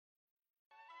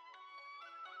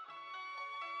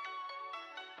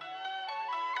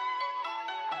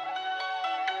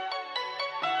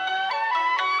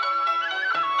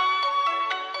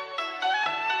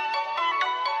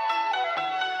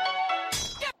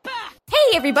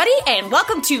everybody, and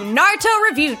welcome to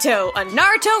Naruto Reviewto, a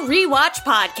Naruto rewatch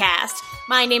podcast.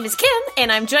 My name is Kim,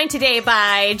 and I'm joined today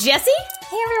by Jessie.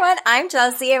 Hey everyone, I'm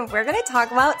Jessie, and we're going to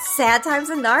talk about sad times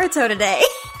in Naruto today.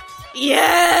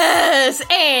 Yes!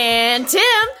 And Tim.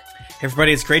 Hey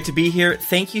everybody, it's great to be here.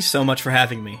 Thank you so much for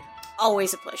having me.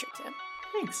 Always a pleasure, Tim.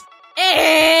 Thanks.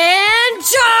 And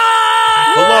Josh!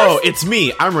 Hello, it's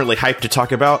me. I'm really hyped to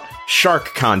talk about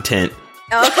shark content.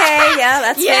 Okay, yeah,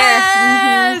 that's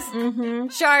yes! fair. Mm-hmm.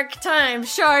 Shark time.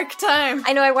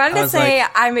 I know, I wanted to say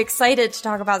I'm excited to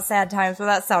talk about sad times, but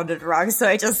that sounded wrong, so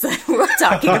I just said we're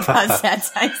talking about sad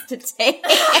times today.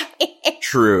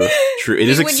 True. It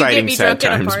is exciting sad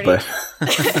times, but...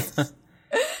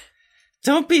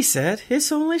 Don't be sad,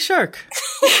 it's only shark.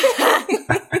 Why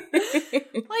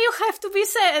you have to be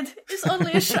sad? It's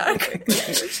only a shark.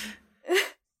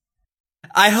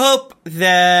 I hope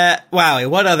that... Wow,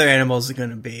 what other animals are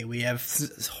going to be? We have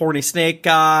horny snake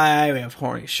guy, we have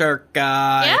horny shark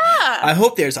guy. Yeah! I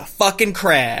hope there's a fucking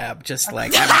crab, just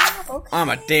like, I'm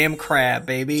a damn crab,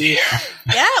 baby.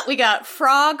 Yeah, we got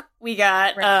frog, we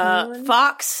got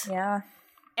fox. Yeah.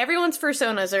 Everyone's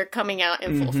personas are coming out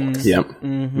in full force. Yep.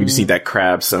 Mm-hmm. We just need that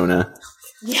crab Sona.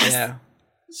 Yes. Yeah.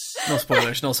 No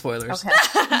spoilers. Okay.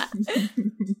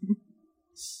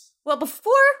 Well,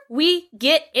 before we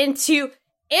get into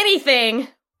anything,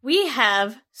 we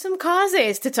have some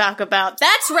Kazes to talk about.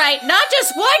 That's right, not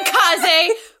just one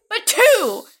Kaze, but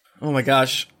two! Oh my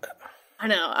gosh. I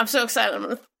know, I'm so excited, I'm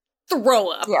gonna throw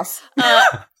up. Yes. So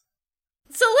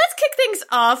let's kick things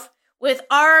off with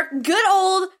our good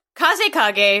old Kaze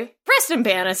Kage, Preston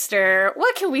Bannister.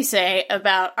 What can we say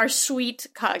about our sweet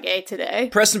Kage today?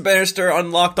 Preston Bannister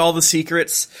unlocked all the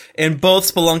secrets in both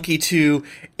Spelunky 2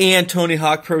 and Tony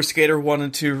Hawk Pro Skater 1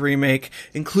 and 2 remake,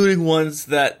 including ones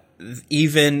that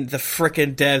even the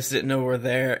frickin' devs didn't know were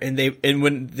there, and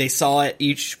when they saw it,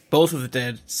 both of the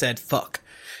devs said fuck.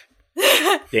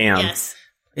 Damn. Yes.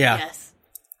 Yeah. Yes.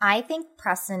 I think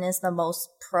Preston is the most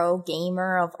pro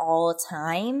gamer of all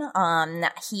time.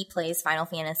 He plays Final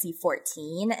Fantasy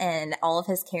XIV, and all of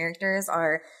his characters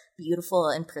are beautiful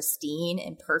and pristine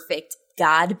and perfect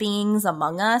god beings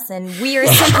among us, and we are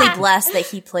simply blessed that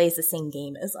he plays the same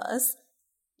game as us.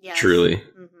 Yes. Truly.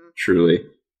 Mm-hmm. Truly.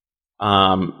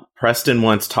 Preston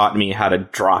once taught me how to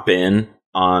drop in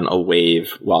on a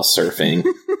wave while surfing.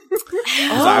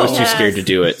 Because I was too scared to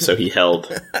do it, so he held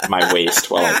my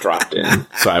waist while I dropped in,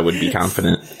 so I would be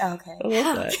confident. Okay.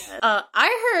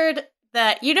 I heard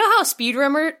that, you know how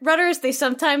speedrunners, they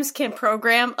sometimes can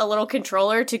program a little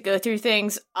controller to go through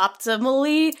things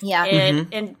optimally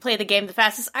and play the game the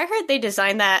fastest. I heard they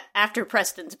designed that after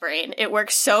Preston's brain. It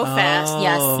works so fast.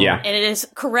 Yes. Yeah. And it is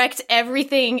correct.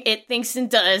 Everything it thinks and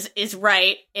does is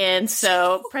right. And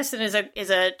so Preston is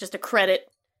just a credit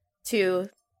to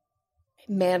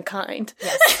mankind.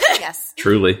 Yes.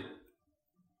 Truly.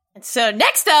 And so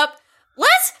next up,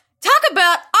 let's talk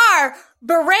about our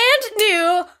brand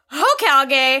new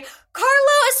Hokage,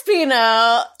 Carlo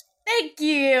Espino. Thank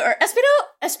you. Or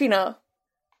Espino.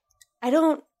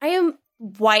 I am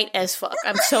white as fuck.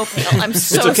 I'm so pale. I'm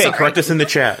so It's okay. sorry. Correct us in the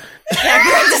chat. Yeah,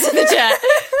 correct us in the chat.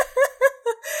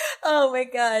 Oh my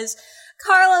gosh.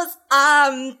 Carlos,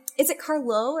 is it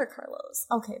Carlo or Carlos?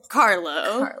 Okay.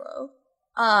 Carlo.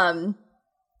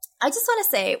 I just want to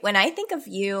say, when I think of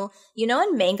you, you know,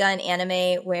 in manga and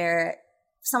anime where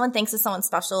someone thinks of someone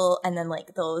special and then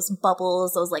like those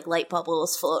bubbles, those like light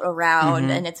bubbles float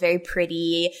around and it's very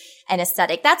pretty and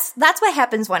aesthetic. That's what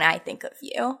happens when I think of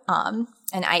you. And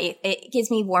it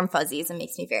gives me warm fuzzies and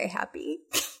makes me very happy.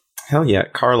 Hell yeah.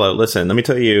 Carlo, listen, let me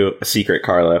tell you a secret,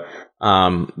 Carlo.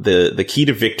 The key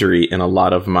to victory in a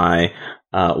lot of my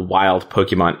wild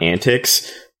Pokemon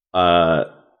antics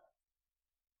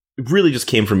really just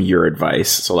came from your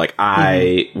advice. So, like,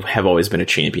 I have always been a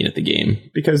champion at the game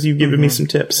because you've given me some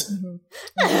tips.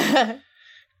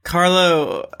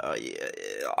 Carlo,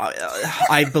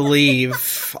 I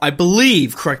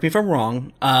believe, correct me if I'm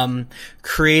wrong,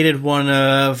 created one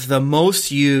of the most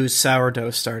used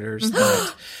sourdough starters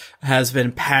that has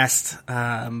been passed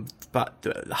about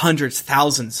hundreds,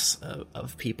 thousands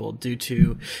of people due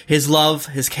to his love,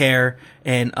 his care,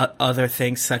 and other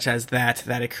things such as that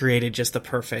it created just the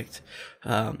perfect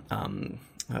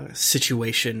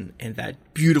situation in that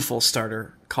beautiful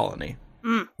starter colony.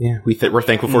 Yeah, we're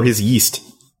thankful for his yeast.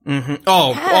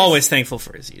 Oh, yes. Always thankful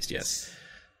for his yeast, yes.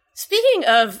 Speaking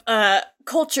of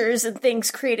cultures and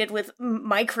things created with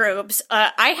microbes,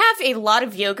 I have a lot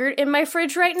of yogurt in my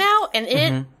fridge right now, and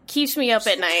it keeps me up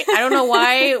at night. I don't know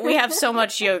why we have so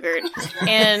much yogurt.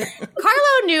 And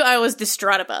Carlo knew I was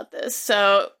distraught about this,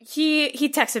 so he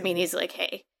texted me and he's like,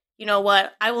 hey, you know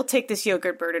what? I will take this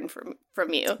yogurt burden from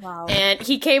you. Wow. And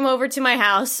he came over to my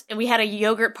house, and we had a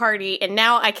yogurt party, and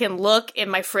now I can look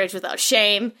in my fridge without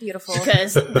shame. Beautiful.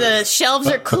 Because the shelves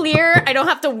are clear. I don't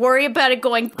have to worry about it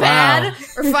going bad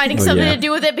or finding something to do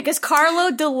with it, because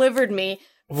Carlo delivered me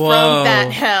from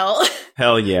that hell.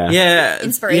 Hell yeah. Yeah.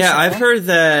 Inspirational. Yeah, I've heard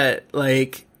that,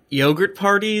 like, yogurt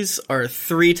parties are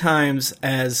 3 times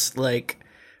as, like,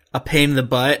 a pain in the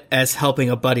butt as helping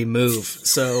a buddy move.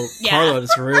 So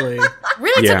Carlo's really took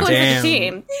one for the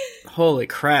team. Holy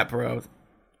crap, bro.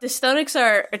 The Stonix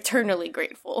are eternally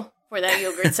grateful for that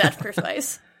yogurt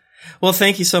sacrifice. Well,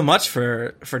 thank you so much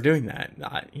for doing that.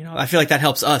 I feel like that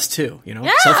helps us too,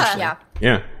 selfishly.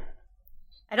 Yeah.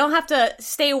 I don't have to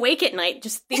stay awake at night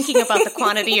just thinking about the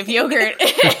quantity of yogurt.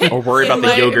 Or worry about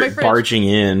the yogurt barging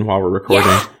in while we're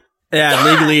recording. Yeah,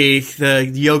 legally, the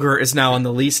yogurt is now on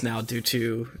the lease now due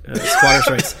to squatters'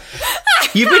 rights.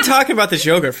 You've been talking about this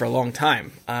yogurt for a long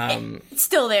time. It's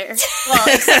still there. Well,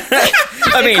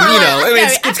 I mean,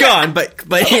 it's gone, but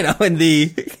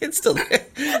it's still there.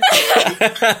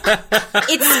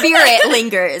 Its spirit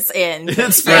lingers in.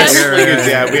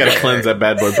 Yeah, we gotta cleanse that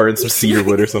bad boy, burn some cedar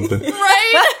wood or something.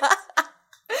 Right?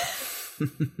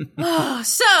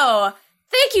 So,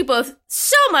 thank you both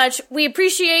so much. We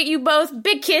appreciate you both.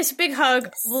 Big kiss, big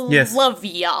hug. Yes. Love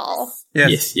y'all.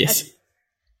 Yes.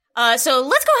 So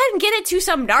let's go ahead and get into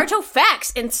some Naruto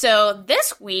facts. And so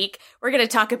this week, we're going to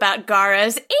talk about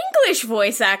Gaara's English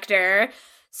voice actor.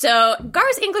 So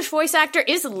Gaara's English voice actor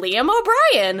is Liam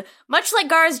O'Brien. Much like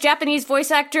Gaara's Japanese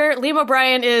voice actor, Liam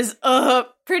O'Brien is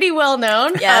pretty well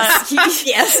known. Yes. He's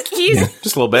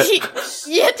just a little bit. Just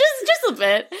a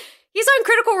bit. He's on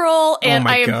Critical Role, and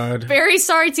I am very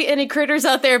sorry to any critters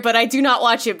out there, but I do not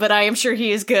watch it, but I am sure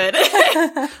he is good.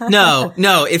 No.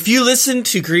 If you listen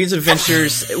to Green's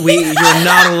Adventures, you're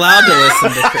not allowed to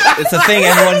listen to Chris. It's a thing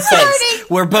everyone says.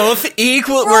 We're both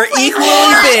equal. We're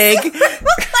equally big.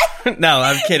 No,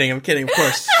 I'm kidding.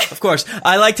 Of course.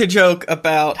 I like to joke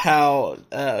about how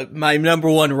my number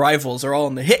one rivals are all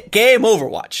in the hit game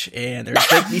Overwatch, and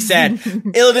there's Make Me Sad,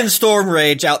 Illidan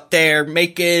Stormrage out there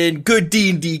making good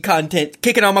D&D content,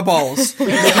 kicking on my balls,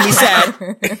 making me sad.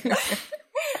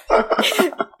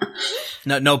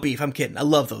 No beef. I'm kidding. I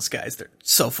love those guys. They're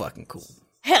so fucking cool.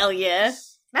 Hell yeah.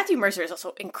 Matthew Mercer is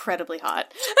also incredibly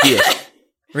hot. Yeah.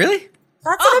 Really?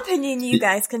 That's an opinion you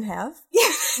guys can have.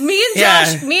 Me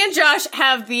and Josh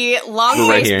have the long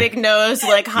face, big nose,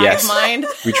 like hive mind.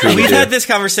 We've had this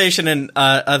conversation in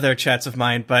other chats of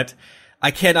mine, but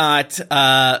I cannot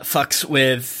fucks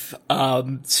with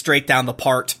straight down the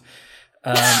part.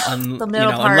 The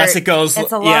middle part. Unless it goes,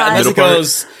 it's a lot.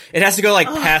 It has to go like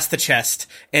past the chest,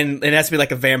 and it has to be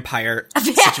like a vampire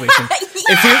situation.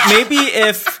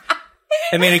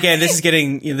 I mean, again, this is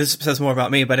getting, this says more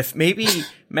about me, but if maybe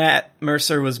Matt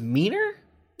Mercer was meaner?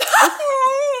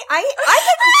 I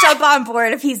could jump on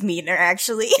board if he's meaner,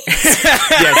 actually.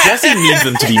 Yeah, Jesse needs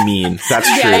them to be mean. That's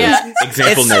true. Yeah.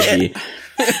 Example Neji.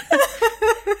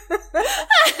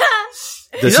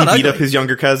 Does he beat up his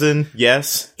younger cousin?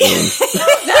 Yes.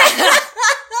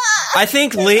 I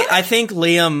think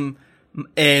Liam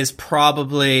is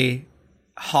probably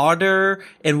hotter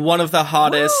and one of the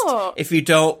hottest if you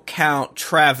don't count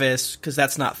Travis, because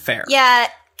that's not fair. Yeah,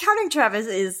 counting Travis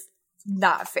is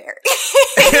not fair.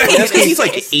 That's because he's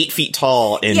like 8 feet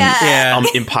tall and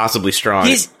impossibly strong.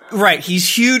 He's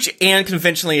huge and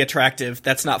conventionally attractive.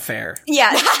 That's not fair.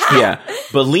 Yeah. Yeah.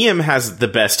 But Liam has the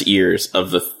best ears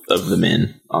of the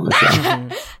men on the show.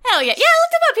 Hell yeah. Yeah, I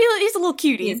looked him up. He's a little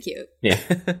cutie. He's cute. Yeah.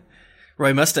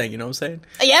 Roy Mustang, you know what I'm saying?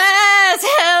 Yes!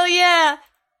 Hell yeah!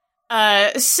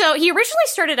 So he originally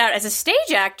started out as a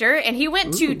stage actor, and he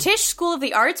went to Tisch School of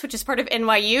the Arts, which is part of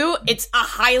NYU. It's a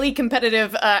highly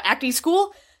competitive acting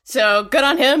school, so good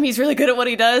on him. He's really good at what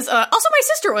he does. Also, my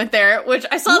sister went there, which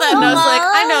I saw that and I was like,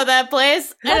 I know that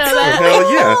place. I know that.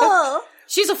 Hell yeah.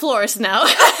 She's a florist now.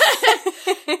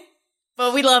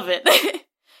 But we love it.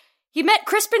 He met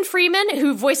Crispin Freeman,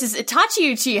 who voices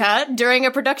Itachi Uchiha, during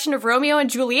a production of Romeo and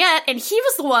Juliet, and he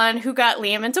was the one who got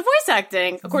Liam into voice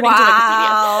acting, according to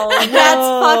Wikipedia. That's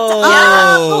fucked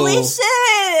up! Holy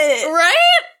shit!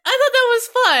 Right? I thought that was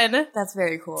fun. That's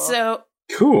very cool. So,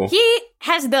 cool. He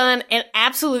has done an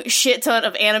absolute shit ton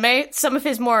of anime. Some of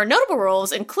his more notable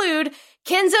roles include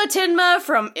Kenzo Tenma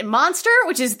from Monster,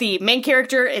 which is the main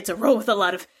character. It's a role with a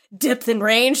lot of depth and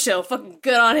range, so fucking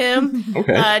good on him.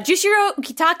 Okay. Jushiro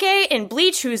Kitake in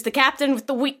Bleach, who's the captain with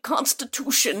the weak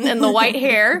constitution and the white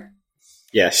hair.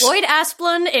 Yes. Lloyd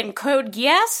Asplund in Code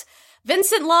Geass.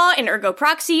 Vincent Law in Ergo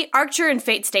Proxy, Archer in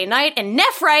Fate Stay Night, and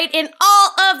Nephrite in all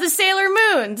of the Sailor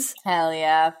Moons. Hell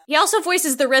yeah. He also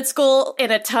voices the Red Skull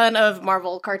in a ton of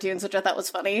Marvel cartoons, which I thought was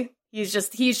funny. He's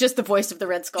just the voice of the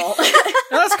Red Skull. Oh,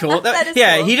 that's cool. That is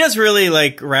yeah, cool. he does really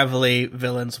Ravelli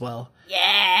villains well.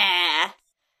 Yeah.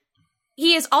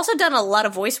 He has also done a lot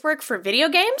of voice work for video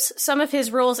games. Some of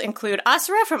his roles include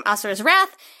Asura from Asura's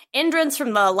Wrath, Indrance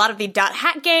from a lot of the Dot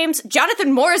Hack games,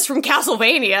 Jonathan Morris from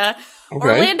Castlevania,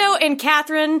 Orlando and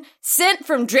Catherine, Sint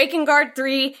from Drakengard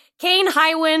 3, Kane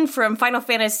Highwind from Final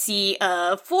Fantasy 4.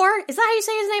 Is that how you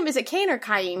say his name? Is it Kane or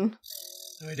Kane?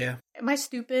 No idea. Am I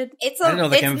stupid? It's I didn't know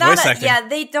they it's came with not voice a, acting. yeah,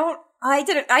 they don't, I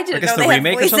didn't Like know it's the they had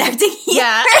remake or voice something? acting.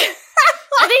 Yeah.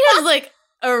 I think it was like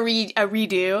a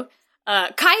redo.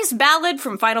 Kai's Ballad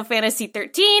from Final Fantasy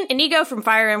 13, Inigo from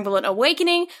Fire Emblem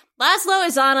Awakening, Laszlo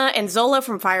Izana and Zola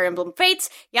from Fire Emblem Fates,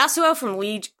 Yasuo from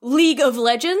League of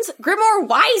Legends, Grimoire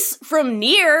Weiss from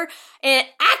Nier, and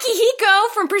Akihiko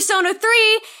from Persona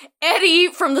 3, Eddie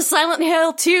from the Silent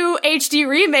Hill 2 HD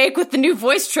remake with the new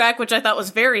voice track, which I thought was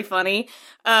very funny,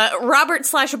 Robert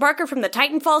 / Barker from the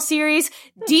Titanfall series,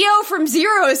 Dio from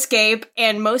Zero Escape,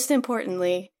 and most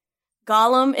importantly,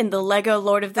 Gollum in the Lego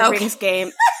Lord of the Rings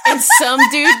game, and some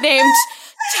dude named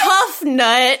Tough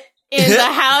Nut in the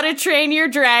How to Train Your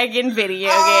Dragon video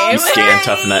game. You stand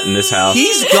Tough Nut in this house.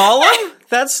 He's Gollum?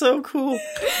 That's so cool.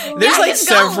 There's he's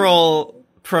several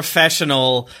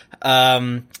professional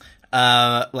Gollum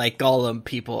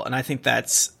people, and I think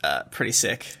that's pretty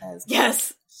sick.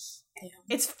 Yes.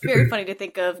 It's very funny to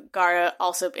think of Gara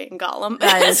also being Gollum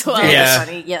That as is well. very Yeah.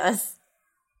 funny, yes.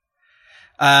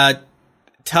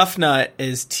 Tough Nut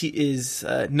is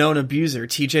known abuser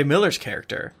TJ Miller's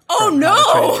character. Oh, from no!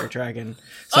 How to Train Your Dragon.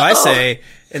 So I say,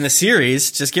 in the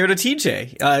series, just give it to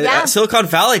TJ. Yeah. Silicon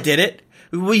Valley did it.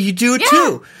 Will you do it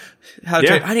too? How to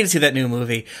Yeah. Train, I need to see that new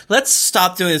movie. Let's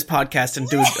stop doing this podcast and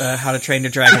do How to Train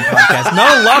Your Dragon podcast.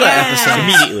 Not a lot of episodes.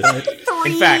 Immediately.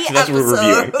 In fact, that's what we're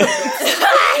reviewing.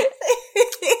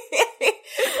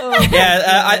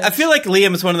 Yeah, I feel like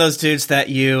Liam is one of those dudes that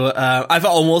I've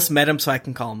almost met him, so I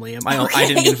can call him Liam. I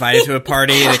didn't get invited to a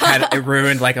party, and it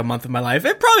ruined like a month of my life.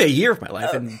 Probably a year of my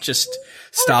life, and just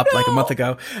stopped like a month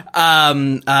ago.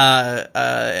 And what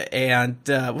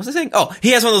was I saying? Oh,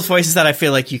 he has one of those voices that I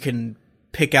feel like you can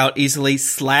pick out easily,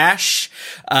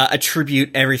 /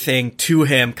 attribute everything to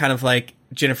him, kind of like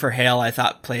Jennifer Hale, I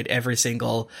thought played every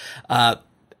single,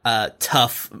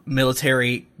 tough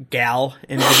military gal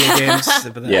in video games,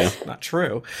 but that's not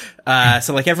true.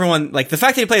 So like everyone, like the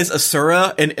fact that he plays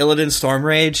Asura in Illidan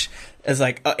Stormrage is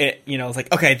like, it's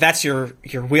like, okay, that's your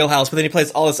wheelhouse, but then he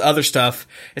plays all this other stuff.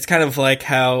 It's kind of like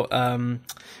how,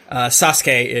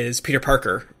 Sasuke is Peter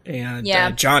Parker and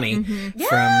Johnny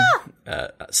from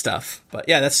stuff. But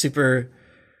yeah, that's super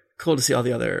cool to see all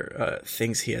the other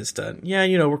things he has done.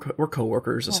 Yeah, we're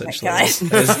coworkers essentially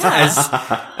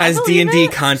as D&D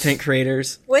content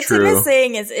creators. What True. Tim is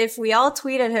saying is if we all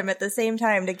tweeted him at the same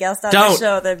time to guest on Don't. the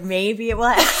show, then maybe it will.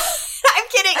 I'm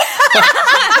kidding.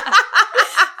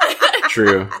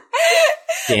 True.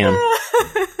 Damn.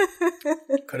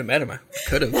 Could have met him. I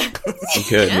could have. You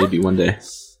could, maybe one day.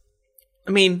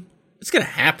 I mean, it's gonna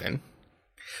happen.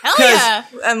 Hell yeah!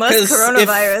 Unless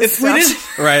coronavirus. If we didn't,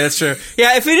 right, that's true.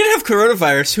 Yeah, if we didn't have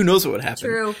coronavirus, who knows what would happen?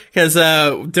 True. Because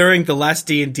during the last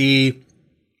D&D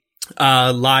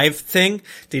live thing,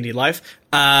 D&D live,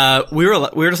 we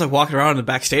were just like walking around in the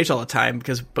backstage all the time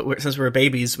since we were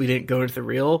babies, we didn't go into the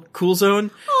real cool zone.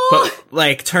 But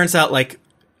like, turns out like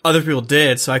other people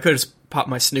did, so I could just pop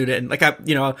my snoot in. Like I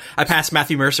passed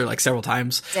Matthew Mercer like several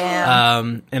times.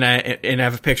 Damn. And I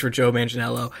have a picture of Joe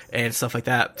Manganiello and stuff like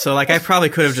that. So like I probably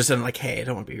could have just been like, hey, I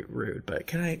don't want to be rude, but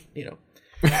can I,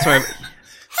 sorry.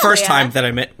 First time that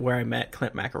I met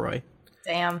Clint McElroy.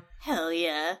 Damn. Hell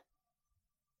yeah.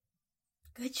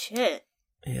 Good shit.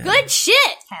 Yeah. Good shit!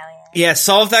 Hell yeah. Yeah,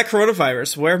 solve that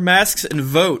coronavirus. Wear masks and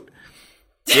vote.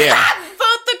 Yeah.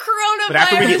 Vote the coronavirus But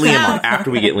after we get Liam out. on.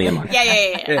 After we get Liam on. Yeah.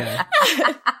 Yeah.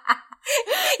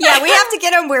 Yeah, we have to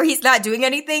get him where he's not doing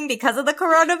anything because of the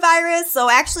coronavirus. So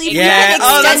actually, if Yeah. you can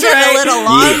Oh, extend that's it right. a little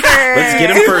longer. Yeah. Let's get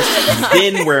him first,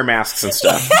 then wear masks and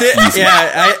stuff.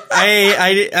 Yeah,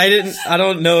 I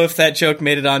don't know if that joke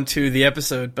made it onto the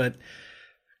episode, but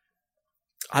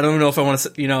I don't know if I want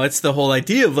to, it's the whole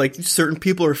idea of like certain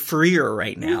people are freer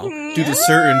right now due to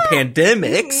certain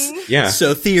pandemics. Yeah.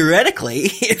 So theoretically,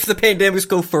 if the pandemics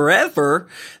go forever,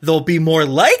 they'll be more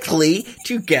likely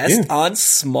to guest on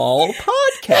small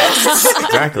podcasts.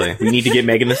 Exactly. We need to get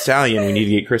Megan Thee Stallion. We need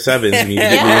to get Chris Evans. We need to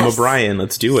get Liam O'Brien.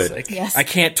 Let's do it. Like, Yes. I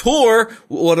can't tour.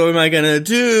 What am I gonna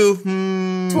do?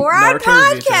 Tour our Naruto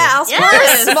podcast.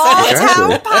 Yes. We're a small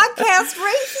Exactly. town podcast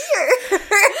right here.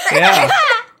 Yeah.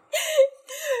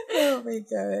 Oh my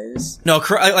gosh. No,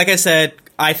 like I said,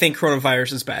 I think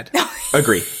coronavirus is bad.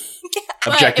 Agree.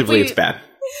 Objectively, we- it's bad.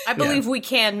 I believe we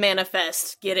can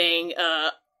manifest getting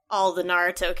all the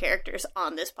Naruto characters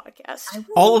on this podcast.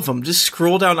 All of them. Just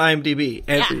scroll down IMDb.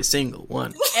 Every single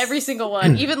one. Every single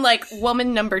one. Even like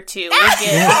woman number 2. We'll get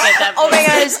that Oh my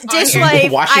gosh, on Dish here. Wife.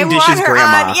 Washing I want dishes her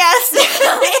grandma. on. Yes.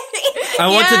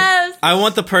 Yes. I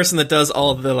want the person that does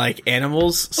all the like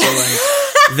animals. So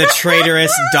like the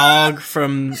traitorous dog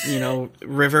from,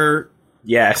 River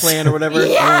Yes. Clan or whatever.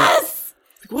 Yes!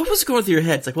 What was going through your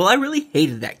head? It's like, well, I really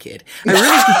hated that kid. I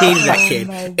really hated that kid.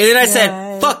 And then I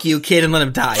said, fuck you, kid, and let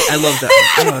him die. I love that one.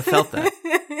 I don't know, I felt that.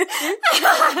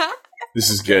 This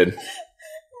is good.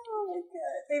 Oh my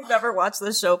god. They've never watched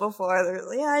the show before. They're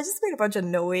like, I just made a bunch of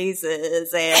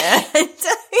noises and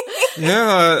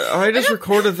Yeah, I just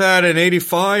recorded that in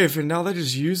 85, and now they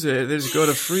just use it. They just go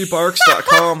to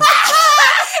freebarks.com.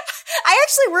 I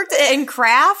actually worked in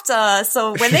craft,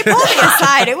 so when they pulled me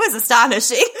aside, it was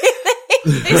astonishing.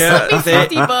 They slipped me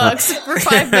 $50 for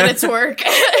 5 minutes work.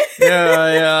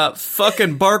 Yeah,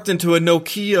 fucking barked into a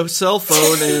Nokia cell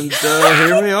phone, and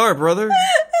here we are, brother.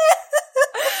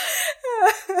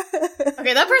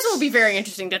 Okay, that person will be very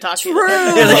interesting to talk to. Yeah, like,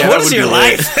 Yeah, what that is would your be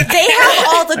life? They have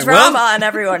all the drama well- on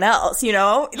everyone else, you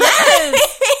know?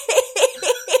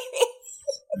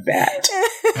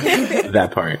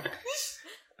 That part.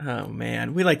 Oh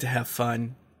man, we like to have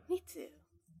fun. Me too.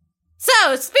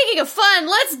 So, speaking of fun,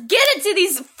 let's get into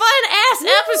these fun-ass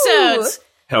episodes.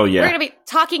 Hell yeah. We're going to be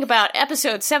talking about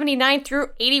episodes 79 through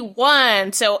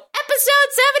 81. So,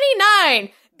 episode 79,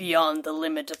 Beyond the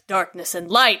Limit of Darkness and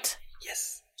Light.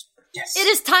 Yes. It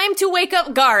is time to wake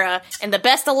up Gaara, and the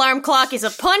best alarm clock is a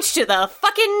punch to the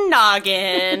fucking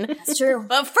noggin. It's true.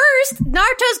 But first,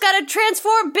 Naruto's gotta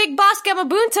transform Big Boss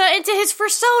Gamabunta into his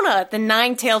persona, the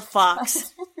Nine-Tailed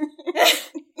Fox.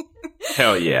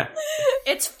 Hell yeah.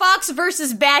 It's Fox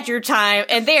versus Badger time,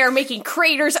 and they are making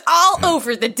craters all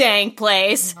over the dang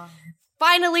place.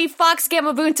 Finally, Fox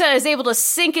Gamabunta is able to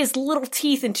sink his little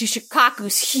teeth into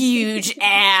Shikaku's huge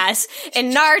ass,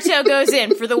 and Naruto goes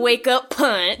in for the wake-up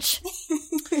punch.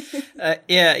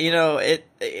 Yeah, they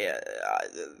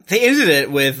ended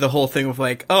it with the whole thing of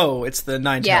like, oh, it's the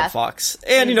nine-tailed fox.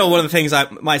 And, one of the things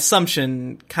my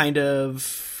assumption kind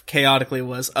of chaotically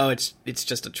was, oh, it's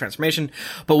just a transformation.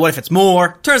 But what if it's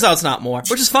more? Turns out it's not more,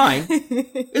 which is fine.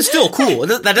 It's still cool.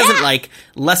 That doesn't,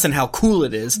 lessen how cool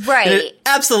it is. Right. And it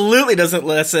absolutely doesn't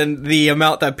lessen the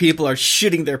amount that people are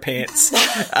shitting their pants,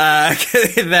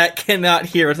 that cannot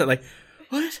hear it. Like,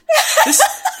 what?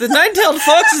 The nine-tailed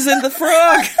fox is in the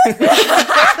frog!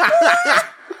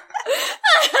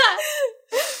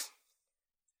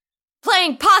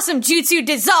 Playing Possum Jutsu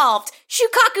dissolved,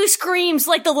 Shukaku screams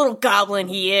like the little goblin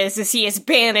he is as he is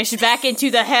banished back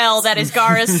into the hell that is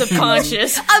Gaara's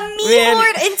subconscious. A meme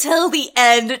lord until the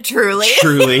end, truly.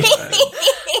 Truly.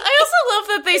 I also love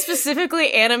that they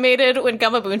specifically animated when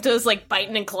Gamabunta is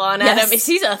biting and clawing at him.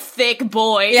 He's a thick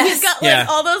boy. Yes. He's got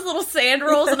all those little sand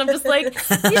rolls, and I'm just like,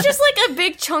 he's just like a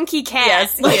big chunky cat.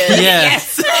 Yes, he is.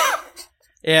 Yes.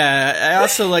 Yeah, I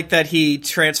also like that he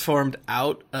transformed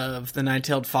out of the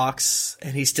nine-tailed fox,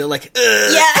 and he's still on him.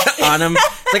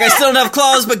 It's like, I still don't have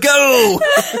claws, but go!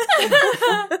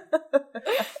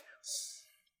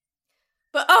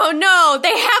 But oh no,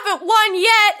 they haven't won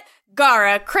yet!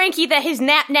 Gaara, cranky that his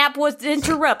nap was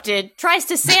interrupted, tries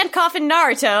to sand coffin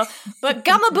Naruto, but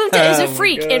Gamabunta is a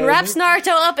freak and wraps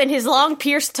Naruto up in his long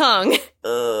pierced tongue.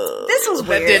 This was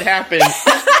weird. That did happen.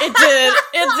 It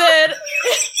did.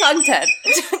 Tongue 10.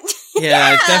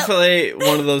 Yeah, it's definitely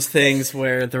one of those things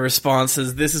where the response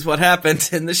is, this is what happened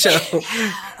in the show.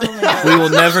 We will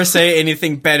never say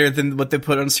anything better than what they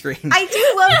put on screen. I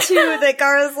do love, too, that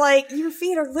Gaara's like, your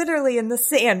feet are literally in the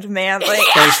sand, man. Like,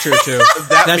 That's true, too.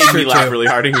 That That's made true, me laugh too. really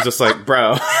hard. He was just like,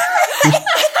 bro.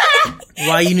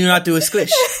 Why you do not do a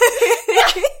squish?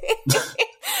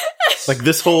 Like,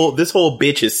 this whole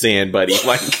bitch is sand, buddy.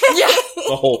 Like,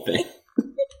 the whole thing.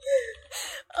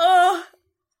 Oh,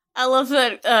 I love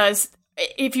that,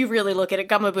 if you really look at it,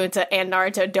 Gamabunta and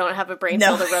Naruto don't have a brain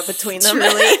cell to rub between them.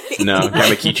 truly. No,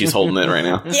 Gamakichi's holding it right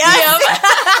now.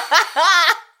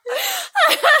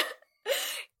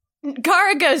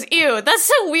 Gaara goes, ew, that's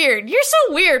so weird. You're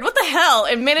so weird. What the hell?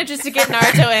 And manages to get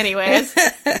Naruto anyways.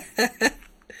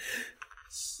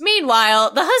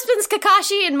 Meanwhile, the husbands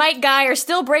Kakashi and Might Guy are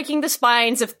still breaking the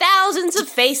spines of thousands of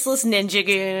faceless ninja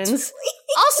goons.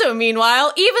 Also,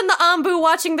 meanwhile, even the Anbu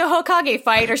watching the Hokage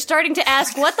fight are starting to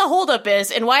ask what the holdup is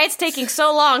and why it's taking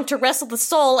so long to wrestle the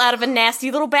soul out of a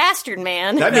nasty little bastard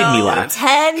man. That made me laugh.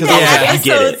 10 'Cause I was like, you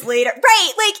get episodes it. later.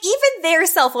 Right, like, even they're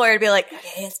self-aware to be like,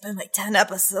 okay, it's been like 10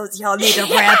 episodes, y'all need to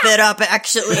wrap it up,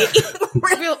 actually.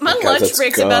 My Guys, lunch let's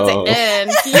break's go. about to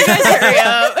end. Can you guys hurry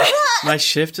up? My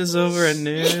shift is over at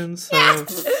noon, so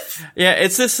yeah,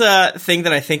 it's this thing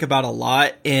that I think about a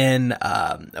lot in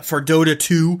for Dota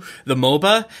 2, the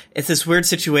MOBA. It's this weird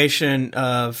situation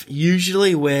of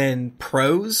usually when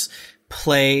pros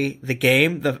play the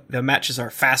game, the matches are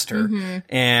faster,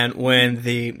 and when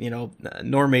the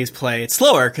normies play, it's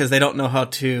slower because they don't know how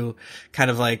to kind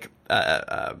of like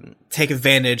take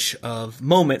advantage of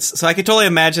moments. So I could totally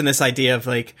imagine this idea of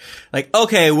like,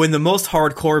 okay, when the most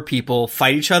hardcore people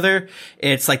fight each other,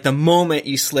 it's like the moment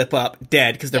you slip up,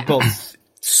 dead, because they're both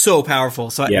so powerful.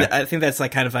 So I think that's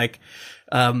like kind of like,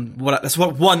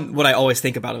 what I always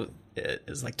think about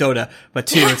is like Dota, but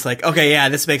two, it's like, okay, yeah,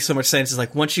 this makes so much sense. It's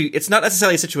like it's not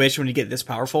necessarily a situation when you get this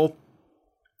powerful,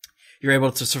 you're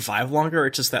able to survive longer.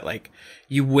 It's just that like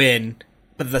you win,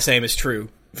 but the same is true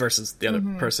versus the other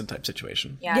person type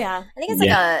situation. Yeah. I think it's like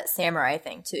a samurai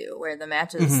thing too, where the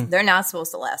matches, they're not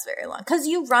supposed to last very long because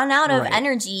you run out of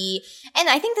energy. And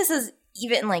I think this is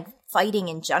even like fighting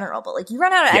in general, but like you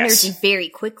run out of energy very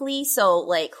quickly. So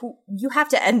like you have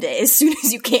to end it as soon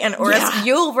as you can or else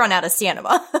you'll run out of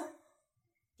stamina.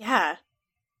 Yeah.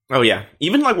 Oh yeah.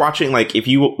 Even like watching, like if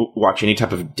you watch any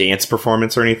type of dance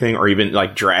performance or anything, or even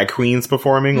like drag queens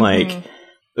performing, like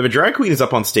if a drag queen is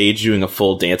up on stage doing a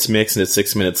full dance mix and it's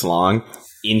 6 minutes long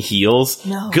in heels,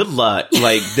 good luck.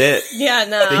 Like that. Yeah,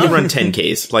 no. They can run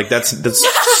 10Ks. Like that's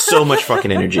so much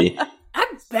fucking energy. I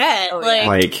bet.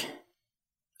 Like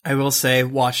I will say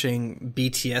watching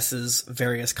BTS's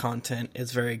various content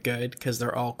is very good because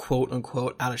they're all quote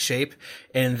unquote out of shape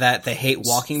and that they hate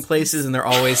walking places and they're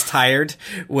always tired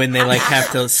when they like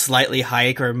have to slightly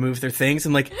hike or move their things.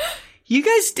 I'm like, you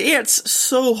guys dance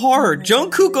so hard.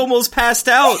 Jungkook almost passed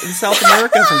out in South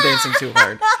America from dancing too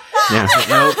hard. Yeah. Like,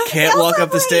 nope, can't walk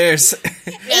up the stairs.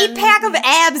 8-pack of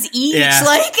abs each. Yeah.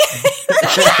 Like,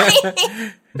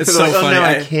 It's so like, funny. Oh, no,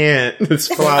 I can't. This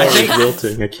flower is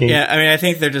wilting. I can't. Yeah, I mean, I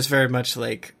think they're just very much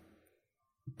like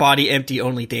body empty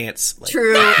only dance. Like,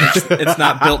 true. it's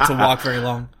not built to walk very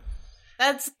long.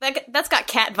 That's got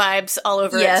cat vibes all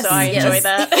over Yes, it, so I enjoy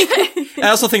that. I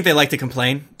also think they like to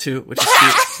complain too, which is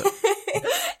cute. So.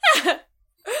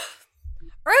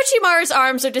 Orochimaru's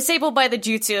arms are disabled by the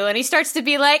jutsu, and he starts to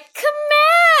be like, come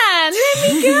on,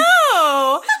 let me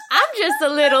go! I'm just a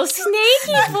little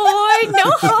snaky boy,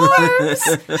 no harms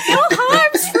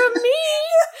from me!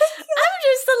 I'm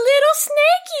just a little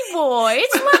snaky boy,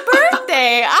 it's my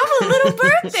birthday, I'm a little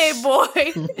birthday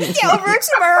boy! Yeah,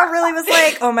 Orochimaru really was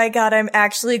like, oh my god, I'm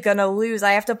actually gonna lose.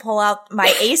 I have to pull out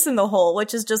my ace in the hole,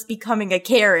 which is just becoming a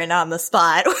Karen on the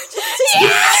spot.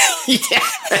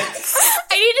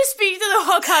 I need to speak to the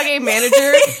Hokage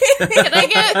manager.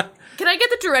 Can I get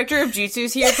the director of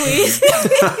jutsus here, please?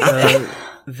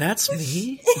 That's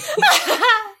me?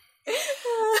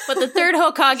 But the third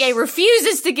Hokage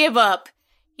refuses to give up.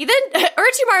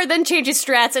 Orochimaru then changes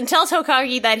strats and tells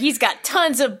Hokage that he's got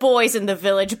tons of boys in the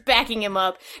village backing him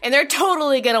up, and they're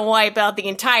totally gonna wipe out the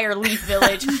entire Leaf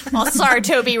Village, while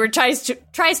Sarutobi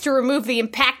tries to remove the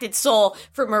impacted soul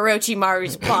from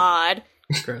Orochimaru's pod.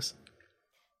 Gross.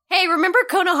 Hey, remember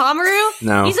Konohamaru?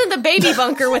 No. He's in the baby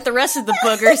bunker with the rest of the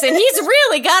boogers, and he's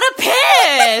really got a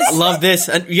piss! Love this.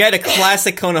 You had a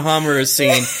classic Konohamaru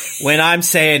scene when I'm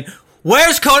saying,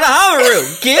 where's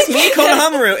Konohamaru? Give me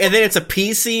Konohamaru. And then it's a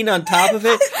pee scene on top of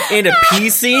it, and a pee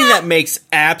scene that makes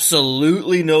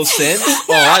absolutely no sense. Oh,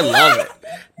 I love it.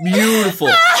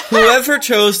 Beautiful. Whoever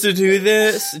chose to do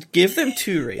this, give them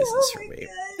 2 raises for me.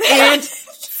 And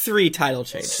 3 title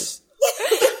changes.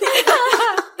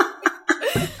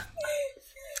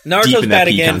 Naruto's bad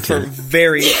again for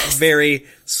very, very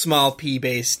small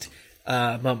pee-based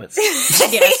moments.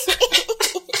 Yes.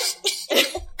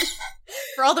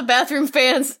 For all the bathroom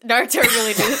fans, Naruto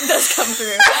really does come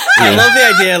through. I love the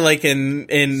idea, like,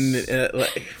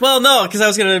 no, because I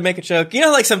was going to make a joke. You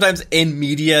know, like, sometimes in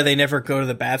media, they never go to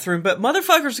the bathroom, but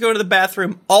motherfuckers go to the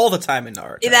bathroom all the time in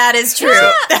Naruto. That is true.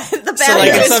 The bathroom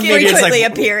is frequently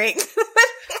appearing.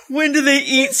 When do they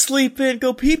eat, sleep, and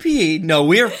go pee-pee? No,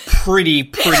 we're pretty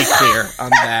clear on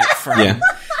that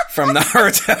from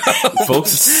Naruto.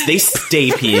 Folks, they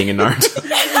stay peeing in Naruto.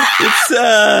 It's,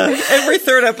 every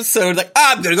 3rd episode, like,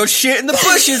 I'm gonna go shit in the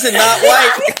bushes and not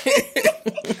wipe.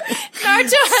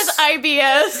 Naruto has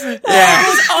IBS. Yeah.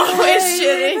 He's always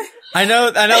shitting. I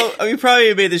know. We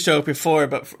probably made this joke before,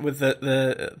 but with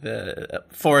the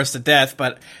Forest of Death.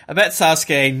 But I bet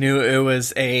Sasuke knew it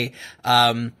was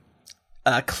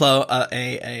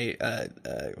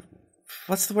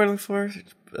what's the word I'm looking for?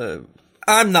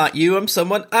 I'm not you. I'm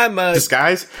someone. I'm a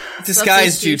Disguise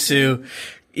jutsu.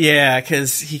 Yeah,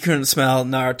 because he couldn't smell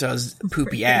Naruto's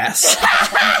poopy ass.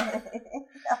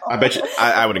 I bet you.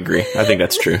 I would agree. I think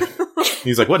that's true.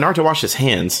 He's like, what? Naruto washed his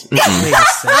hands. Wait a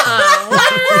second.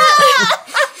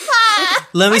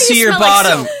 Let me see your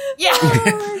bottom. Yeah.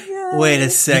 Wait a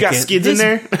second. You got skids in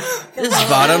there? This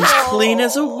bottom's clean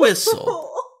as a whistle.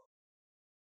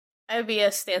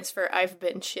 IBS stands for I've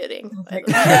been shitting.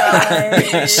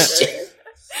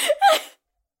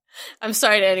 I'm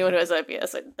sorry to anyone who has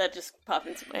IBS. That just popped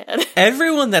into my head.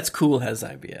 Everyone that's cool has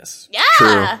IBS. Yeah.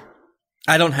 True.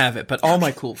 I don't have it, but all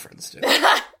my cool friends do.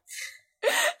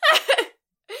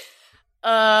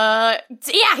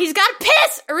 Yeah, he's got to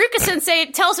piss.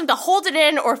 Iruka-sensei tells him to hold it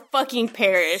in or fucking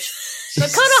perish. But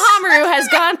Konohamaru has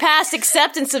gone past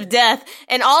acceptance of death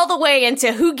and all the way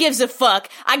into who gives a fuck.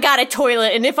 I got a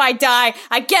toilet, and if I die,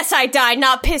 I guess I die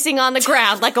not pissing on the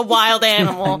ground like a wild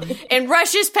animal. And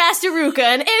rushes past Iruka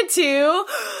and into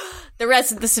the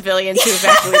rest of the civilians who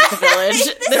evacuate the village.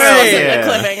 This wasn't a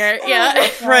cliffhanger.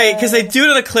 Yeah. Right, because they do it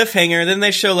on a cliffhanger, then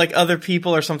they show like other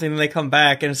people or something, and they come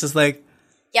back, and it's just like,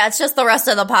 yeah, it's just the rest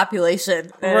of the population.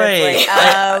 And right. it's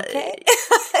like, okay.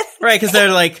 Right, because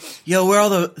they're like, yo, where all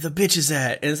the bitches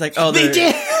at? And it's like, oh, They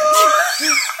did.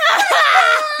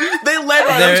 They led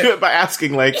right up to it by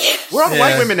asking, like, where are the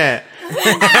white women at?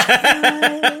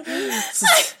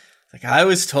 Like, I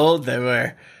was told there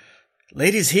were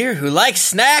ladies here who like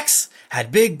snacks, had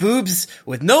big boobs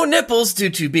with no nipples due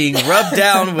to being rubbed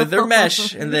down with their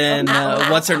mesh. And then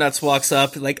once her nuts walks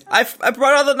up, like, I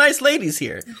brought all the nice ladies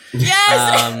here.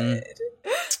 Yes!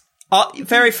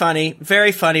 Very funny,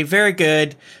 very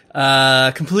good.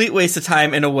 Complete waste of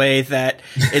time in a way that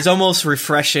is almost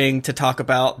refreshing to talk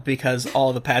about because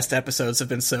all the past episodes have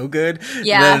been so good.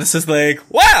 Yeah. Then it's just like,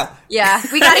 wow! Yeah,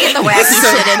 we gotta get the wacky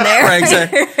shit in there. Right,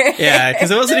 exactly. Yeah,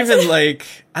 because it wasn't even like,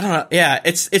 I don't know. Yeah,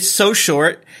 it's so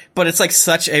short, but it's like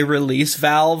such a release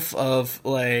valve of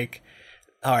like,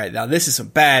 all right, now this is some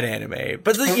bad anime.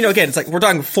 But, you know, again, it's like we're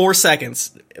talking 4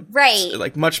 seconds. Right.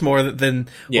 Like much more than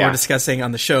what we're discussing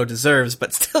on the show deserves,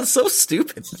 but still so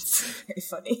stupid. Very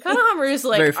funny. Konohamaru's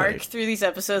like arc through these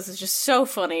episodes is just so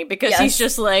funny because he's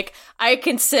just like, I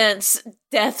can sense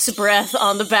death's breath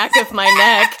on the back of my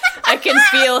neck. I can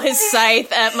feel his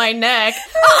scythe at my neck.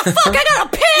 Oh fuck, I gotta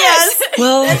piss! Yes.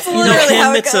 Well, That's you know, literally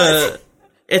how Kim, it goes.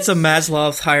 it's a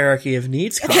Maslow's hierarchy of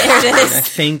needs concept. There it is. And I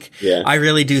think, I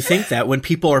really do think that when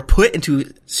people are put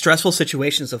into stressful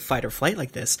situations of fight or flight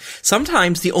like this,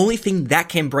 sometimes the only thing that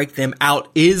can break them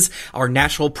out is our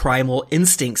natural primal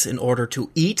instincts in order to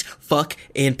eat, fuck,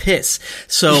 and piss.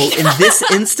 So in this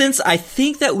instance, I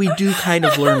think that we do kind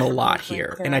of learn a lot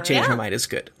here, and I changed my mind. It's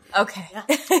good. Okay.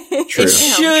 True. It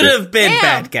should have been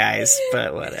bad guys,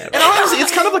 but whatever. And honestly,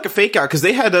 it's kind of like a fake out because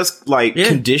they had us like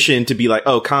conditioned to be like,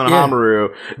 oh,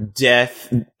 Konohamaru,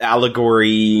 death,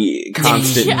 allegory,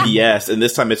 constant BS. And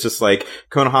this time it's just like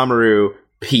Konohamaru,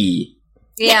 pee.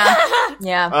 Yeah.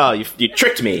 Yeah. Oh, you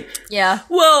tricked me. Yeah.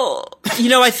 Well, you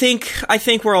know, I think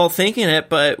we're all thinking it,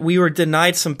 but we were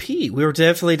denied some pee. We were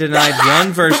definitely denied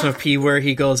one version of pee where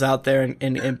he goes out there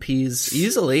and pees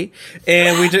easily,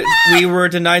 and we were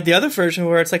denied the other version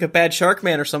where it's like a bad shark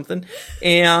man or something,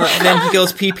 and then he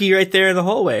goes pee right there in the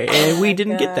hallway, and we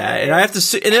didn't get that. And I have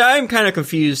to, and I'm kind of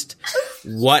confused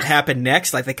what happened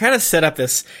next. Like they kind of set up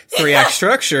this 3-act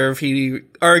structure of he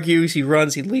argues, he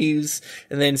runs, he leaves,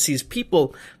 and then sees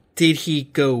people. Did he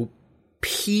go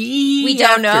pee? We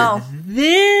don't know.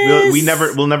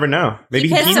 This? We'll never know. Maybe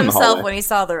he he pissed peed in the himself hallway. when he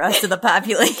saw the rest of the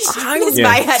population. It's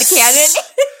my headcanon.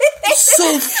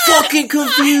 So fucking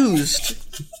confused.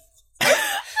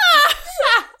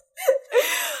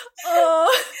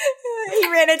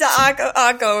 He ran into Akko.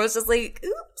 Akko was just like,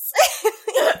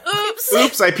 oops.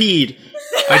 Oops, I peed.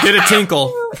 I did a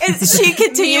tinkle. And she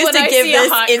continues to give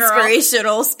this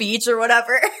inspirational speech or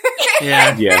whatever.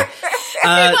 Yeah. Yeah.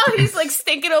 While he's like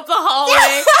stinking up the hallway.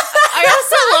 I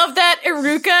also love that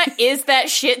Iruka is that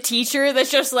shit teacher that's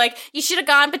just like, you should have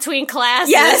gone between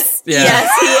classes. Yes. Yeah.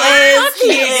 Yes, he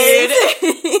is.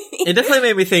 It definitely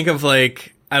made me think of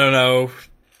like, I don't know,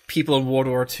 people in World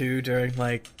War II during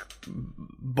like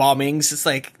bombings. It's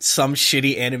like some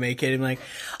shitty anime kid and like,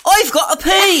 I've got to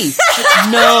pee!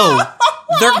 No.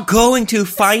 They're going to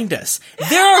find us.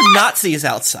 There are Nazis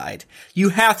outside. You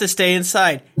have to stay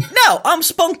inside. No, I'm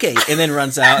spunky. And then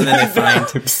runs out and then they find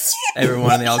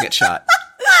everyone and they all get shot.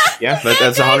 Yeah,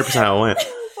 that's 100% how it went.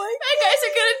 You guys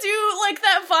are gonna do like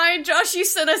that Vine fried Josh you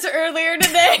sent us earlier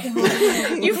today.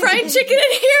 You fried chicken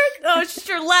in here? Oh, it's just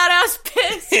your loud ass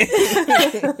piss.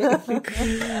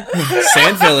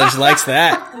 Sand Village likes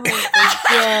that.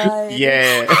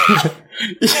 Yeah.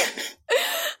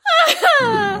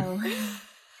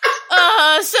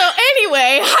 So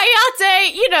anyway,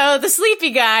 Hayate, you know, the sleepy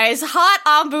guys, hot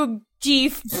Ambu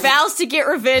Jeef vows to get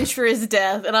revenge for his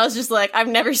death. And I was just like, I've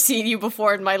never seen you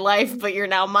before in my life, but you're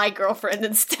now my girlfriend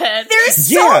instead. There's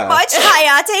so much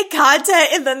Hayate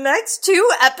content in the next 2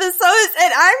 episodes,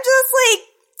 and I'm just like,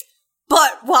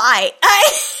 but why?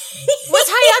 Was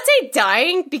Hayate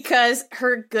dying because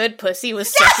her good pussy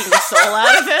was sucking the soul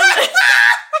out of him?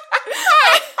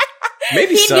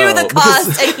 Maybe he knew the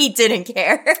cost and he didn't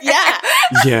care. Yeah.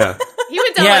 Yeah. He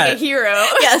went down like a hero.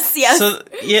 Yes. So,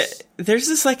 yeah, there's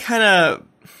this like kind of,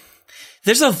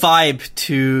 there's a vibe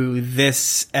to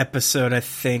this episode, I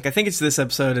think. I think it's this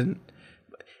episode, and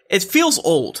it feels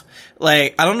old.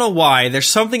 Like, I don't know why. There's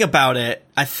something about it.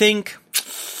 I think,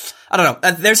 I don't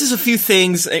know. There's just a few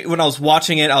things. When I was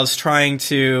watching it, I was trying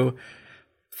to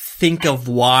think of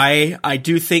why. I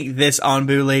do think this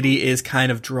Anbu lady is kind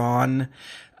of drawn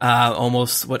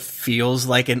almost what feels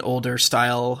like an older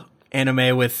style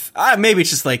anime with maybe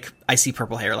it's just like I see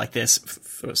purple hair like this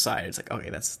through the side. It's like, okay,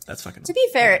 that's fucking. To be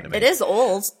fair, anime. It is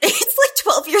old. It's like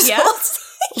 12 years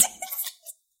old.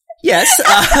 Yes,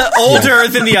 older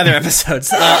than the other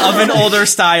episodes of an older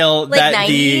style. Like that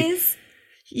 90s?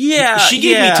 She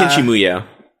gave me Tenchi Muyo.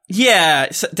 Yeah,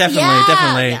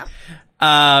 definitely.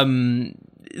 Yeah.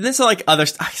 There's like other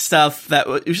stuff that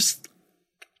was just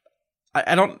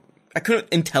I couldn't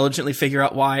intelligently figure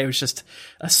out why. It was just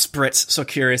a spritz. So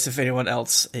curious if anyone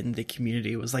else in the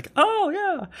community was like, oh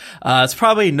yeah. It's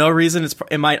probably no reason.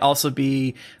 It might also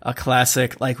be a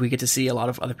classic. Like we get to see a lot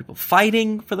of other people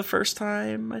fighting for the first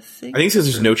time. I think it's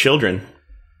because there's no children.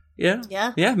 Yeah.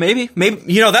 Yeah. Maybe.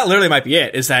 You know, that literally might be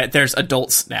it. Is that there's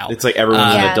adults now. It's like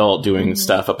everyone's an adult doing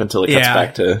stuff up until it cuts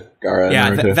back to Gaara. Yeah.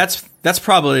 And That's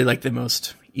probably like the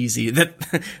most easy. That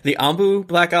the Anbu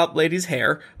Black Op lady's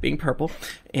hair being purple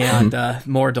and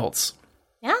more adults.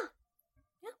 Yeah.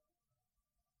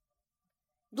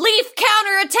 Leaf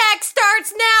counterattack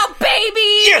starts now,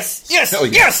 baby! Yes! Oh,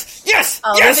 yes!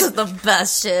 this is the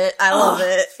best shit. I love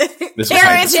it. This was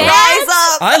Parents, like- rise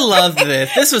up! I love this.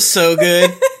 This was so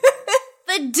good.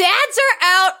 The dads are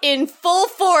out in full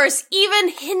force.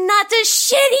 Even Hinata's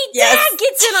shitty dad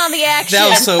gets in on the action. That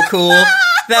was so cool.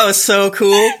 That was so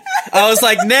cool. I was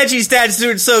like, Neji's dad's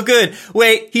doing so good.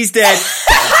 Wait, he's dead.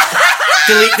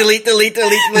 delete.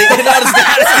 Hinata's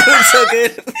dad is doing so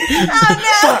good. Oh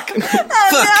no! Fuck.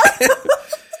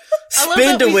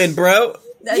 Spin to win, bro.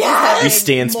 Yeah. We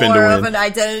stand spin to more win. of an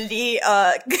identity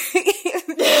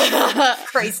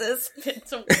crisis.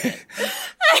 It's a win.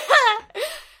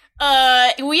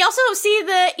 We also see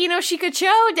the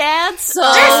Shikacho dads. So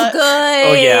good.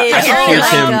 Oh yeah, I can hear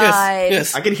Tim.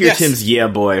 Yes. I can hear Tim's yeah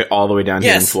boy all the way down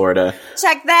here in Florida.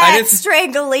 Check that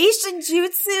strangulation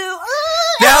jutsu.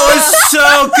 That was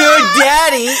so good,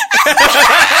 Daddy.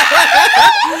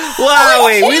 Wow,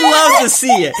 we love to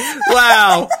see it.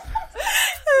 Wow.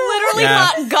 Literally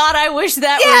not, God, I wish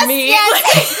that were me.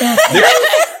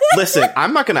 Yes. Listen,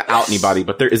 I'm not going to out anybody,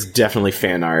 but there is definitely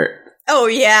fan art. Oh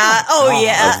yeah. Of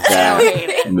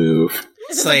that move.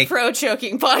 This is a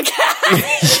pro-choking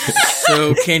podcast.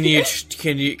 So can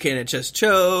it just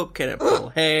choke? Can it pull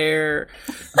hair?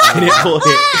 Can it pull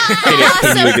hair? Can it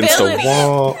pin you against a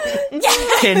wall?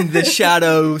 Can the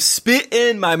shadow spit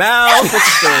in my mouth? What's the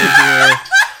story here?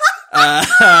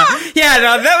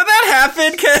 That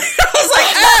happened. I was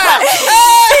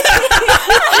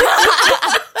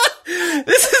like,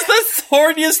 this is the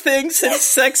thorniest thing since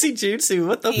sexy jutsu.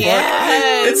 What the fuck?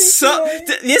 It's so,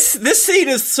 this scene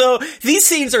is so, these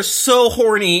scenes are so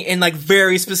horny in like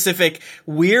very specific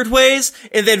weird ways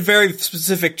and then very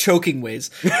specific choking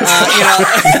ways.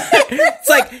 It's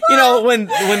like, when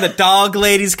the dog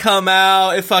ladies come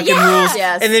out, it fucking rules.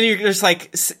 Yes. And then you're just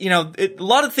like, a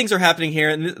lot of things are happening here,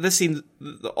 and this scene,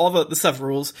 all the stuff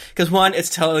rules. Because one, it's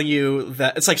telling you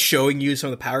that, it's like showing you some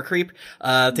of the power creep.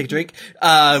 Take a drink.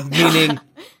 Meaning,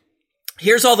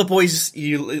 here's all the boys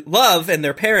you love and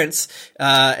their parents,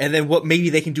 and then what maybe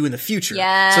they can do in the future.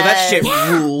 Yes. So that shit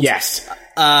rules. Yes.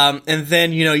 And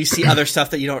then, you see other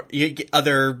stuff that you get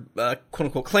other, quote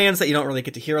unquote clans that you don't really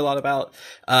get to hear a lot about.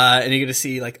 And you get to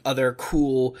see like other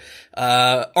cool,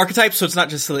 archetypes. So it's not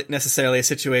just necessarily a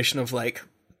situation of like,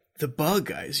 the bug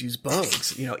guys use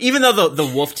bugs, even though the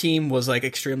wolf team was like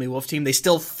extremely wolf team, they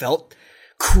still felt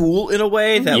cool in a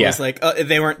way that was like, they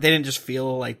didn't just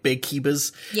feel like big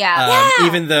kibas. Yeah.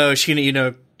 Even though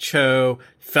Shina Cho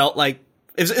felt like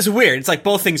it's weird. It's like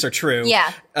both things are true.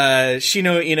 Yeah.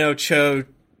 Shino, Ino, Cho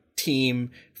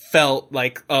team felt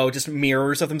like, just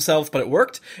mirrors of themselves, but it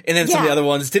worked. And then some of the other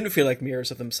ones didn't feel like mirrors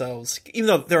of themselves, even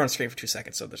though they're on screen for 2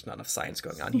 seconds, so there's not enough science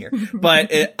going on here.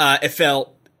 But it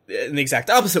felt in the exact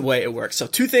opposite way it works. So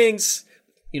 2 things,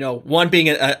 one being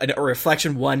a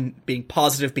reflection, one being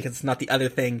positive because it's not the other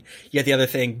thing, yet the other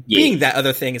thing being that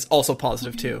other thing is also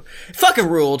positive too. It fucking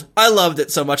ruled. I loved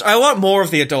it so much. I want more of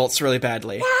the adults really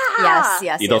badly. Yeah.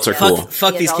 Yes. The adults are cool.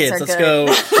 Fuck The these adults kids. are Let's good. go.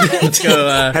 Let's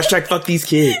go. Hashtag fuck these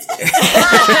kids.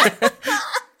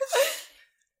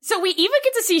 So we even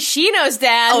get to see Shino's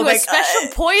dad, who has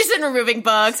special poison removing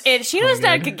bugs, and Shino's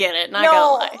dad could get it. Not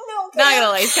gonna lie. Not gonna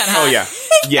lie, he's kind of hot. Oh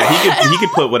yeah, he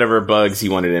could put whatever bugs he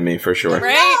wanted in me for sure.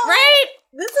 Right.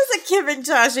 This is a Kim and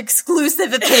Josh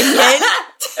exclusive opinion.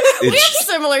 We have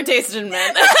similar taste in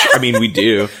men. I mean, we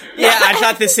do. Yeah, I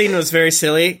thought this scene was very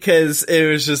silly because it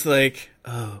was just like,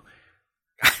 of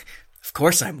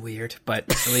course I'm weird, but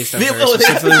at least I'm very They have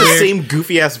specifically the weird. same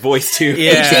goofy ass voice too.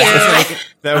 Yeah. It's like,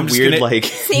 that I'm just weird gonna-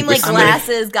 Same like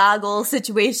glasses, goggles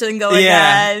situation going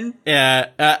on.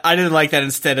 Yeah, I didn't like that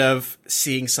instead of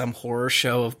seeing some horror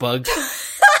show of bugs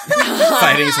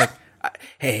fighting. It's like,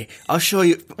 hey, I'll show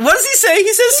you. What does he say?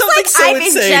 He says something so I've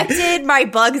insane. injected my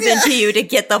bugs into you to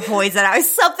get the poison out.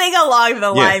 Something along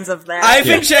the lines of that. I've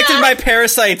injected my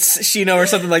parasites, Shino, or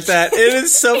something like that. It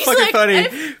is so He's fucking like, funny.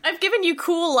 I've given you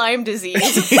cool Lyme disease.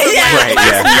 Right,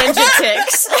 yeah. Ninja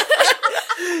ticks.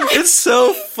 It's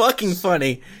so fucking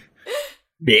funny.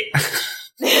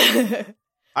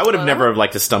 I would have never have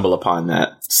liked to stumble upon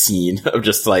that scene of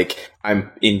just like,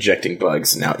 I'm injecting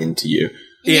bugs now into you.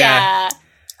 Yeah.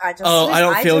 I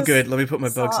don't feel good. Let me put my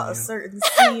bugs saw on a you. certain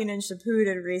scene in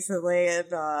Shippuden recently, and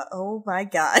oh my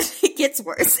god, it gets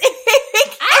worse.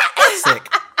 Sick.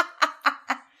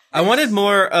 I wanted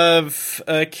more of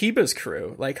Kiba's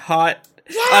crew, like hot.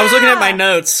 Yeah! I was looking at my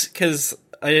notes because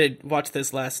I did watch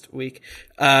this last week,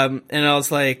 and I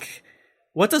was like,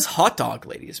 "What does hot dog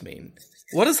ladies mean?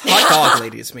 What does hot dog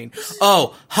ladies mean?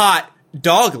 Oh, hot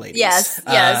dog ladies. Yes.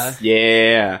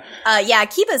 Yeah. Yeah,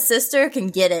 Kiba's sister can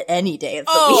get it any day of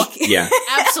the week. Yeah.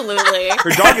 Absolutely. Her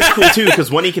dog is cool too, because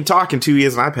one he can talk and two he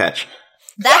has an eye patch.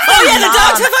 That's Oh yeah, the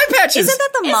dogs have eye patches. Isn't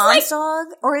that the mom's dog?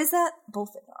 Or is that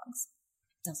both the dogs?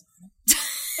 Doesn't matter.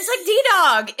 It's like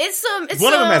D-Dog. It's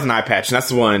One of them has an eye patch, and that's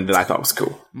the one that I thought was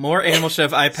cool. More animals should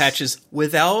have eye patches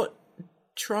without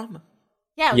trauma.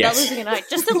 Yeah, without Yes. losing an eye.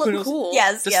 Just to look cool.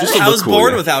 Yes, Just, yes. I was cool,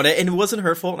 born yeah. without it, and it wasn't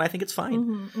her fault, and I think it's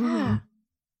fine.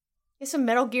 Get some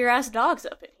Metal Gear ass dogs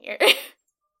up in here.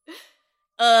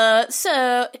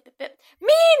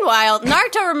 Meanwhile,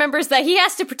 Naruto remembers that he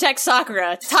has to protect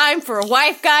Sakura. Time for a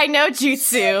wife guy no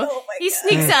jutsu. He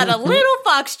sneaks out a little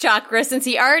fox chakra since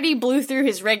he already blew through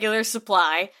his regular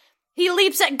supply. He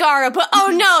leaps at Gaara, but oh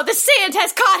no, the sand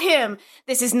has caught him!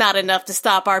 This is not enough to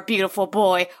stop our beautiful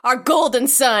boy, our golden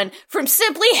son, from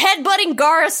simply headbutting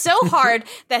Gaara so hard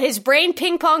that his brain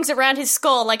ping-pongs around his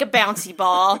skull like a bouncy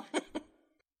ball.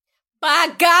 By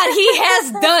God, he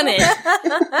has done it!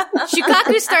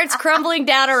 Shukaku starts crumbling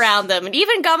down around them, and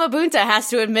even Gamabunta has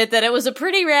to admit that it was a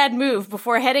pretty rad move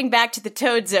before heading back to the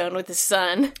Toad Zone with his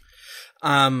son.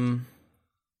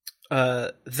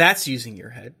 That's using your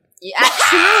head. Yeah,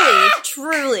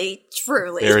 truly.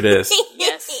 There it is.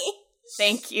 Yes.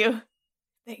 Thank you.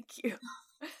 Thank you.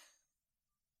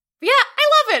 Yeah,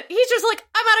 I love it. He's just like,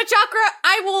 I'm out of chakra.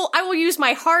 I will use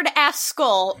my hard ass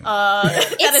skull.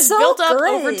 That is so built up good.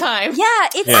 over time. Yeah,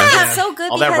 it's so good.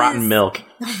 All because, that rotten milk.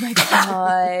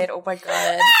 Oh my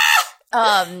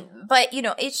god. But you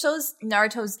know, it shows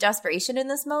Naruto's desperation in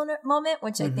this moment,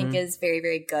 which I think is very,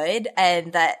 very good,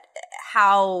 and that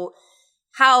how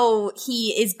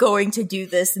he is going to do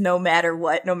this no matter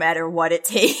what it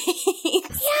takes.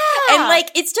 Yeah. And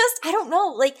like, it's just, I don't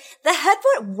know, like the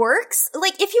headbutt works.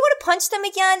 Like if he would have punched him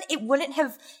again, it wouldn't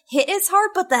have hit as hard,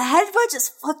 but the headbutt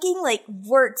just fucking like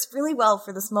works really well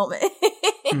for this moment.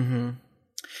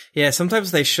 Yeah,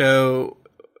 sometimes they show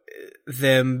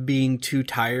them being too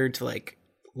tired to like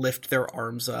lift their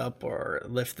arms up or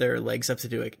lift their legs up to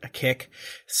do a kick.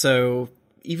 So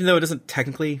even though it doesn't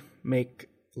technically make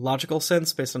logical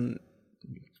sense based on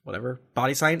whatever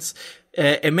body science,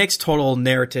 it makes total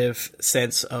narrative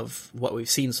sense of what we've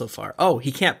seen so far. Oh,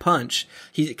 he can't punch.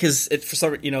 Because for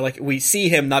some, like we see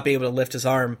him not being able to lift his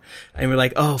arm, and we're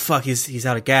like, oh fuck, he's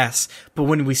out of gas. But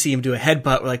when we see him do a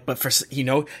headbutt, we're like, but for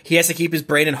he has to keep his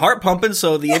brain and heart pumping,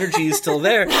 so the energy is still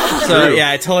there. So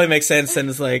yeah, it totally makes sense, and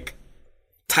it's like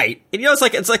tight. And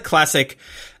it's like classic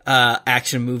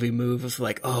action movie move of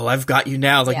like, oh, I've got you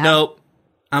now. Like, nope,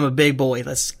 I'm a big boy.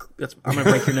 I'm gonna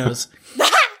break your nose.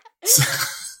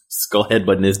 Skull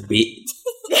headbutting his beat.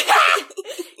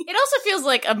 feels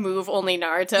like a move only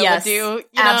Naruto Yes, would do. You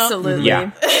know? absolutely.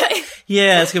 Yeah.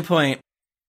 Yeah, that's a good point.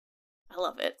 I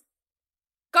love it.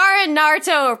 Gaara and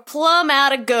Naruto are plumb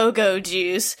out of go-go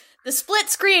juice. The split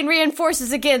screen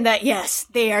reinforces again that, yes,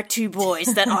 they are two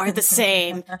boys that are the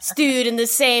same, stewed in the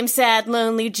same sad,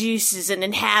 lonely juices and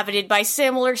inhabited by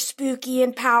similar spooky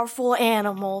and powerful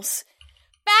animals.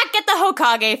 Back at the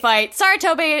Hokage fight,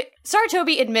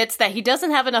 Sarutobi admits that he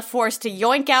doesn't have enough force to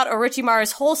yoink out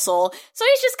Orochimaru's whole soul, so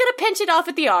he's just gonna pinch it off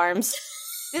at the arms.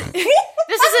 This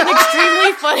is an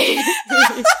extremely funny...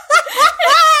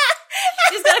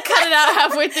 He's gonna cut it out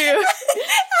halfway through.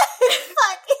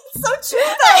 Fuck, it's so true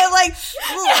though. Like,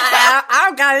 I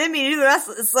don't got it in me to do the rest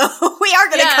of this, so we are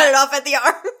gonna cut it off at the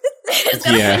arm. He's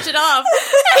gonna pinch it off.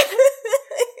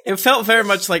 It felt very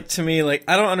much like, to me, like,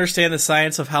 I don't understand the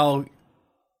science of how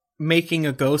making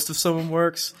a ghost of someone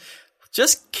works.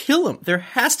 Just kill him. There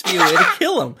has to be a way to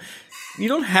kill him. You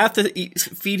don't have to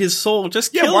feed his soul.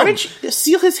 Just kill him. Why didn't you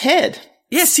seal his head?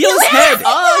 Yeah, seal his head.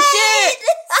 Oh shit!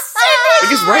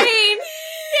 Because right.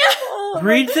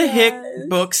 Read the Hick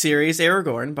book series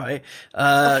Aragorn by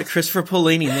Christopher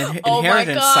Paolini, The Oh my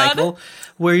Inheritance God. Cycle,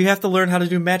 where you have to learn how to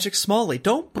do magic smallly.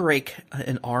 Don't break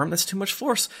an arm. That's too much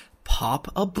force.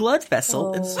 Pop a blood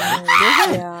vessel inside your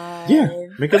head. Yeah,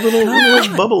 make a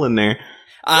little bubble in there.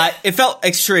 It felt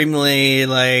extremely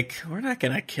like, we're not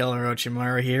gonna kill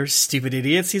Orochimaru here, stupid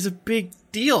idiots. He's a big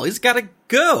deal. He's gotta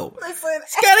go. Listen,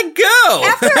 He's gotta go.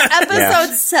 after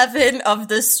episode 7 of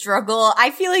the struggle,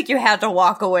 I feel like you had to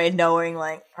walk away knowing,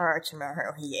 like,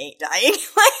 Orochimaru, he ain't dying.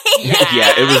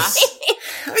 Yeah, it was.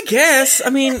 I guess. I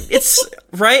mean, it's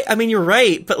right. I mean, you're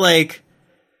right, but like,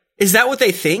 is that what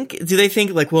they think? Do they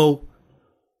think like, well,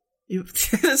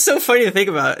 it's so funny to think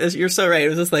about. You're so right. It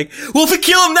was just like, well, if we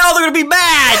kill him now, they're gonna be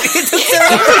mad.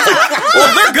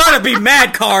 Well, they're gonna be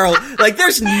mad, Carl. Like,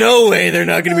 there's no way they're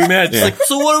not gonna be mad. It's like,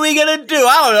 so what are we gonna do?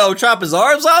 I don't know. Chop his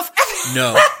arms off?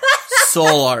 No,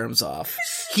 soul arms off.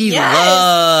 He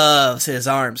loves his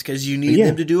arms because you need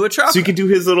them to do a chop. So you could do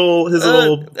his little ring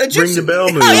the bell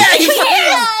move.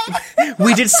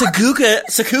 We did Saguga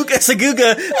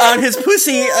on his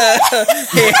pussy hand.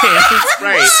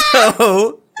 Right.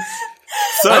 So,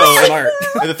 smart.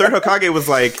 and the third Hokage was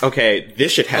like, okay,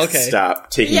 this shit has to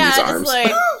stop taking these arms.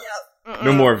 Like,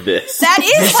 no more of this. That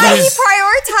is why he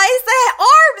prioritized the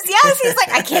arms. Yes, he's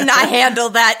like, I cannot handle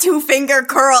that 2-finger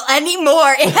curl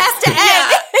anymore. It has to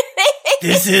end.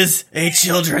 This is a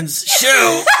children's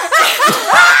show.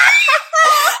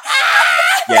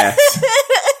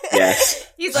 Yes.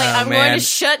 he's like, I'm going to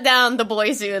shut down the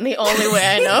boy zoo in the only way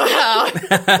I know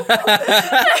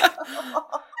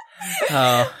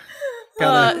how.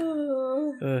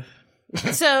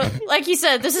 So, like you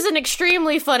said, this is an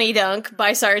extremely funny dunk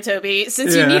by Sarutobi,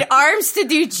 since you need arms to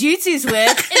do jutsus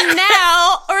with, and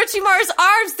now Orochimaru's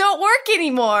arms don't work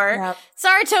anymore. Yep.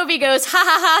 Sarutobi goes, ha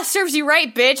ha ha, serves you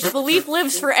right, bitch, belief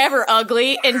lives forever,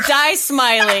 ugly, and dies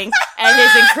smiling at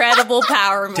his incredible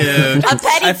power move. Dude, A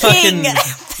petty king.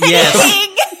 Yes.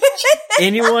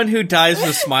 Anyone who dies with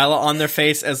a smile on their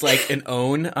face as like an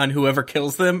own on whoever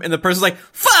kills them, and the person's like,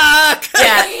 fuck!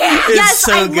 Yeah. It's Yes,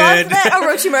 so I good. love that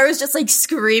Orochimaru was just like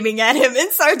screaming at him, and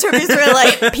Sarutobi's were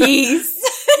like, peace.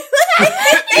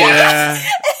 Yeah.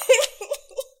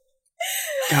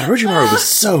 God, Orochimaru was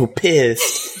so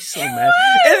pissed. He's so mad.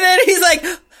 And then he's like,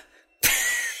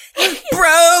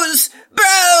 bros,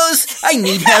 I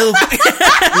need help.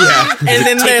 And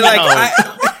then they're like,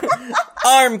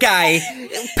 arm guy,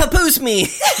 papoose me.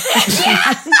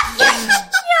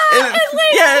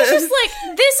 It's just like,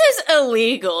 this is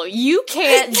illegal. You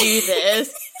can't do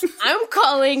this. I'm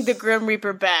calling the Grim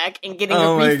Reaper back and getting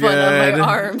a refund on my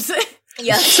arms.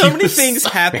 Yeah. So many things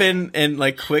happen in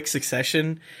like quick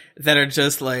succession that are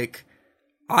just like,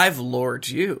 I've lured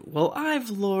you. Well, I've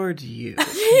lured you.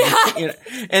 Yeah. You know,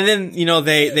 and then, you know,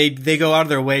 they go out of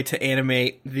their way to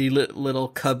animate the little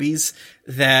cubbies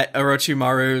that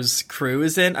Orochimaru's crew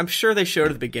is in. I'm sure they showed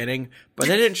at the beginning, but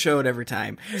they didn't show it every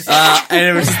time. And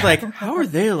it was just like, how are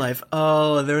they alive?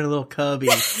 Oh, they're in a little cubby.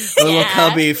 A little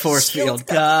cubby force field.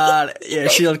 God. Yeah,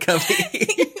 shield cubby.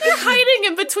 They're hiding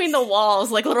in between the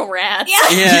walls like little rats.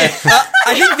 Yeah.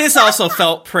 I think this also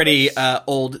felt pretty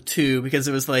old, too, because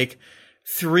it was like,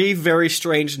 3 very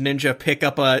strange ninja pick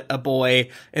up a boy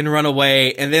and run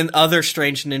away, and then other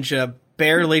strange ninja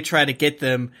barely try to get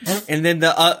them, and then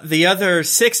the other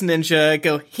 6 ninja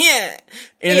go, yeah,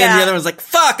 and then the other one's like,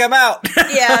 fuck, I'm out.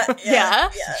 Yeah.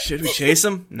 Should we chase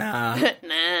him? Nah.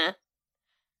 Nah.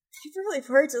 People really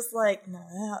were just like, no,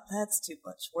 that's too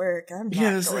much work. I'm not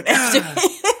Yeah, it was going like, after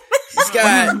he's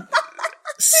got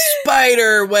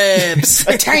spider webs.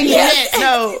 A tiny hit.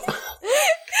 No.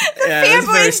 Yeah, it was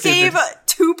very Fanboys gave stupid.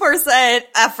 2%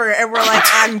 effort, and we're like,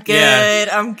 I'm good, Yeah.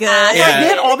 I'm good. Yeah. They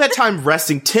had all that time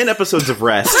resting, 10 episodes of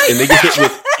rest, and they get hit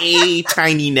with a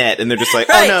tiny net, and they're just like,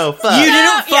 oh no, fuck. You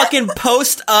didn't fucking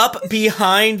post up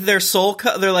behind their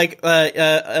they're like,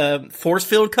 force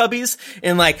field cubbies,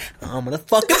 and like, I'm gonna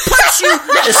fucking punch you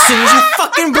as soon as you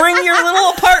fucking bring your little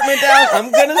apartment down.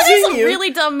 I'm gonna It's zing a you.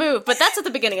 really dumb move, but that's at the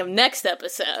beginning of next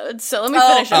episode. So let me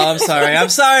finish. Oh,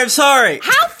 I'm sorry.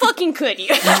 How fucking could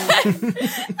you?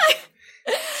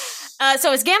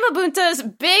 So as Gamabunta's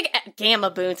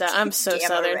Gamabunta, I'm so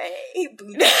southern.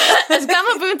 As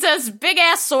Gamabunta's big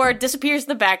ass sword disappears in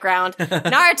the background,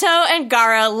 Naruto and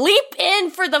Gaara leap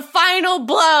in for the final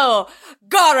blow.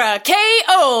 Gaara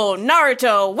KO,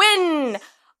 Naruto win.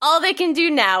 All they can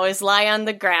do now is lie on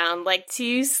the ground like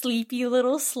two sleepy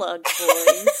little slug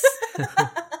boys.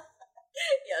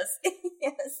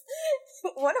 Yes.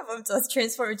 One of them does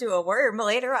transform into a worm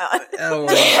later on. Oh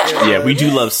my God. Yeah, we do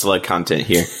love slug content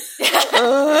here.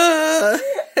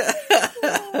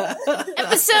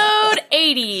 Episode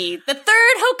 80, the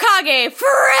third Hokage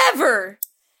forever.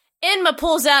 Enma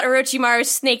pulls out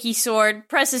Orochimaru's snaky sword,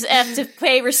 presses F to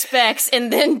pay respects,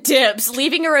 and then dips,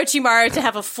 leaving Orochimaru to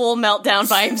have a full meltdown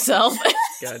by himself.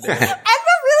 God damn. Emma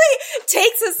really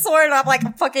takes his sword and I'm like,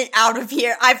 I'm fucking out of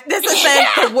here. This has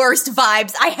been the worst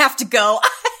vibes. I have to go.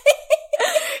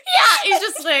 Yeah, he's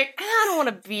just like, I don't want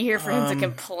to be here for him to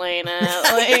complain at.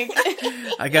 Like,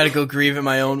 I gotta go grieve in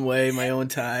my own way, my own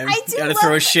time. I do Gotta love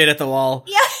throw that. shit at the wall.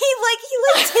 Yeah, he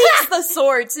takes the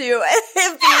sword too,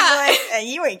 and being like, hey,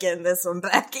 you ain't getting this one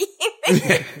back.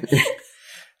 I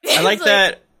like It's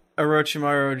that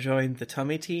Orochimaru joined the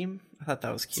tummy team. I thought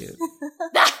that was cute.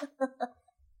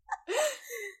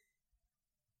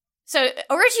 So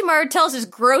Orochimaru tells his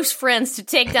gross friends to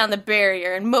take down the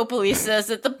barrier, and Mopuli says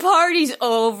that the party's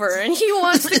over and he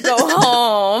wants to go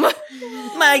home.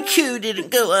 My coup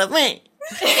didn't go up, man.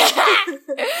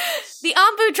 The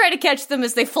Anbu try to catch them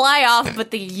as they fly off,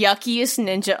 but the yuckiest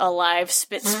ninja alive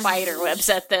spits spider webs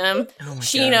at them. Oh my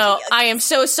Shino, God. I am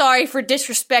so sorry for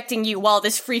disrespecting you while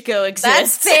this freako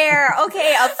exists. That's fair.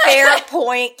 Okay, a fair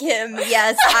point, Kim.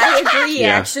 Yes, I agree, Yeah.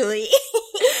 actually.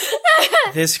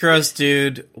 This gross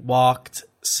dude walked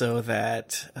so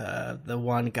that the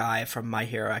one guy from My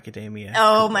Hero Academia.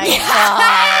 Oh my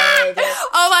god.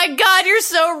 Oh my god, you're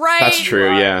so right. That's true, You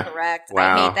are yeah. correct.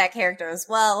 Wow. I hate that character as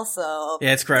well, so.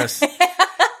 Yeah, it's gross. Yeah,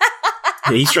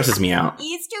 he stresses me out.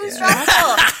 He's too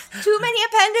stressful. Too many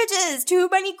appendages. Too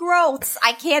many growths.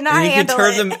 I cannot And you can handle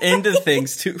turn it. them into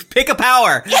things too. Pick a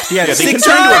power. Yeah, Yeah, they can 6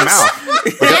 turn into a times. mouth. Like,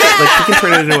 he can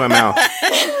turn it into a mouth.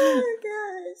 Oh my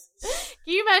gosh.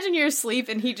 Can you imagine you're asleep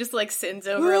and he just like sends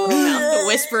over a little mouth to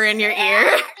whisper in your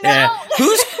ear? Yeah.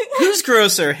 Who's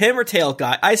grosser, him or Tail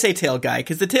Guy? I say Tail Guy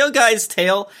because the Tail Guy's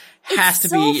tail has to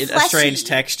so be a strange fleshy.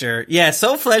 texture. Yeah,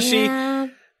 so fleshy. Yeah.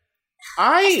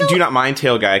 I do not mind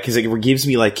Tail Guy because it gives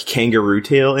me like kangaroo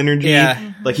tail energy.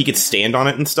 Yeah. Like he could stand on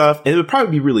it and stuff. And it would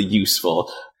probably be really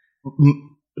useful.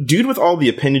 Dude with all the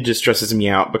appendages stresses me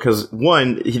out because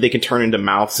one, they can turn into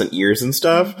mouths and ears and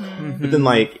stuff. But then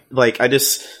like I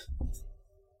just,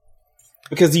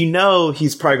 because you know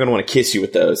he's probably going to want to kiss you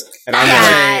with those. And I'm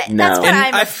like, no. That's what And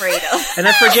I'm I- afraid of. And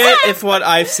I forget if what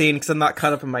I've seen, because I'm not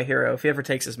caught up in My Hero, if he ever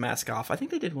takes his mask off. I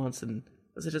think they did once, and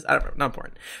was it just, I don't know, not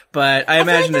important. But I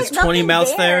imagine there's 20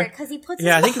 mouths there. Because he puts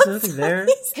Yeah, I his think there's mouth nothing there.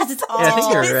 Because it's all Yeah, I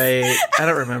think you're right. I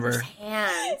don't remember.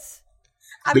 hands.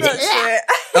 I'm not sure.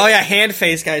 Oh yeah, hand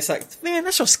face guy's like, man,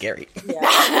 that's so scary.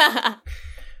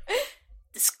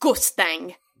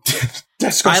 Disgusting.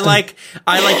 I like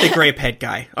the grape head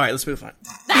guy. All right, let's move on.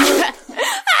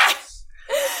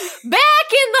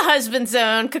 Back in the husband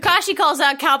zone, Kakashi calls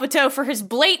out Kabuto for his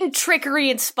blatant trickery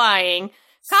and spying.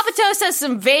 Kabuto says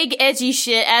some vague, edgy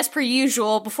shit as per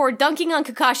usual before dunking on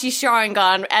Kakashi's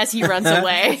Sharingan as he runs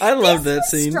away. I love that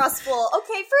scene. Stressful.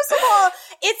 Okay, first of all,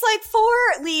 it's like 4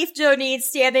 Leaf Jonin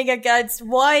standing against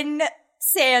 1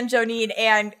 Sand Jonin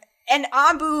and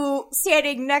Ambu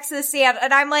standing next to the Sand,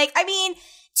 and I'm like, I mean, 2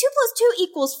 + 2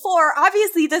 equals 4.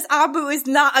 Obviously, this Ambu is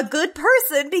not a good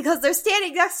person because they're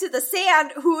standing next to the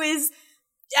Sand who is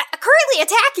currently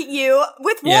attacking you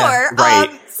with war. Yeah, right.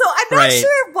 So I'm not Right.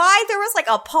 sure why there was like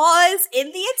a pause in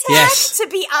the attack, Yes. to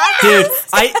be Dude, honest.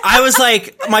 I was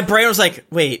like, my brain was like,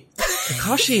 wait,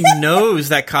 Kakashi knows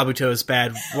that Kabuto is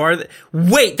bad. Why are they?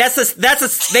 Wait,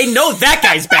 they know that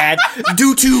guy's bad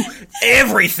due to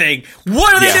everything.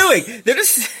 What are they doing? They're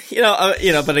just,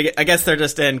 but I guess they're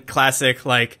just in classic,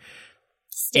 like,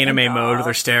 anime mode where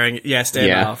they're staring. Yeah,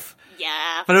 standing Yeah. off.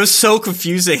 Yeah. But it was so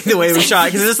confusing the way it was shot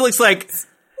because it just looks like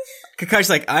Kakashi's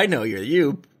like, I know you're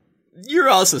you. You're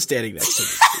also standing next to me.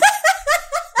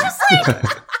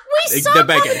 We saw The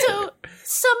bad guy. Kabuto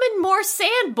summon more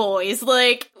sand boys.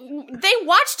 Like, they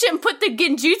watched him put the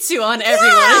genjutsu on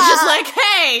everyone. It's just like,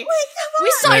 hey,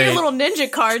 we saw your little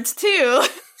ninja cards too.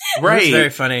 Right. It's very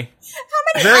funny.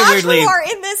 How many Ashru are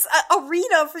in this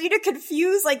arena for you to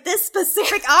confuse, like, this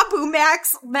specific Abu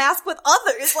mask with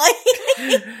others? Like,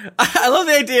 I love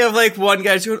the idea of, like, one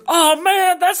guy's going, oh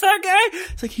man, that's that guy?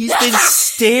 It's like, he's been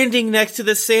standing next to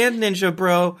the sand ninja,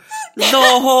 bro, the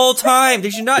whole time.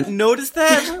 Did you not notice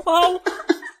that? Like, oh,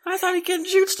 I thought he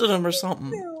genjutsed him or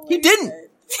something. No, he didn't.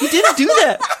 He didn't do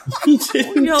that. He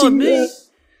didn't yell at me.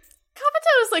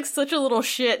 Kabuto is, like, such a little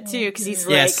shit, too, because he's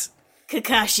like,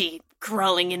 Kakashi,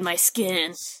 crawling in my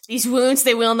skin. These wounds,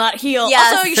 they will not heal.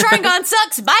 Yes. Also, your Sharingan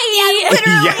sucks. Bye! Yeah,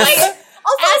 literally. Yes.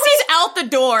 Also, as he's out the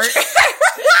door.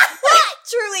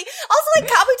 Truly. Also, like,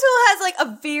 Kabuto has, like,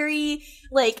 a very,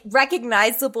 like,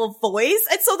 recognizable voice,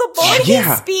 and so the moment he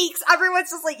speaks, everyone's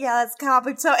just like, yeah, it's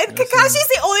Kabuto. And Kakashi's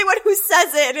the only one who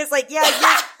says it, and is like, yeah,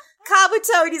 you're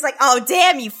Kabuto, and he's like, oh,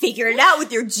 damn, you figured it out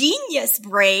with your genius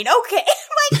brain. Okay.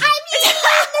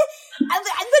 I'm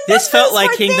like, this felt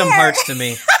like Kingdom Hearts to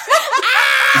me.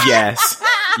 Yes.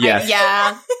 Yes.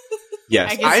 Yeah.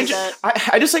 Yes.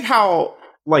 I just like how,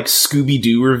 like,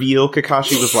 Scooby-Doo reveal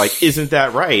Kakashi was like, isn't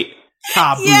that right?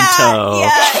 Kabuto.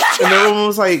 Yeah. And everyone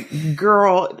was like,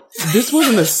 girl, this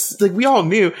wasn't like, we all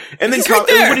knew. And then what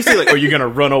did he say? Like, are you gonna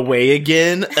run away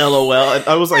again? LOL. And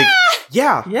I was like,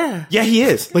 yeah, he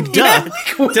is. Like, duh.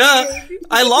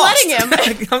 I lost. Letting him.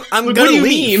 I'm like, gonna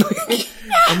leave.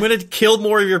 I'm gonna kill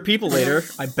more of your people later,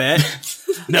 I bet.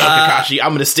 No, Kakashi,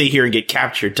 I'm gonna stay here and get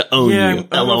captured to own you. I'm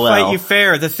LOL. gonna fight you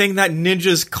fair. The thing that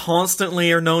ninjas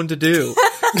constantly are known to do.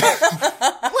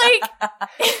 Like,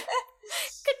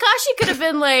 Kakashi could have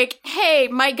been like, hey,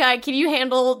 my guy, can you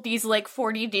handle these, like,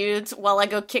 40 dudes while I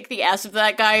go kick the ass of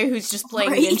that guy who's just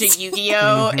playing Ninja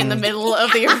Yu-Gi-Oh! In the middle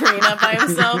of the arena by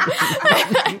himself?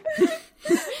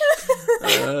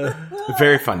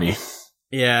 Very funny.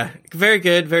 Yeah. Very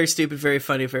good, very stupid, very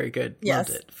funny, very good. Yes.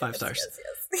 Loved it. 5 stars. Yes.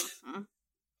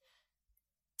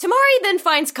 Tamari then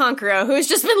finds Kankuro, who's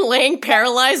just been laying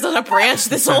paralyzed on a branch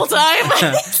this whole time.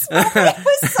 It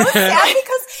was so sad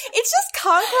because it's just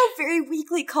Kankuro very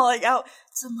weakly calling out,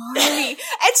 Tamari. And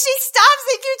she stops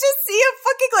and you just see him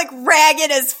fucking, like,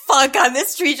 ragged as fuck on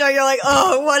this tree trunk. You're like,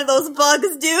 oh, what do those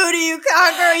bugs do to you,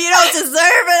 Kankuro? You don't deserve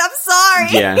it. I'm sorry.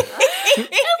 Yeah. And,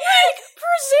 like,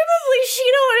 presumably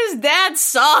Shino and his dad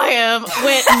saw him,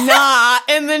 went, nah,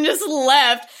 and then just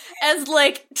left. As,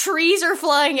 like, trees are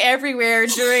flying everywhere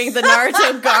during the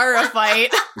Naruto Gaara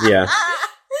fight. Yeah.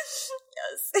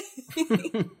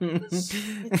 Yes.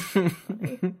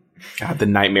 God, the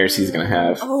nightmares he's gonna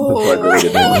have. Poor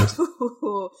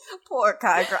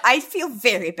Kankuro. I feel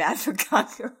very bad for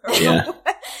Kankuro. Yeah. Just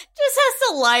has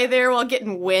to lie there while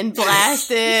getting wind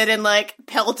blasted and, like,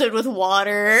 pelted with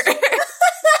water.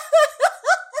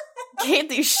 Can't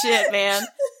do shit, man.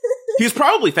 He was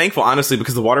probably thankful, honestly,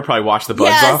 because the water probably washed the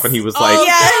bugs off, and he was like,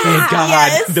 thank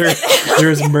God,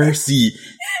 there's mercy.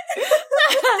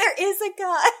 There is a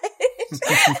God.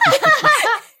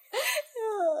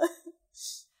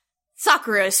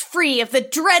 Sakura is free of the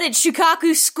dreaded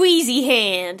Shukaku squeezy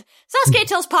hand. Sasuke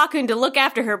tells Pakun to look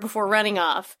after her before running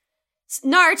off.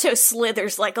 Naruto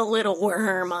slithers like a little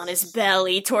worm on his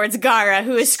belly towards Gaara,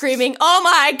 who is screaming, oh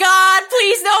my god,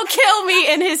 please don't kill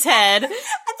me, in his head. This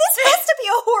has to be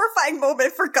a horrifying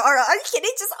moment for Gaara. Are you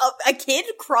kidding? Just a kid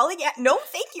crawling at— no,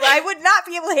 thank you. I would not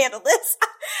be able to handle this.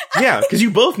 Yeah, because you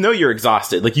both know you're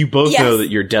exhausted. Like, you both know that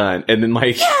you're done. And then,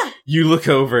 like, you look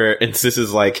over and Sis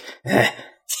is like,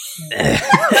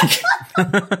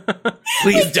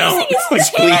 please don't.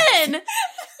 Like, please.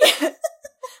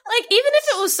 Like, even if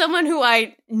it was someone who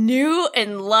I knew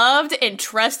and loved and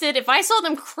trusted, if I saw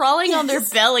them crawling on their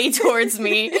belly towards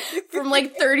me from,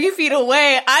 like, 30 feet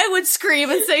away, I would scream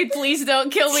and say, please don't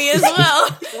kill me as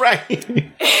well. Right.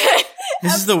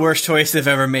 This is the worst choice they've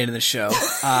ever made in the show.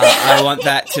 I want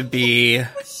that to be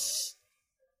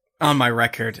on my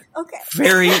record. Okay.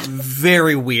 Very,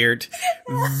 very weird.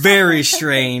 Very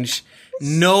strange.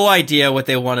 No idea what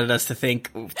they wanted us to think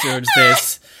towards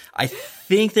this. I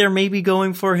think they're maybe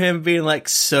going for him being like,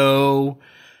 so,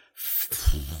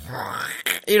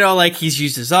 you know, like, he's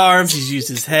used his arms, he's used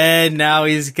his head, now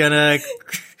he's gonna,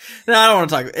 no, I don't want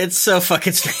to talk, it's so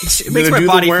fucking strange. It makes my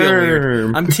body feel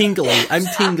weird. I'm tingly. Tim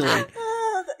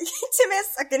has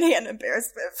secondhand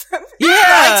embarrassment from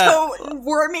Naruto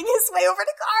worming his way over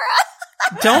to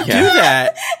Gaara. Don't do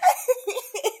that.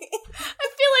 I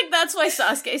feel like that's why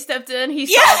Sasuke stepped in. He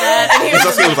saw that. And he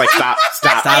Sasuke was like, stop it.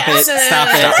 Cut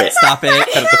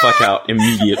it the fuck out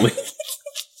immediately.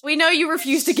 We know you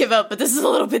refuse to give up, but this is a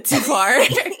little bit too far.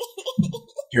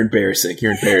 You're embarrassing.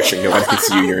 Nobody can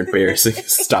see you. You're embarrassing.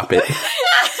 Stop it.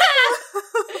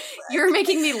 You're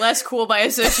making me less cool by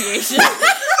association.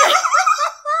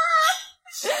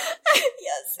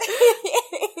 Yes.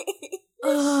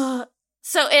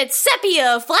 So it's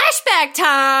sepia flashback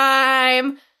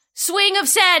time! Swing of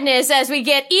sadness as we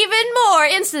get even more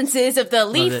instances of the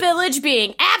Leaf Village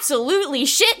being absolutely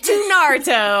shit to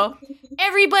Naruto.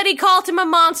 Everybody called him a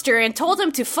monster and told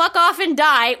him to fuck off and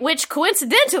die, which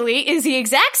coincidentally is the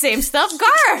exact same stuff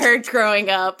Gaara heard growing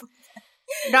up.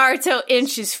 Naruto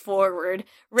inches forward,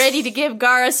 ready to give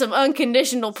Gaara some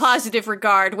unconditional positive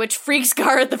regard, which freaks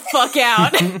Gaara the fuck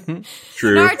out.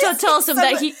 True. Naruto tells him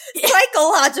that he...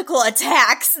 Psychological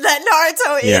attacks that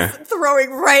Naruto is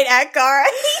throwing right at Gaara.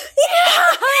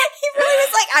 He really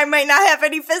was like, I might not have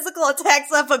any physical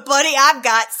attacks left, but buddy, I've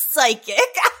got psychic.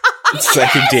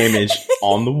 Psychic damage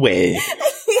on the way.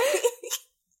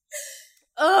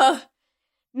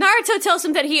 Naruto tells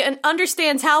him that he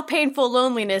understands how painful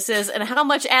loneliness is and how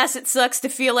much ass it sucks to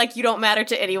feel like you don't matter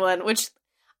to anyone, which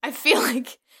I feel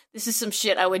like this is some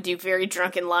shit I would do very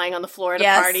drunk and lying on the floor at a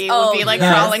party. Would be like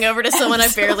crawling over to someone I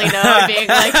barely know and being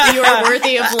like, you are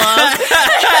worthy of love.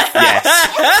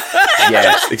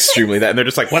 Yes, extremely that. And they're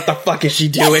just like, what the fuck is she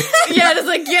doing? Yeah, just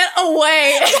like, get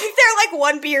away. They're like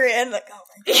one beer in, like, oh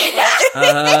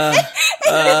my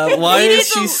god. Why is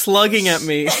she slugging at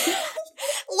me?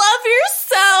 Love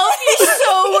yourself. You're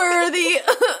so worthy.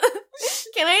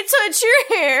 Can I touch your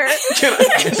hair?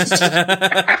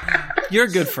 You're a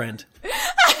good friend.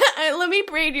 Let me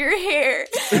braid your hair.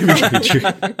 Then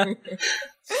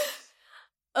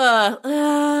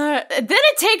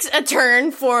it takes a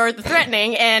turn for the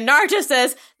threatening, and Naruto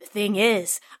says, the thing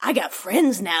is, I got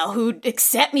friends now who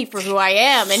accept me for who I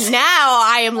am, and now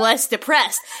I am less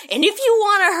depressed. And if you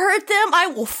want to hurt them, I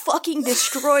will fucking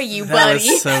destroy you, buddy.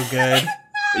 That was so good.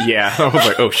 Yeah, I was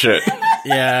like, oh shit.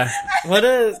 Yeah. What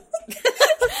a...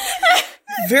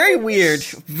 Very weird.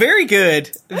 Very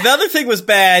good. The other thing was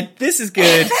bad. This is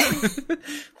good.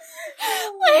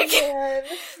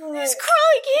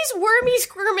 He's wormy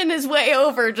squirming his way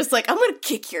over, just like, I'm gonna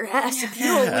kick your ass if you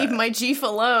don't leave my Jeef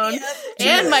alone.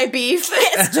 And my beef.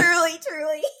 It's truly.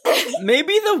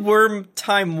 Maybe the worm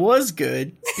time was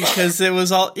good, because it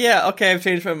was all, okay, I've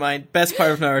changed my mind. Best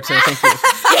part of Naruto, thank you.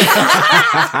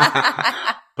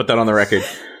 Put that on the record.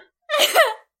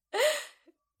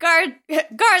 Guard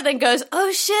then goes,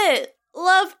 oh shit,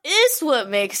 love is what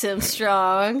makes him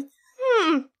strong.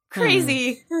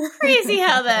 Crazy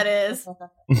how that is.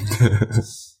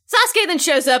 Sasuke then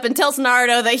shows up and tells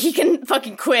Naruto that he can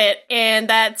fucking quit and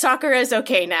that Sakura is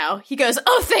okay now. He goes,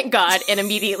 oh, thank God, and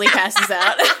immediately passes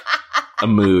out. A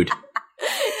mood.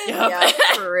 Yeah,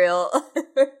 for real.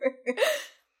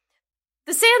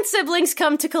 The Sand siblings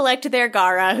come to collect their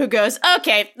Gaara, who goes,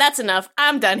 okay, that's enough,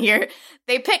 I'm done here.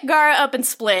 They pick Gaara up and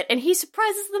split, and he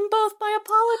surprises them both by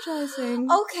apologizing.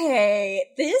 Okay,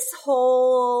 this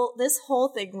whole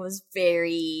thing was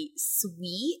very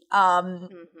sweet.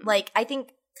 Like, I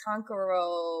think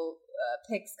Kankuro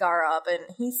picks Gaara up, and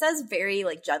he says very,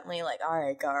 like, gently, like, all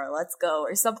right, Gaara, let's go,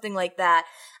 or something like that.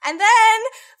 And then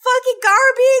fucking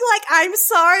Gaara being like, I'm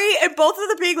sorry, and both of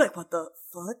them being like, what the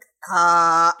fuck?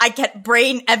 I get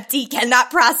brain empty, cannot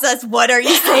process what are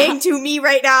you saying to me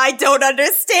right now, I don't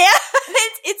understand.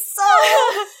 It's so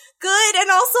good and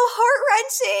also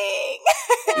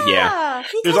heart-wrenching. Yeah.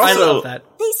 There's I also love that.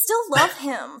 They still love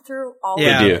him through all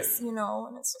Yeah. of They do. this, you know,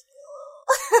 and it's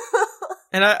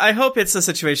And I hope it's a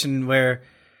situation where,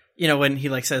 you know, when he,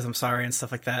 like, says I'm sorry and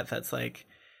stuff like that, that's like,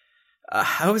 I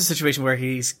hope it's a situation where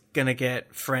he's gonna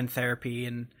get friend therapy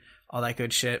and all that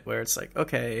good shit, where it's like,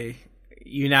 okay,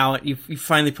 you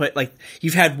finally put, like,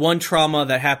 you've had one trauma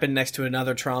that happened next to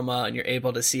another trauma, and you're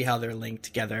able to see how they're linked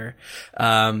together, to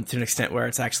an extent where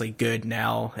it's actually good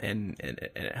now, and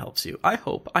it helps you. I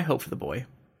hope for the boy.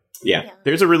 Yeah.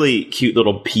 There's a really cute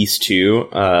little piece, too,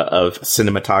 of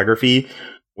cinematography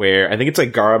where I think it's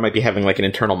like Gaara might be having like an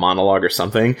internal monologue or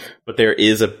something, but there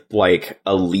is a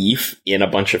leaf in a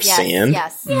bunch of sand.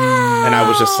 Yes. And I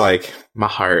was just like, my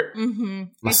heart,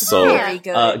 my soul. Very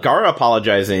good. Gaara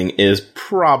apologizing is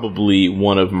probably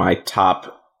one of my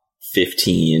top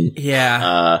 15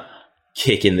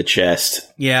 kick in the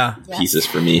chest pieces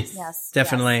for me. Yes.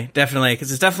 Definitely.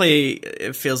 Because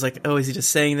it feels like, oh, is he just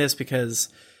saying this because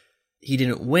he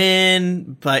didn't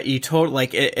win? But you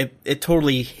it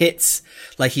totally hits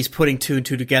like he's putting two and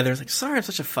two together. It's like, sorry, I'm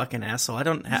such a fucking asshole.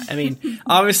 I mean,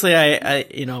 obviously I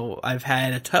I've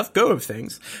had a tough go of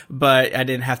things, but I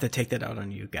didn't have to take that out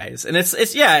on you guys. And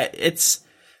it's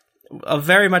a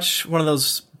very much one of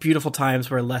those beautiful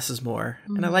times where less is more,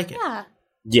 and I like it. Yeah.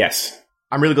 Yes.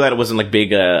 I'm really glad it wasn't like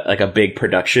big, like a big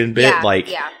production bit.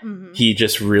 He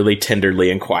just really tenderly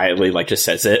and quietly like just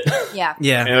says it. Yeah.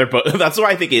 Yeah. And they're both, that's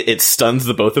why I think it stuns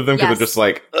the both of them because they're just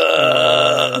like, fuck.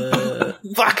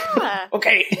 Yeah.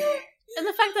 Okay. And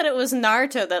the fact that it was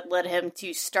Naruto that led him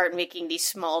to start making these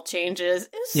small changes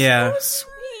is Yeah. so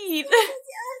sweet.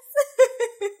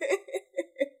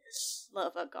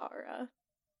 Love Agara.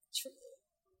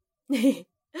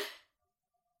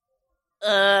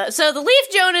 So the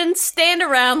Leaf Jonin stand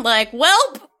around like,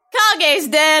 welp, Kage's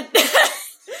dead.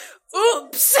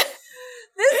 Oops.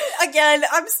 Again,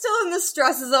 I'm still in the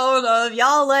stress zone of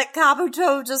y'all let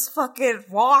Kabuto just fucking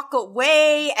walk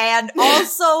away, and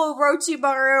also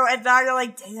Orochimaru, and now you're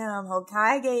like, damn,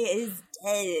 Hokage is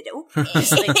dead. Okay.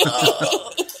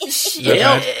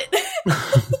 Shit.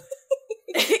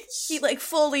 He like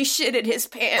fully shitted his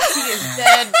pants. He is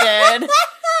dead.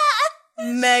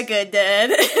 Mega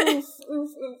dead.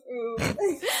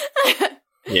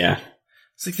 Yeah.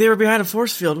 It's like they were behind a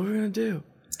force field. What are we gonna do?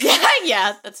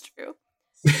 Yeah, that's true.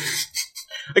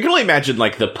 I can only imagine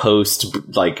like the post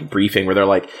like briefing where they're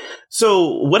like,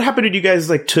 so what happened if you guys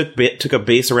like took a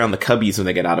base around the cubbies when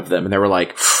they get out of them? And they were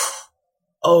like,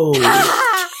 oh. Yeah,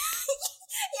 I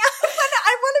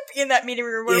want to be in that meeting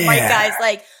room where my guy's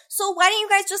like, so why don't you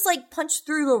guys just like punch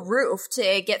through the roof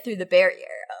to get through the barrier?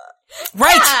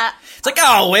 Right! Yeah. It's like,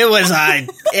 oh, it was,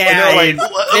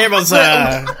 it was,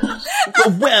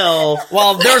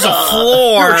 well, there's a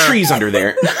floor. There are trees under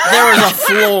there. There was a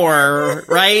floor,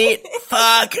 right?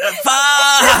 Fuck.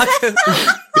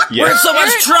 Yeah. We're in so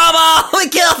much trouble! We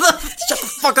killed them! Shut the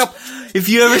fuck up. If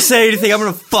you ever say anything, I'm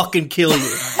gonna fucking kill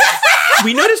you.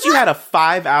 We noticed you had a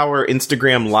 5-hour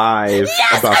Instagram live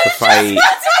about the fight.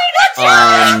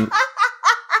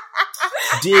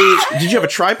 Did you have a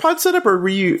tripod set up, or were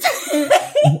you?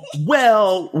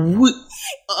 Well, You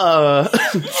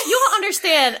don't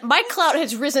understand. My clout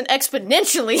has risen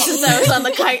exponentially since I was on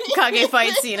the Kage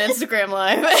fight scene Instagram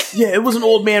Live. yeah, it was an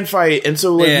old man fight, and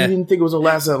so we didn't think it was gonna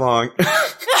last that long.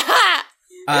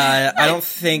 I don't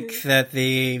think that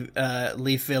the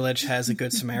Leaf Village has a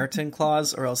Good Samaritan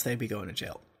clause, or else they'd be going to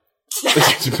jail.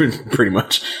 Pretty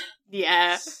much.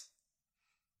 Yeah.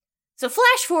 So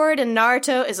flash forward and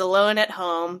Naruto is alone at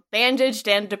home, bandaged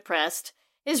and depressed.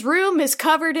 His room is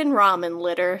covered in ramen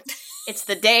litter. It's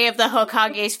the day of the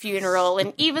Hokage's funeral,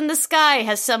 and even the sky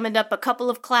has summoned up a couple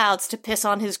of clouds to piss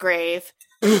on his grave.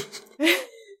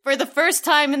 For the first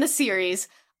time in the series,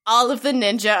 all of the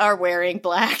ninja are wearing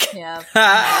black. Yeah.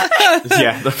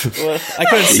 Yeah. Well, I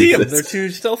couldn't see them. They're too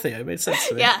stealthy. It made sense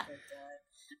to me. Yeah.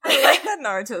 I like that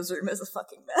Naruto's room is a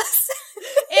fucking mess.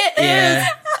 It is.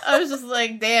 I was just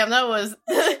like, damn, that was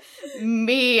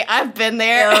me. I've been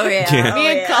there. Oh, yeah.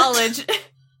 Me in college.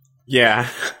 Yeah.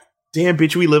 Damn,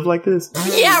 bitch, we live like this?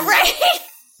 Yeah, right?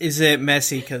 Is it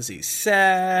messy because he's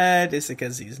sad? Is it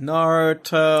because he's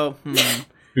Naruto?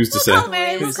 Who's to say?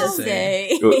 Who's to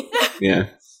say? Yeah.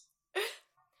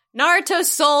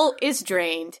 Naruto's soul is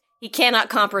drained. He cannot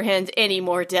comprehend any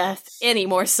more death, any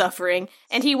more suffering,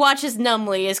 and he watches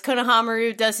numbly as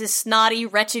Konohamaru does his snotty,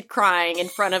 wretched crying in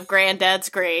front of Granddad's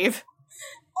grave.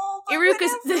 Oh, but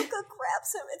Iruka's when Iruka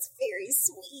grabs him, it's very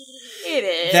sweet. It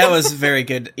is. That was very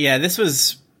good. Yeah, this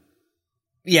was,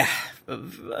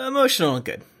 emotional and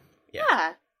good.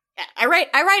 Yeah. I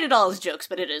write it all as jokes,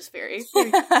 but it is very, very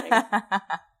funny.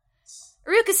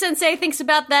 Iruka-sensei thinks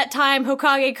about that time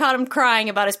Hokage caught him crying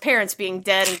about his parents being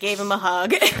dead and gave him a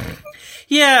hug.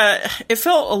 Yeah, it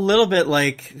felt a little bit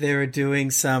like they were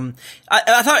doing some...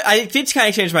 I thought I did kind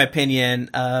of change my opinion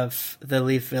of the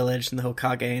Leaf Village and the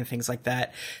Hokage and things like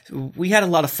that. We had a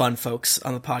lot of fun folks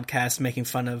on the podcast making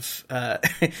fun of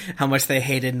how much they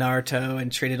hated Naruto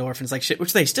and treated orphans like shit,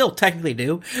 which they still technically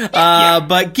do.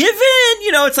 But given,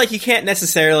 it's like you can't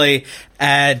necessarily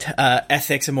add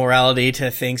ethics and morality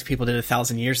to things people did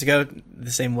 1,000 years ago,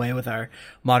 the same way with our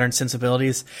modern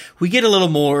sensibilities. We get a little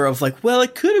more of like, well,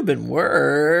 it could have been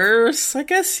worse. I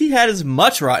guess he had as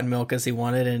much rotten milk as he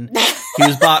wanted, and he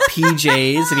was bought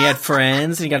PJs, and he had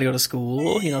friends, and he got to go to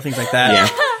school, things like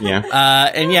that.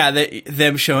 Yeah.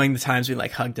 Them showing the times we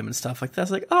like hugged him and stuff like that. I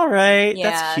was like, all right,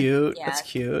 that's cute. Yeah. That's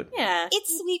cute. Yeah.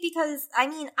 It's sweet because,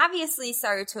 obviously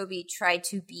Sarutobi tried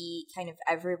to be kind of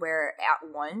everywhere at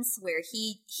once, where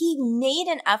he made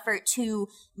an effort to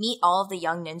meet all of the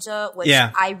young ninja, which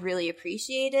I really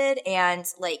appreciated, and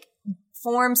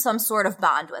form some sort of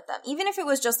bond with them. Even if it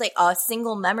was just a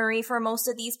single memory for most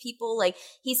of these people,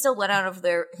 he still went out of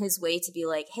his way to be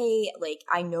like, hey,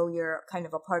 I know you're kind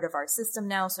of a part of our system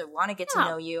now, so I want to get to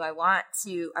know you. I want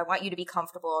you to be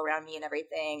comfortable around me and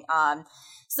everything.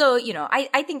 So,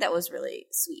 I think that was really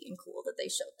sweet and cool that they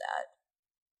showed that.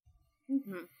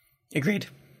 Mm-hmm. Agreed.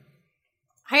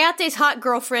 Hayate's hot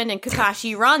girlfriend and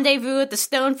Kakashi rendezvous at the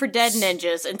Stone for Dead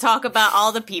Ninjas and talk about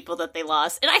all the people that they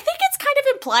lost. And I think it's kind of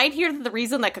implied here that the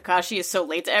reason that Kakashi is so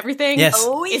late to everything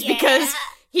is because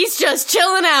he's just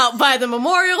chilling out by the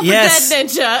memorial for Dead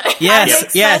Ninja. I'm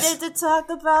excited to talk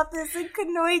about this in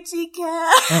Kunoichi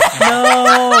Cast.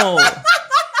 No.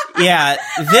 Yeah,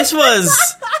 this was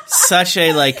such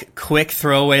a, like, quick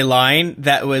throwaway line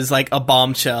that was, like, a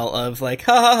bombshell of, like,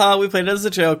 ha ha ha, we played it as a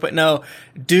joke, but no,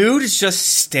 dude is just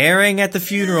staring at the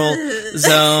funeral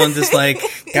zone, just, like,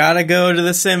 gotta go to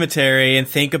the cemetery and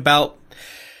think about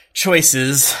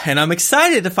choices, and I'm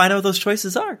excited to find out what those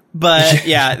choices are. But,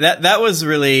 yeah, that was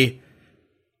really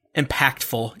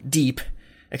impactful, deep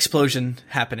explosion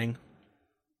happening.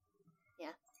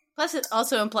 Yeah. Plus, it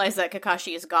also implies that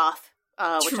Kakashi is goth.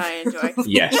 Which I enjoy.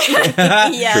 Yes.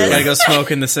 Yes. Gotta go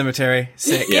smoke in the cemetery.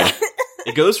 Sick. Yeah.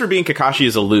 It goes from being Kakashi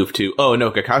is aloof to, oh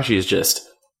no, Kakashi is just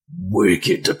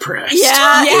wicked depressed.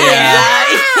 Yeah.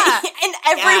 And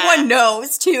everyone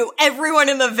knows, too. Everyone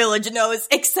in the village knows,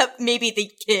 except maybe the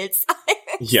kids.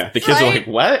 Yeah, the kids are like,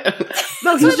 what?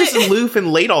 No, he's just aloof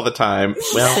and late all the time.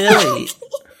 Well,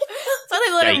 So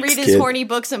they let him read his kid. horny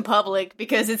books in public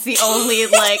because it's the only,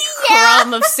 like,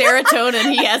 crumb of serotonin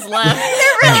he has left.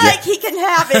 They're really like, he can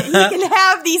have it. He can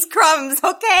have these crumbs,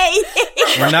 okay?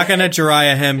 We're not gonna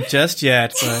Jiraiya him just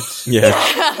yet, but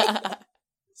yeah.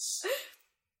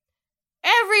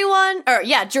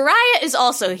 Jiraiya is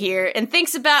also here and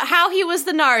thinks about how he was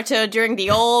the Naruto during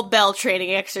the old bell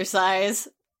training exercise.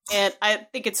 And I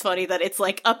think it's funny that it's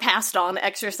like a passed on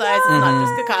exercise. It's not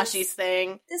just Kakashi's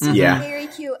thing. This is Yeah. very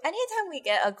cute. Anytime we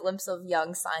get a glimpse of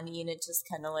young Sanyin, it just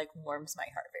kind of like warms my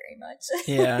heart very much.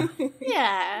 yeah.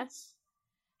 Yeah.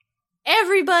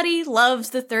 Everybody loves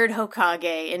the third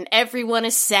Hokage, and everyone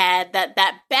is sad that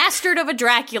that bastard of a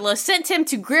Dracula sent him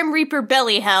to Grim Reaper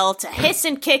Belly Hell to hiss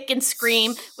and kick and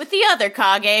scream with the other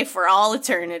Kage for all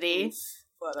eternity.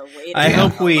 What a way to I go.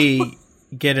 hope we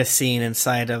get a scene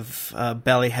inside of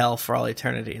Belly Hell for all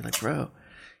eternity. Like, bro,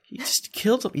 you just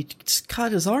killed him. You just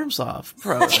cut his arms off,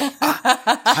 bro.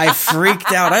 I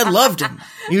freaked out. I loved him.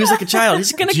 He was like a child.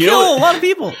 He's gonna You kill know- a lot of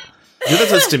people. You know what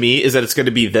that says to me is that it's going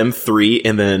to be them three,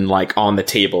 and then like on the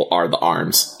table are the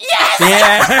arms.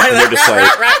 Yeah. They're just like,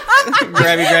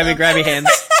 grabby hands.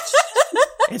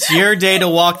 It's your day to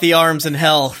walk the arms in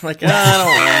hell. Like, I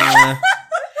don't wanna.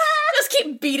 Just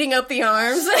keep beating up the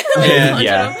arms.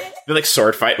 yeah. They like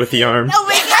sword fight with the arms. Oh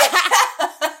my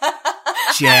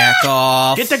god! Jack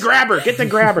off. Get the grabber! Get the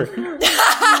grabber!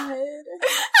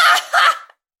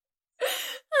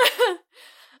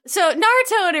 So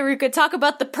Naruto and Iruka talk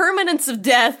about the permanence of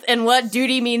death and what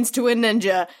duty means to a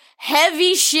ninja.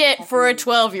 Heavy shit for a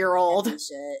 12-year-old. Heavy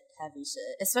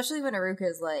shit. Especially when Iruka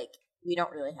is like, we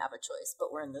don't really have a choice,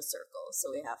 but we're in the circle,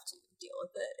 so we have to deal with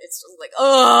it. It's just like,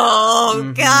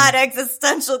 oh god,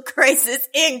 existential crisis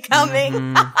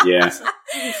incoming. Yeah.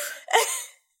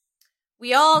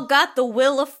 We all got the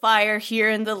will of fire here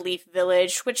in the Leaf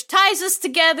Village, which ties us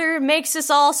together, makes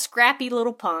us all scrappy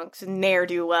little punks and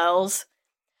ne'er-do-wells.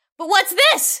 But what's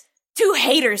this? Two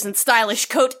haters in stylish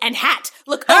coat and hat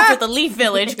look over the Leaf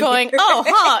Village going,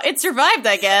 oh, it survived,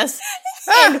 I guess.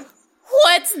 And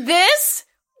what's this?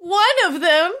 One of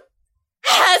them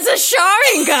has a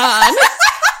Sharingan.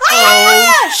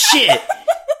 Oh, shit!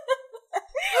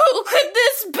 Who could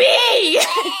this be?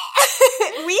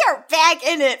 We are back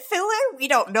in it. Filler, we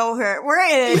don't know her. We're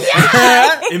in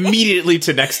it. Immediately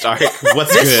to next arc.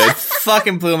 What's good?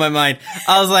 Fucking blew my mind.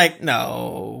 I was like,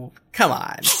 no, come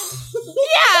on.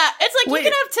 Yeah, it's like Wait.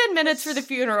 you can have 10 minutes for the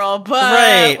funeral,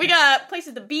 but we got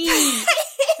places to be.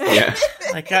 Yeah.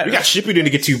 Like, We got Shippuden to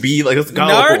get to be like, let's go.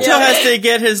 Naruto has to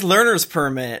get his learner's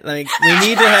permit. Like,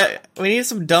 we need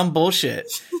some dumb bullshit.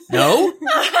 No?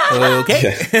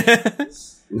 Okay.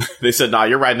 They said, nah,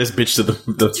 you're riding this bitch to the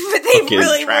But they fucking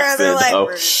really tracks were. They're in. like, Oh,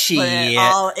 we're shit. putting it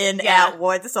all in Yeah. at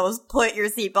once. So put your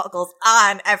seat buckles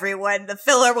on, everyone. The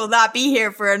filler will not be here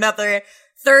for another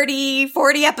 30,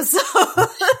 40 episodes.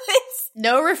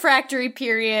 No refractory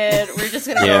period. We're just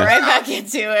gonna Yeah. go right back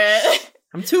into it.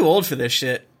 I'm too old for this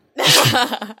shit.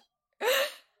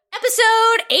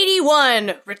 Episode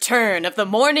 81, Return of the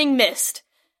Morning Mist.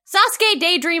 Sasuke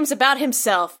daydreams about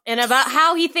himself and about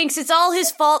how he thinks it's all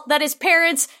his fault that his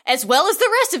parents, as well as the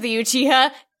rest of the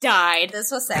Uchiha, died.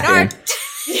 This was sad.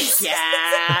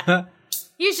 Yeah.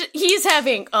 He's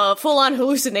having full-on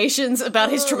hallucinations about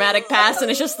his traumatic past, and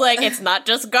it's just like, it's not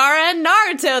just Gaara and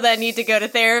Naruto that need to go to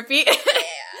therapy.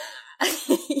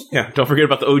 yeah, don't forget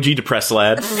about the OG depressed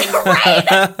lad.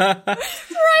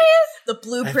 The I've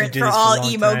blueprint been for doing this for a all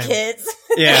long emo time. kids.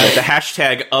 Yeah. The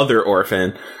hashtag other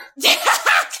orphan.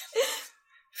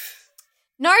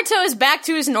 Naruto is back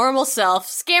to his normal self,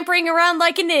 scampering around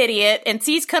like an idiot, and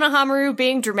sees Konohamaru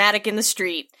being dramatic in the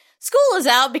street. School is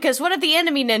out because one of the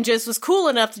enemy ninjas was cool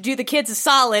enough to do the kids a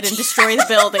solid and destroy the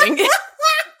building.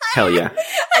 Hell yeah.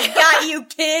 I got you,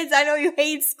 kids. I know you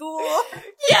hate school.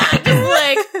 Yeah, just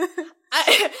like,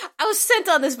 I was sent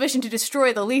on this mission to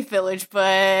destroy the Leaf Village,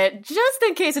 but just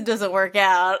in case it doesn't work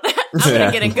out, I'm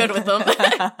gonna get in good with them.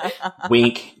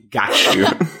 Wink, got you.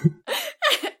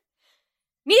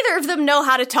 Neither of them know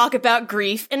how to talk about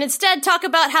grief, and instead talk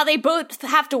about how they both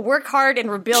have to work hard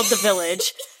and rebuild the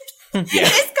village. Yeah.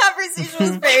 This conversation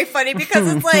was very funny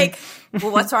because it's like,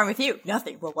 well, what's wrong with you?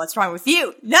 Nothing. Well, what's wrong with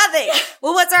you? Nothing.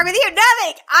 Well, what's wrong with you?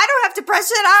 Nothing. I don't have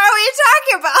depression. I don't know what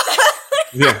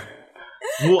you're talking about.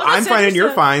 Yeah. Well, I'm fine and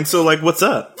you're fine, so, like, what's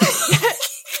up?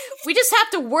 We just have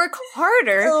to work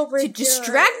harder to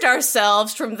distract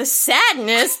ourselves from the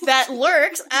sadness that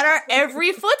lurks at our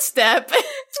every footstep.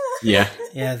 Yeah.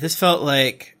 Yeah, this felt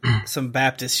like some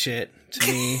Baptist shit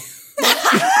to me.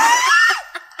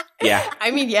 Yeah. I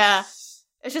mean, yeah.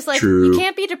 It's just like, True. you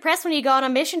can't be depressed when you go on a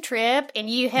mission trip, and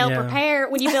you help repair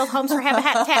when you build homes for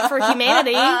Habitat for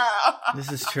Humanity.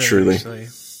 This is true, Truly. actually.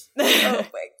 Oh my god.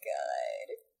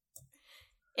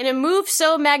 In a move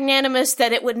so magnanimous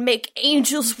that it would make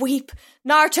angels weep,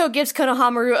 Naruto gives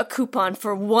Konohamaru a coupon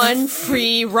for 1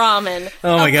 free ramen.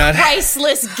 Oh my god.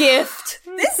 Priceless gift.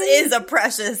 This is a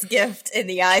precious gift in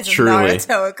the eyes of Truly.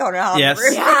 Naruto and Konohamaru. Yes.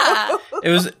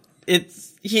 Yeah.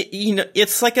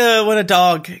 It's like when a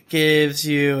dog gives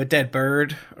you a dead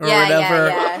bird or whatever.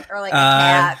 Yeah. Or like a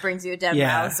cat brings you a dead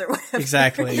mouse or whatever.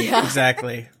 Exactly.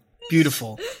 Exactly.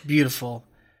 Beautiful. Beautiful.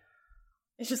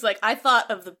 It's just like, I thought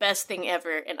of the best thing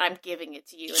ever, and I'm giving it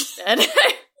to you instead.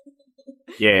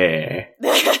 Yeah.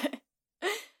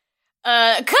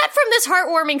 Cut from this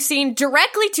heartwarming scene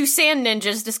directly to sand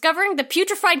ninjas discovering the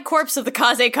putrefied corpse of the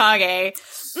Kazekage.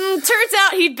 Turns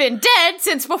out he'd been dead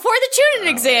since before the Chunin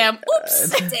exam.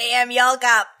 Oops. Damn, y'all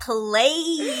got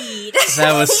played.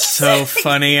 That was so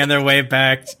funny on their way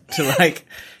back to, like,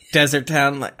 Desert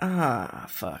Town. Like,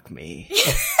 fuck me.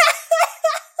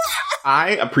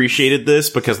 I appreciated this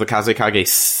because the Kazekage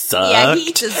sucked. Yeah,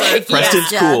 he deserved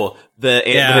Preston's yeah. cool.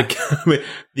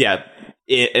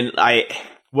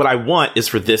 What I want is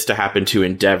for this to happen to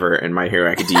Endeavor in My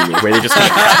Hero Academia, where they just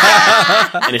like,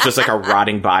 and it's just like a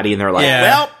rotting body, and they're like,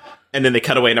 well, and then they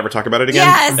cut away and never talk about it again.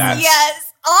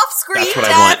 Yes. Off-screen that's what I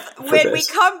death. want for When we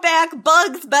this. come back,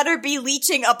 bugs better be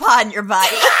leeching upon your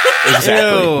body.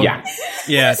 Exactly. Ew. Yeah.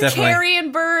 Yeah, definitely.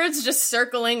 Carrion birds just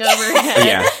circling overhead.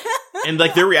 Yeah. And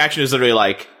like their reaction is literally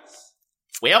like,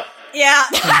 well, Yeah.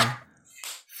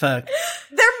 Fuck.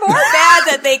 They're more mad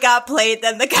that they got played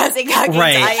than the Kazekage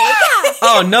Right. dying.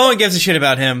 Oh, no one gives a shit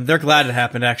about him. They're glad it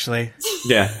happened, actually.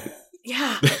 yeah.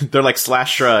 Yeah. They're like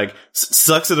slash shrug.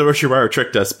 Sucks that Orochimaru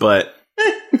tricked us, but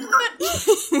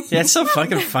Yeah, it's so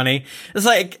fucking funny. It's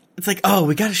like, oh,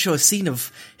 we gotta show a scene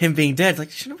of him being dead. Like,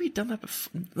 shouldn't we have done that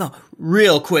before? No,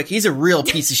 real quick. He's a real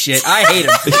piece of shit. I hate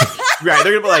him. right,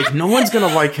 they're gonna be like, no one's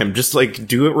gonna like him. Just like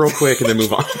do it real quick and then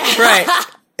move on. Right.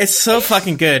 It's so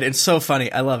fucking good and so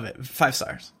funny. I love it. 5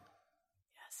 stars.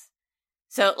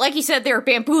 So, like you said, they were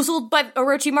bamboozled by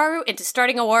Orochimaru into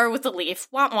starting a war with the Leaf.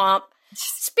 Womp womp.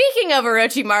 Speaking of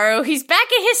Orochimaru, he's back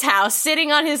at his house,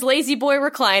 sitting on his lazy boy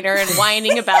recliner and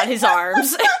whining about his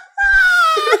arms. That's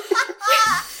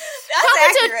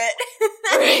accurate.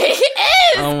 He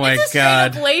is! Oh my He's a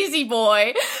God. straight up lazy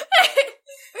boy.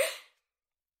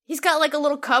 He's got like a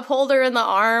little cup holder in the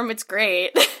arm. It's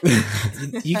great.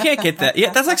 You can't get that.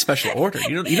 Yeah, that's like special order.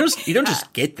 You don't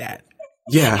just get that.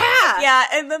 Yeah. Yeah,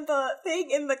 and then the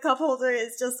thing in the cup holder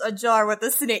is just a jar with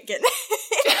a snake in it.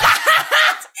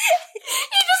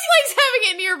 He just likes having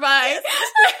it nearby.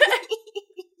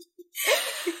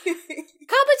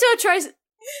 Kabuto tries...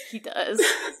 He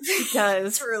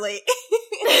does. Truly.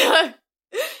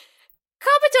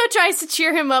 Kabuto tries to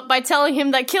cheer him up by telling him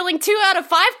that killing 2 out of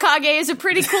 5 Kage is a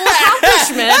pretty cool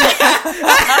accomplishment.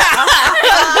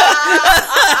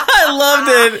 I loved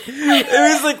it.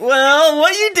 It was like, well,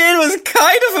 what you did was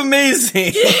kind of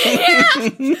amazing. Yeah.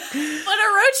 But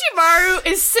Orochimaru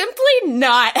is simply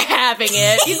not having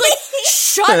it. He's like,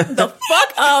 shut the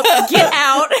fuck up, get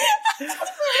out.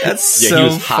 That's Yeah, so he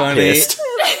was hot funny. pissed.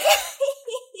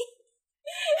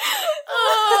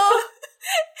 Oh.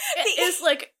 It's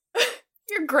like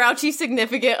your grouchy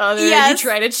significant other. Yes. You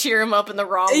try to cheer him up in the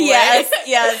wrong way.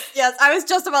 Yes. I was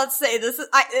just about to say this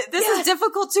is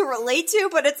difficult to relate to,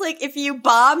 but it's like if you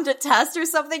bombed a test or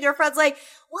something, your friend's like,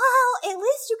 well, at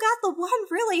least you got the one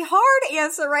really hard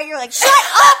answer right. You're like, shut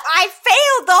up! I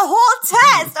failed the whole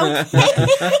test,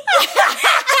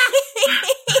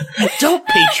 okay? Don't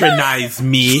patronize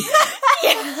me.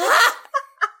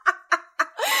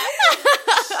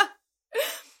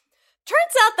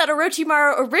 out that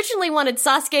Orochimaru originally wanted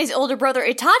Sasuke's older brother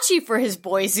Itachi for his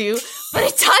boy zoo, but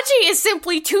Itachi is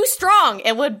simply too strong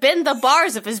and would bend the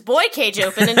bars of his boy cage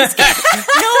open and escape.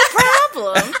 No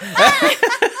problem.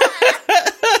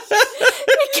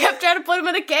 He kept trying to put him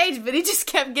in a cage, but he just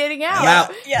kept getting out. I'm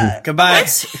out. Yeah. Goodbye.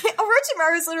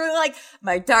 Orochimaru is literally like,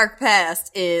 my dark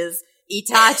past is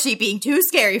Itachi being too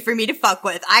scary for me to fuck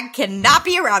with. I cannot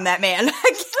be around that man.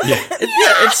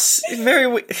 It's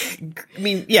very. I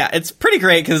mean, yeah, it's pretty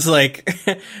great because, like,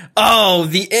 oh,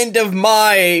 the end of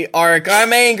my arc.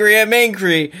 I'm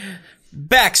angry.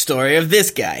 Backstory of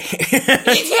this guy.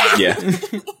 Yeah.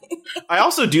 I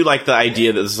also do like the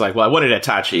idea that it's like, well, I wanted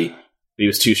Itachi, but he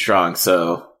was too strong,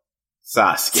 so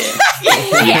Sasuke,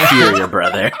 the inferior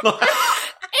brother.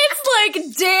 It's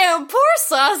like, damn, poor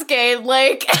Sasuke,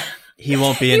 like... He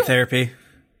won't be in therapy.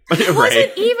 He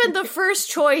wasn't even the first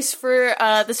choice for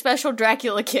the special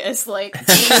Dracula kiss, like...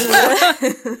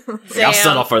 I'll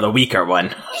settle for the weaker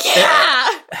one. Yeah!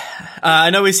 I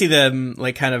know we see them,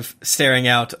 like, kind of staring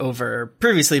out over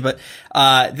previously, but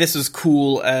this was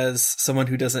cool as someone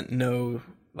who doesn't know,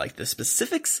 like, the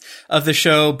specifics of the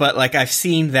show, but, like, I've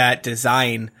seen that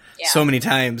design so many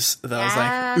times that I was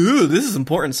like, ooh, this is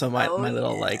important, so my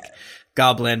little, like,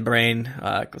 goblin brain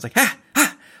was like,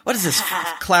 what is this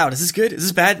cloud? Is this good? Is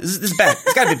this bad? This is bad.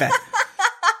 It's gotta be bad.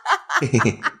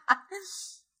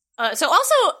 So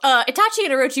also, Itachi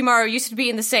and Orochimaru used to be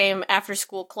in the same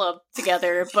after-school club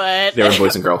together, but... They were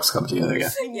boys and girls come together,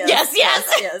 yeah.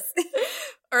 Yes.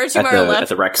 Orochimaru left. At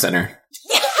the rec center.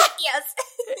 Yes.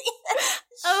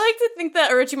 I like to think that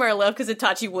Orochimaru left because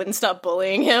Itachi wouldn't stop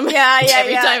bullying him.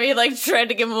 Every time he, like, tried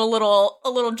to give him a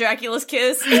little Dracula's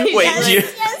kiss. Wait,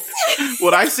 Yes.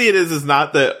 What I see it is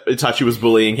not that Itachi was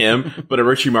bullying him, but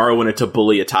Orochimaru wanted to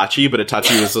bully Itachi, but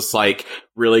Itachi was just, like,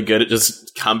 really good at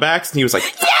just comebacks, and he was like,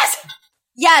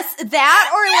 Yes,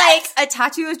 that or like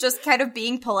Itachi was just kind of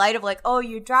being polite of like, oh,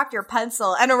 you dropped your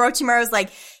pencil. And Orochimaru was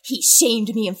like, he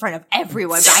shamed me in front of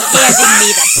everyone by handing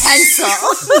me the pencil.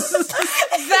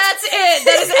 That's it.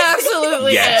 That is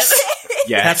absolutely yes. it.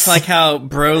 Yes. That's like how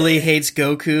Broly hates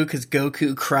Goku because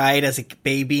Goku cried as a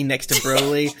baby next to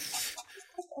Broly.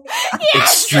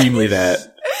 Extremely that.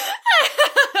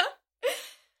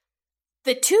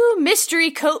 The two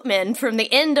mystery coatmen from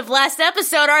the end of last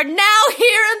episode are now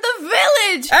here in the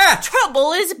village!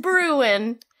 Trouble is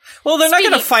brewing. Well, they're not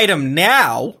gonna fight him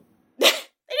now. They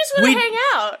just want to hang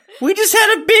out. We just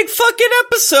had a big fucking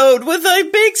episode with a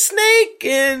big snake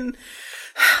and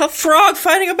a frog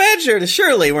fighting a badger.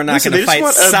 Surely we're not gonna fight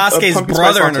Sasuke's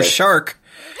brother and a shark.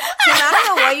 Tim, I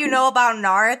don't know what you know about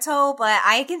Naruto, but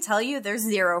I can tell you there's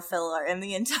zero filler in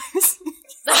the entire series.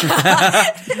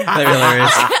 That really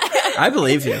is. I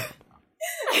believe you.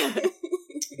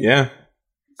 Yeah.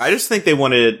 I just think they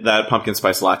wanted that pumpkin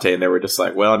spice latte, and they were just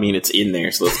like, well, I mean, it's in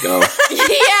there, so let's go.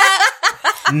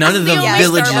 Yeah. None of the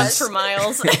villages. For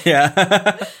miles.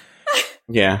 Yeah.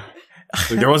 Yeah.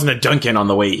 Like, there wasn't a Dunkin' on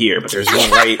the way here, but there's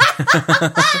one right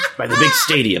by the big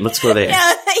stadium. Let's go there.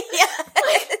 Yeah.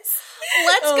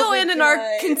 Let's go in our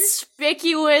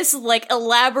conspicuous, like,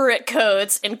 elaborate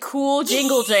coats and cool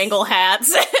jingle jangle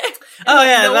hats. Oh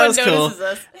yeah, no that one was cool. notices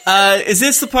us. Is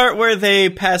this the part where they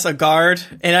pass a guard?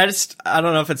 And I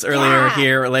don't know if it's earlier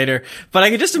here or later, but I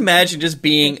could just imagine just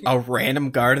being a random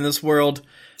guard in this world.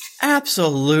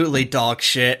 Absolutely dog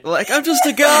shit. Like, I'm just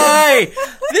a guy.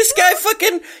 This guy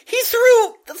he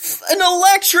threw an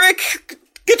electric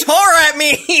guitar at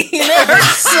me. It hurt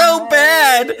so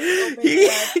bad.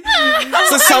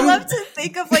 I love to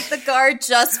think of like the guard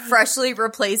just freshly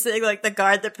replacing like the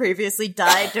guard that previously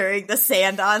died during the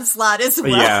sand onslaught as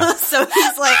well. Yeah. So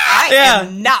he's like, I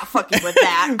am not fucking with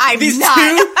that. I'm These not.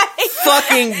 two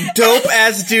fucking dope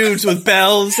ass dudes with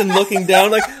bells and looking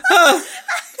down like,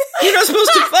 you're not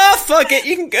supposed to. Fuck it.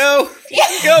 You can go. You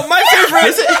can go. My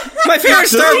favorite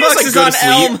Starbucks is on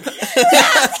Elm.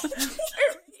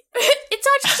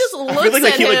 Itachi just looks I feel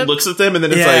like at he him. looks at them, and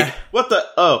then it's like, what the?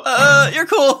 Oh. You're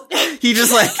cool. He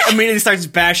just like immediately starts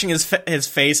bashing his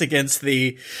face against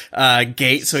the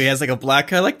gate, so he has like a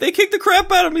black eye. Like, they kicked the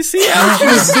crap out of me. See,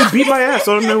 They beat my ass.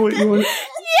 I don't know what you want.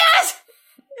 Yes!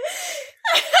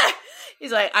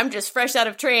 He's like, I'm just fresh out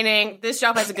of training. This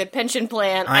job has a good pension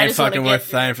plan. I ain't just wanna fucking worth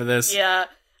dying for this. Yeah.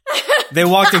 They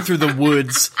walked him through the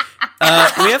woods. We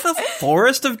have the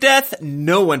Forest of Death.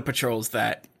 No one patrols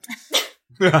that.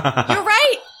 You're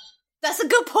right. That's a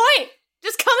good point.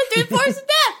 Just coming through the Forest of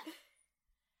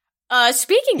Death.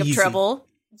 Speaking of trouble,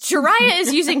 Jiraiya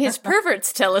is using his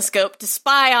pervert's telescope to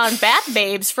spy on bath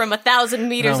babes from 1,000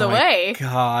 meters away.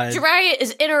 God. Jiraiya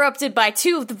is interrupted by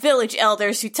two of the village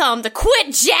elders who tell him to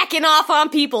quit jacking off on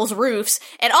people's roofs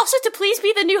and also to please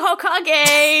be the new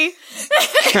Hokage.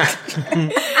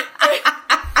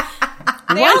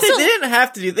 They didn't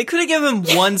have to do. They could have given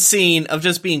him one scene of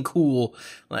just being cool,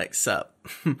 like sup.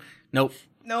 Nope.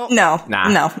 No, Nah.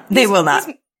 no, they will not.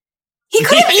 He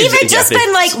could have even just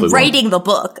been like writing the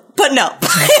book, but no.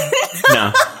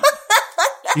 No.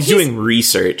 He's doing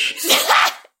research.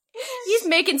 He's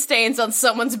making stains on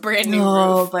someone's brand new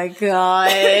Oh roof. my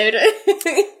god.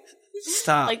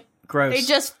 Stop. Like, Gross.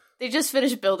 They just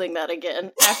finished building that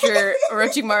again after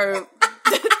Orochimaru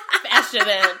bashed it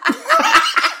in.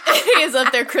 He is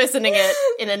up there christening it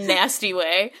in a nasty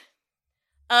way.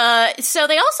 So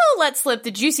they also let slip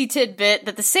the juicy tidbit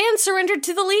that the sand surrendered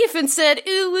to the leaf and said,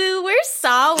 "Ooh, ooh, we're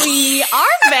sorry, our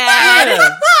bad."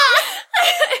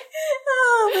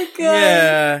 Oh my god.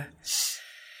 Yeah.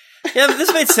 Yeah, but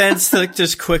this made sense to like,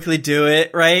 just quickly do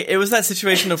it, right? It was that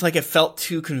situation of like it felt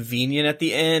too convenient at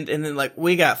the end, and then like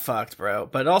we got fucked, bro.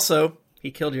 But also,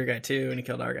 he killed your guy too, and he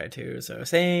killed our guy too, so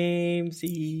same.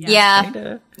 See, Yeah.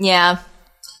 kinda. Yeah.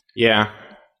 Yeah.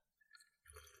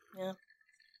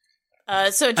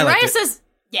 So Jiraiya says,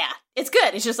 yeah, it's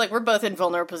good. It's just like we're both in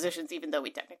vulnerable positions, even though we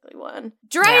technically won.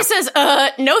 Jiraiya says,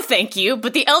 no thank you,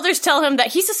 but the elders tell him that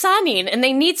he's a Sannin, and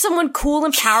they need someone cool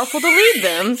and powerful to lead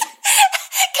them.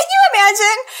 Can you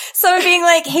imagine someone being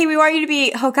like, hey, we want you to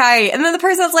be Hokage, and then the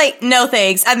person's like, no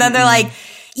thanks, and then they're like,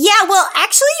 yeah, well,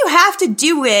 actually you have to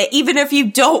do it, even if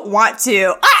you don't want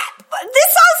to. This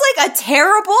sounds like a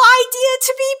terrible idea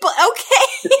to me, but okay.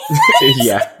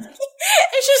 Yeah.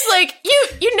 It's just like,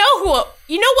 you know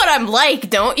what I'm like,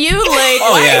 don't you? Like,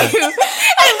 yeah.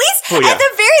 At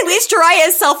the very least, Jiraiya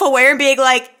is self-aware and being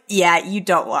like, yeah, you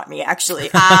don't want me, actually. You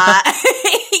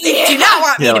do not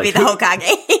want me to be the Hokage.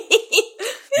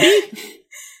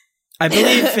 I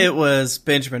believe it was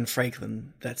Benjamin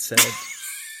Franklin that said,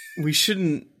 we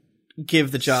shouldn't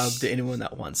give the job to anyone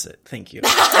that wants it. Thank you.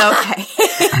 Okay.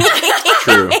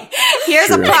 True.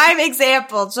 Here's a prime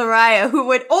example, Jiraiya, who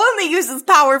would only use his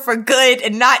power for good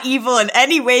and not evil in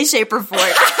any way, shape, or form.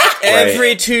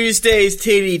 Every Tuesday's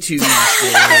Titty Tuesday.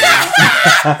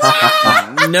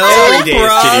 No Every day is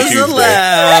bras Titty Tuesday.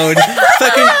 allowed.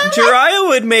 Fucking Jiraiya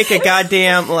would make a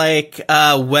goddamn,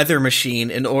 weather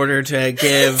machine in order to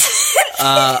give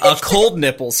a cold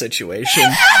nipple situation.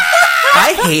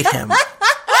 I hate him.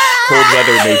 Cold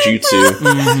weather, no jutsu.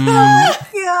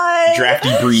 God.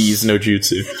 Drafty breeze, no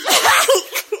jutsu.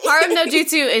 Harem no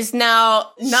Jutsu is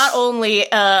now not only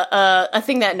a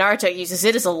thing that Naruto uses,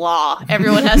 it is a law.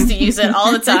 Everyone has to use it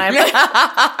all the time.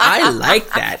 I like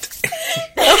that.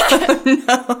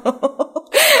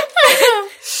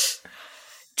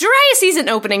 Jiraiya sees an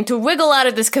opening to wiggle out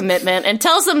of this commitment and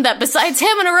tells them that besides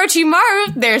him and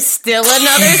Orochimaru, there's still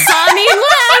another Sannin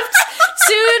left,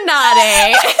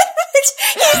 Tsunade.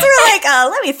 He's like,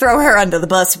 let me throw her under the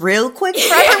bus real quick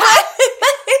for everyone.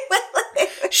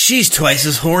 She's twice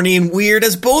as horny and weird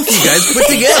as both you guys put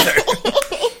together.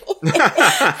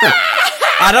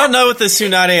 I don't know what the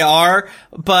Tsunade are,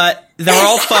 but they're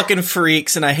all fucking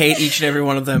freaks, and I hate each and every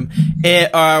one of them.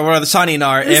 Or the Sannin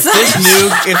are. If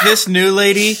this new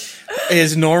lady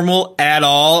is normal at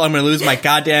all, I'm gonna lose my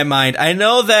goddamn mind. I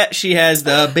know that she has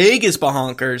the biggest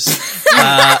bahonkers.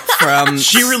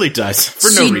 She really does.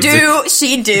 For no reason.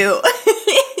 She do.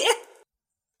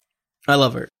 I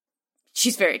love her.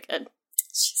 She's very good.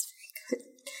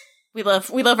 We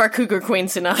love our cougar queen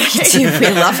Tsunade. We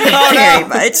love her very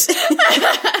much.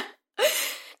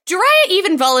 Jiraiya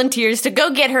even volunteers to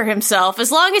go get her himself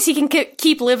as long as he can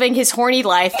keep living his horny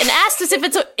life, and asks us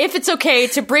if it's okay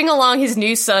to bring along his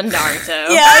new son Naruto.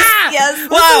 Yes.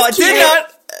 Wow, I did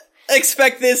not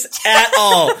expect this at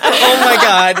all. Oh my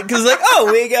god. Because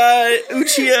we got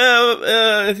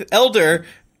Uchiha Elder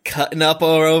cutting up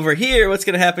over here. What's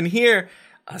going to happen here?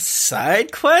 A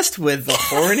side quest with the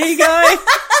horny guy?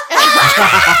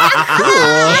 Cool.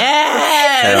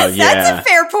 Yes. That's a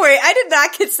fair point. I did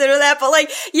not consider that, but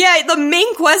the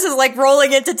main quest is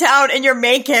rolling into town and your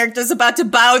main character's about to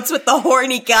bounce with the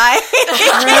horny guy.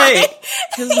 Right.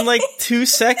 Because in 2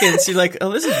 seconds, you're like,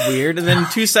 oh, this is weird. And then in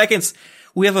 2 seconds,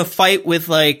 we have a fight with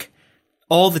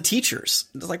all the teachers.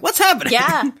 It's like, what's happening?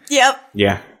 Yeah. Yep.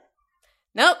 Yeah.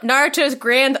 Nope. Naruto's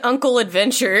grand uncle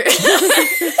adventure.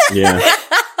 Yeah.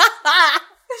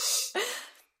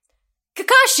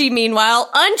 Kakashi,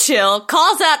 meanwhile, unchill,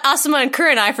 calls out Asuma and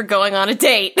Kurenai for going on a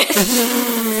date. He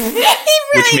really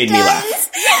Which made me laugh. He's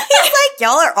like,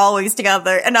 y'all are always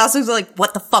together. And Asuma's like,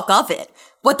 what the fuck of it?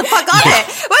 What the fuck of it?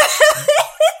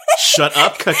 Shut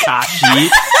up, Kakashi.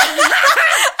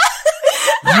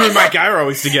 You and my guy are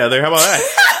always together. How about that?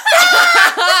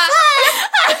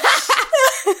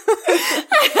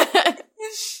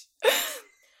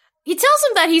 He tells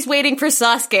him that he's waiting for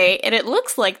Sasuke, and it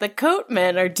looks like the coat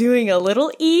men are doing a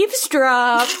little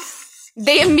eavesdrop.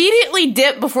 They immediately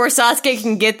dip before Sasuke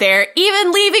can get there,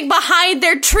 even leaving behind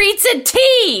their treats and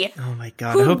tea! Oh my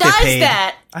god, Who I hope does they paid.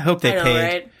 that? I hope they I know, paid.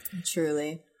 right?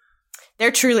 Truly.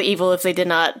 They're truly evil if they did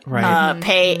not Right.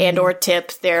 pay and or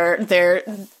tip their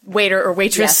waiter or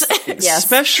waitress. Yes.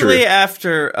 Especially True.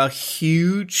 after a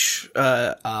huge,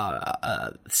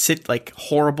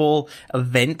 horrible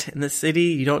event in the city.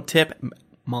 You don't tip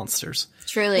monsters.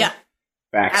 Truly. Yeah.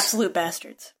 Facts. Absolute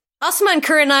bastards. Asuma and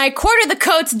Kurenai quarter the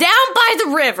coats down by the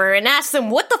river and ask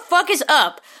them what the fuck is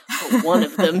up. But one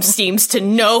of them seems to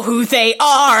know who they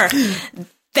are.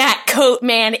 That coat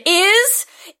man is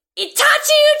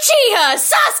Itachi Uchiha,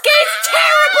 Sasuke's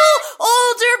terrible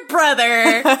older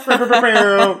brother.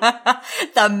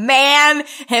 The man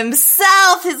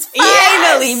himself has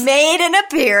finally made an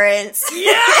appearance.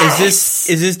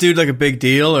 Is this dude like a big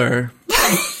deal or?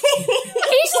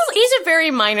 He's a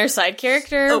very minor side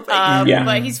character, Yeah.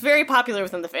 but he's very popular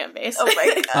within the fan base. Oh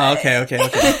my Oh, god. okay.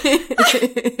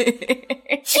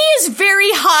 He is very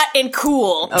hot and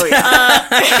cool. Oh yeah.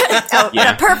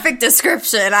 Yeah. The perfect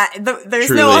description. There's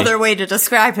no Truly. other way to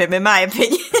describe him, in my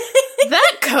opinion.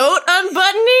 That coat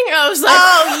unbuttoning, I was like,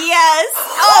 Oh yes.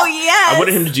 Oh yes. I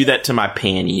wanted him to do that to my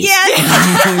panties.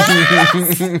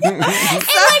 Yes. and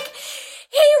like,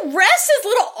 he rests his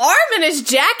little arm in his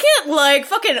jacket like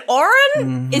fucking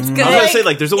Auron. It's good. I was gonna say,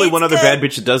 like, there's only It's one other good. bad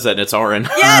bitch that does that, and it's Auron.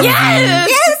 Yes. Yes!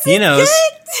 Yes. He it's knows.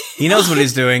 good. He knows what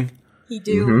he's doing. He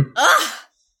do.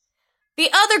 The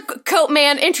other coat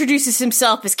man introduces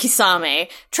himself as Kisame.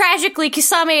 Tragically,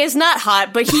 Kisame is not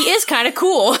hot, but he is kind of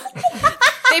cool.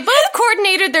 They both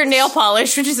coordinated their nail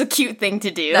polish, which is a cute thing to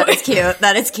do. That is cute.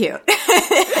 That is cute.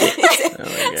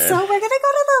 Oh So we're gonna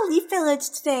go to the Leaf Village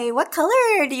today. What color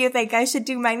do you think I should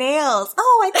do my nails?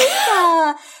 Oh, I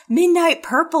think midnight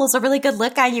purple is a really good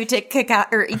look on you,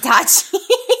 Itachi.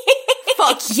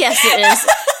 Fuck yes, it is.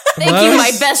 Thank you,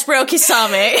 my best bro,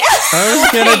 Kisame. I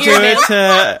was gonna Your do nails.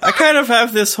 it. I kind of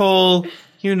have this whole,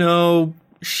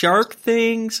 shark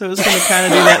thing, so I was gonna kind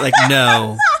of do that. Like,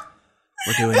 no,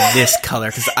 we're doing this color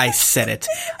because I said it.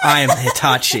 I am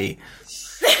Hitachi.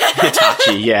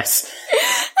 Hitachi, yes.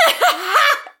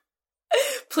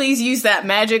 Please use that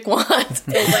magic wand. Oh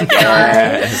my god.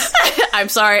 Yes. I'm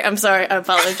sorry, I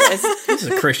apologize. This is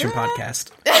a Christian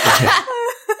podcast.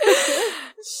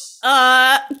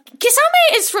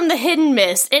 Kisame is from the Hidden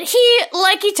Mist, and he,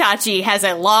 like Itachi, has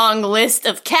a long list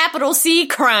of capital C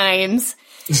crimes.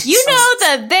 You know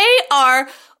that they are,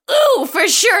 for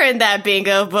sure in that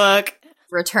bingo book.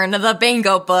 Return to the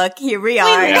bingo book. Here we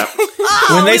are. Yep. Oh,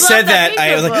 When they we love said that,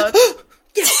 I was bingo like, book.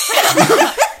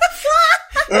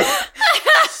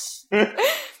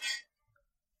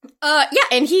 Yeah,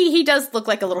 and he does look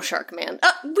like a little shark man.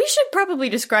 We should probably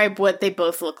describe what they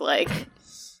both look like.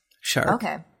 shark.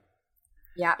 Okay.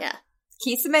 Yeah. Yeah.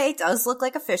 Kisame does look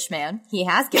like a fish man. He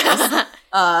has gills.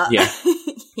 Yeah.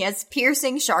 He has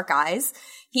piercing shark eyes.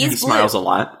 He He's blue. smiles a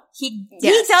lot. He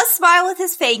Yes. does smile with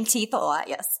his fang teeth a lot,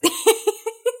 yes.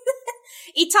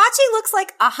 Itachi looks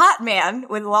like a hot man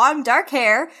with long dark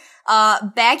hair,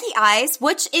 baggy eyes,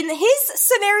 which in his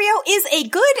scenario is a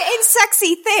good and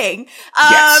sexy thing.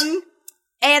 Yes.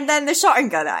 And then the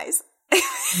shotgun eyes.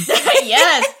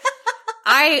 Yes.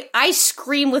 I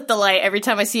scream with delight every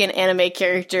time I see an anime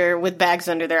character with bags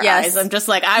under their Yes. eyes. I'm just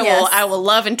like, Yes. I will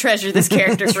love and treasure this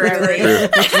character forever.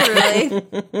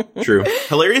 Truly. True.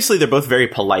 Hilariously, they're both very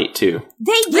polite, too.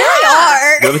 They really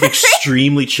are. They're like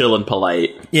extremely chill and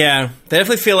polite. Yeah, they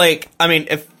definitely feel like,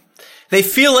 if they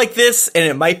feel like this, and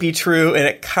it might be true, and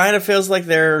it kind of feels like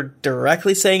they're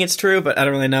directly saying it's true, but I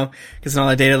don't really know, because in all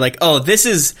the data, like, oh, this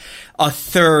is a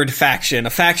third faction, a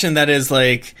faction that is,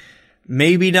 like,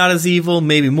 maybe not as evil,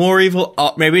 maybe more evil,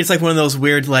 maybe it's like one of those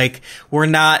weird, like, we're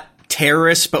not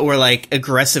terrorists, but we're, like,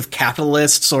 aggressive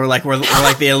capitalists, or, like, we're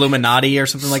like the Illuminati or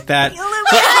something like that.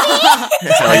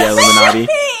 Hell yeah, Illuminati.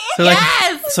 So, like,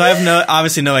 so I have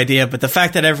obviously no idea, but the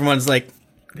fact that everyone's like,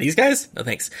 these guys? No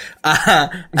thanks.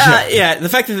 Yeah, the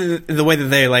fact that the way that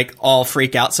they like all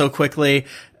freak out so quickly,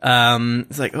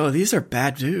 it's like, oh, these are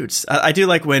bad dudes. I do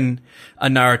like when a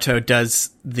Naruto does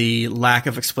the lack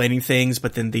of explaining things,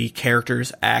 but then the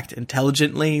characters act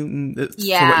intelligently for what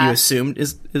Yeah. you assumed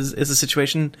is the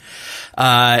situation.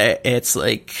 It's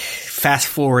like fast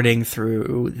forwarding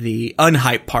through the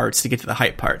unhype parts to get to the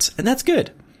hype parts, and that's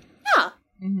good. Yeah.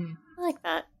 I like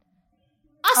that.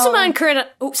 Asuma and Kurina.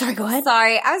 Oh, sorry, go ahead.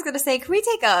 Sorry, I was gonna say, can we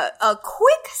take a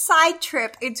quick side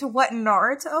trip into what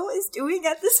Naruto is doing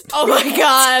at this point? Oh my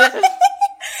god.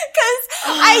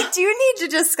 I do need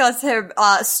to discuss him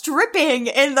stripping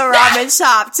in the ramen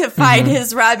shop to find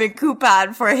his ramen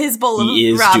coupon for his bowl of ramen. He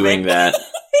is doing that.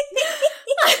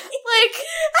 Like,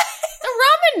 the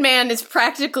ramen man is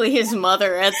practically his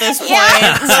mother at this point.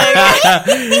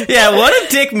 Yeah, what a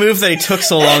dick move that he took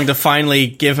so long to finally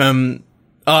give him.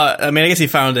 I mean, I guess he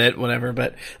found it, whatever.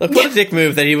 But look, what a dick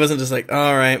move that he wasn't just like,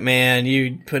 all right, man,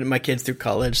 you put my kids through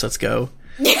college, let's go.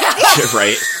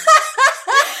 Right.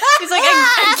 He's like,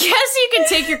 I guess you can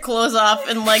take your clothes off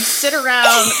and, like, sit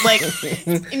around, like,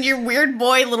 in your weird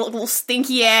boy little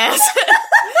stinky ass.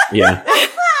 Yeah.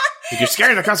 If you're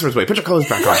scaring the customers away, put your clothes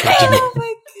back on. Oh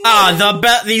my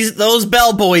god. Those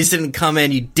bellboys didn't come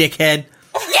in, you dickhead.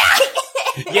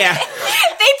 Yeah.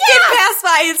 They did pass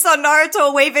by and saw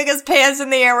Naruto waving his pants in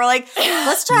the air. We're like,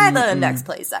 let's try the next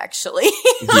place, actually.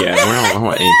 Yeah, I don't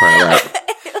want any part of that.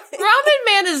 Ramen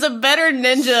Man is a better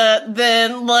ninja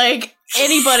than, like,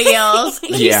 anybody else.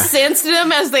 He Yeah. sensed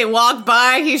them as they walked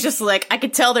by. He's just like, I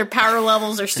could tell their power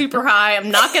levels are super high.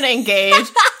 I'm not gonna engage.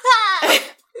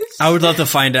 I would love to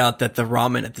find out that the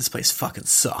ramen at this place fucking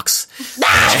sucks.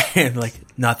 And like,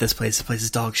 not this place. This place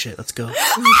is dog shit. Let's go.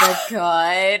 Oh my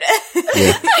god.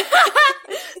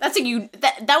 That's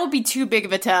that would be too big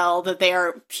of a tell that they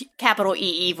are capital E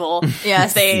evil.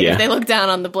 Yes. If they look down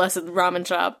on the blessed ramen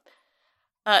shop.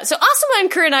 So Asuma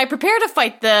and Kurenai prepare to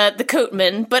fight the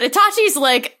coatman, but Itachi's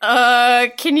like,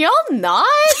 can y'all not?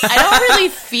 I don't really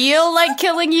feel like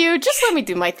killing you. Just let me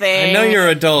do my thing. I know you're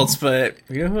adults, but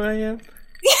you know who I am?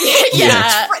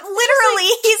 Yeah. Literally,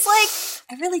 he's like,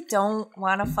 I really don't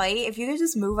want to fight. If you could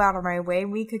just move out of my way,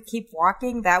 we could keep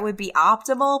walking. That would be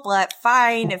optimal, but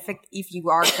fine. If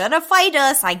you are gonna fight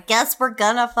us, I guess we're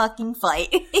gonna fucking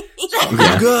fight.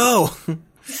 Go!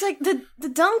 It's like, the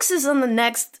Dunks is on the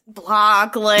next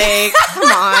block, like,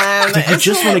 come on. You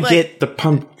just want to get the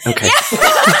pump. Okay.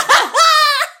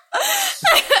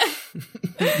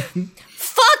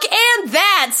 Fuck and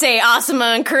that, say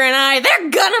Asuma and Kurenai. They're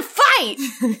gonna fight!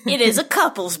 It is a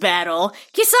couples battle.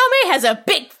 Kisame has a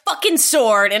big fucking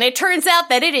sword, and it turns out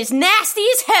that it is nasty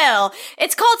as hell.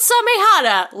 It's called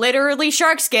Samehada, literally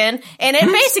shark skin, and it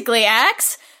basically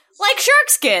acts like shark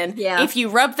skin. Yeah. If you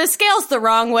rub the scales the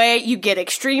wrong way, you get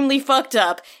extremely fucked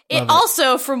up. It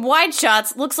also, from wide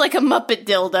shots, looks like a Muppet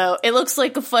dildo. It looks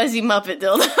like a fuzzy Muppet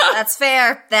dildo. That's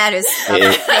fair. That is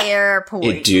a fair point.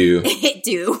 It do. It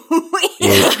do.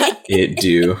 It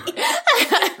do.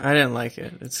 I didn't like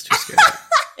it. It's too scary.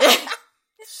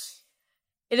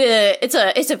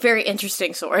 It's a very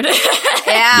interesting sword.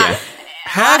 Yeah.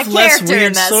 Have of less character in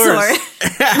weird that swords.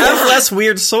 Have less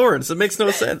weird swords. It makes no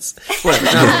sense. Whatever.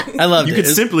 No, I loved You it. could It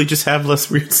was- simply just have less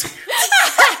weird. Kurenai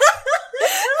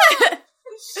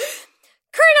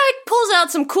pulls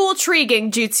out some cool tree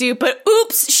genjutsu, but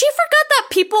oops, she forgot that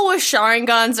people with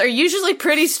Sharingans are usually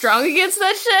pretty strong against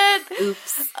that shit.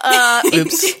 Oops.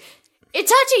 Oops.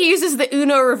 Itachi uses the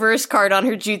Uno reverse card on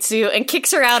her jutsu and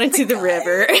kicks her out into the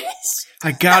river.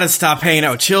 I gotta stop hanging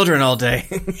out with children all day.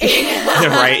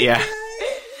 Right, yeah.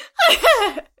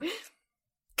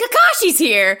 Kakashi's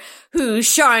here, whose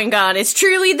Sharingan is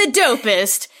truly the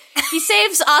dopest. He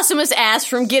saves Asuma's ass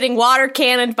from getting water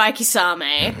cannoned by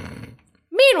Kisame.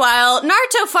 Meanwhile,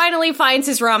 Naruto finally finds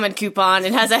his ramen coupon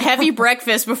and has a heavy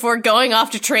breakfast before going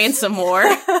off to train some more.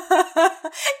 Can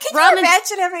you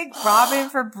imagine having ramen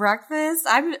for breakfast?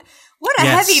 What a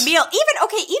Yes. heavy meal.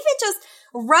 Even just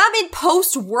ramen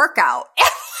post-workout.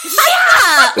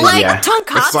 Yeah! Like Yeah.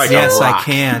 tonkatsu. It's like a Yes, I rock.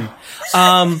 can.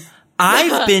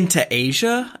 I've been to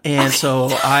Asia, and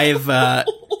so I've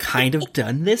kind of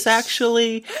done this,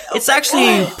 actually. It's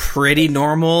actually pretty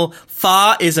normal.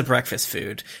 Pho is a breakfast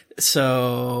food.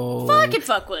 So... I can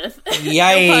fuck with.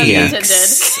 Yikes.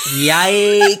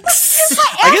 Yikes.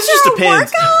 I guess it just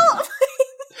depends. Workout?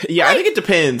 Yeah, I think it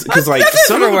depends. Because, like, That's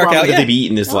some for of the workout, ramen that yeah. they've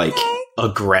eaten is, like,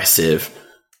 aggressive.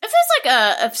 If it's like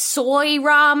a soy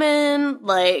ramen,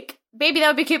 like, maybe that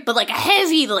would be cute, but like a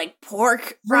heavy, like,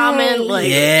 pork ramen, Right. like,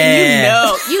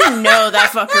 Yeah. and you know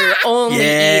that fucker only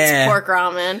Yeah. eats pork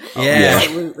ramen. Yeah.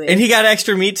 Absolutely. And he got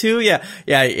extra meat too? Yeah.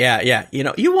 You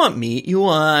know, you want meat. You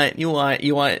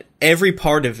want every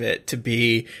part of it to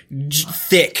be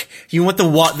thick. You want the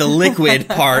liquid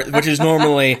part, which is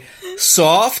normally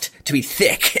soft, to be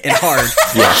thick and hard.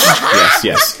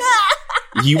 Yes.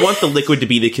 You want the liquid to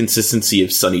be the consistency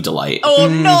of Sunny Delight. Oh,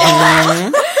 no.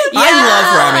 I love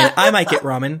ramen. I might get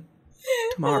ramen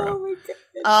tomorrow.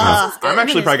 I'm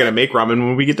actually probably going to make ramen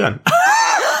when we get done.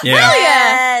 Yeah.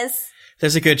 Yes.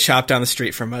 There's a good shop down the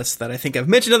street from us that I think I've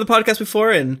mentioned on the podcast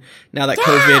before, and now that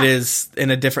COVID is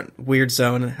in a different weird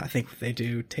zone, I think they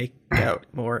do take out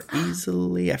more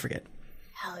easily. I forget.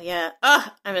 Hell yeah.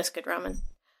 I miss good ramen.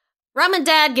 Ramen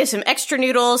Dad gives him extra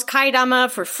noodles,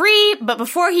 Kaidama, for free, but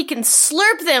before he can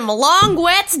slurp them long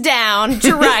wets down,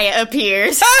 Jiraiya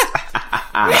appears.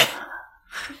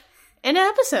 End of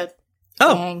episode.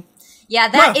 Oh. Dang. Yeah,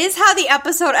 that is how the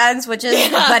episode ends, which is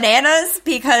bananas,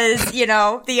 because, you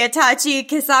know, the Itachi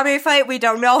Kisame fight, we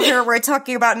don't know her. We're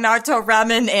talking about Naruto,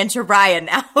 Ramen, and Jiraiya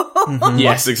now. Mm-hmm.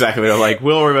 Yes, exactly. They're like,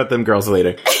 we'll worry about them girls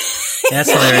later.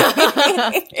 That's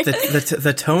hilarious.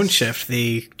 The tone shift,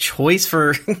 the choice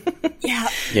for Yeah.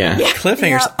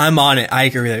 cliffhangers. Yep. I'm on it. I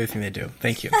agree with everything they do.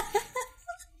 Thank you.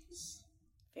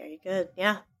 Very good,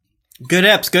 yeah. Good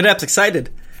eps.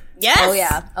 Excited.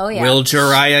 Yes! Oh yeah. Will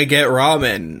Jiraiya get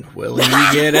ramen? Will he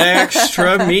get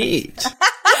extra meat?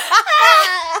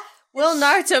 Will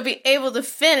Naruto be able to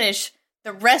finish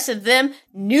the rest of them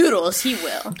noodles? He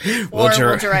will. Or will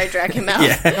Jiraiya drag him out?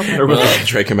 Yeah. Or will they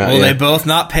drag him out? Will they both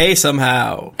not pay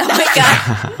somehow? Oh my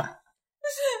god.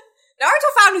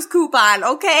 Naruto found his coupon,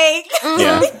 okay?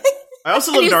 Yeah. I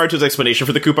also love Naruto's explanation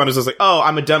for the coupon. Is just like, oh,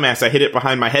 I'm a dumbass. I hid it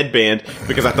behind my headband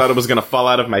because I thought it was going to fall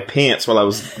out of my pants while I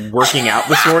was working out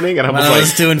this morning. And I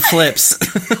was doing flips.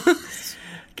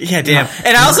 Yeah, damn.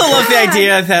 And I also love the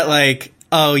idea that, like,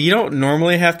 oh, you don't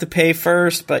normally have to pay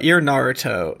first, but you're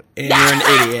Naruto and you're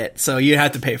an idiot, so you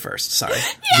have to pay first. Sorry.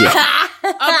 Yeah.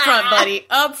 Up front, buddy.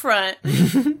 Up front.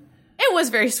 It was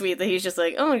very sweet that he's just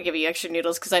like, I'm going to give you extra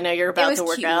noodles because I know you're about to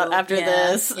work cute. out after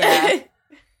this. Yeah.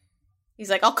 He's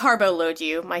like, I'll carbo load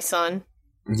you, my son.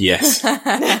 Yes.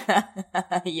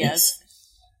 Yes.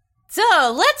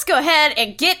 So, let's go ahead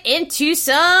and get into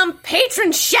some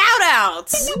patron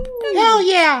shout-outs. Hell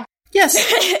yeah. Yes.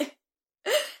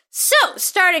 So,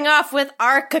 starting off with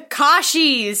our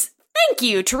Kakashis. Thank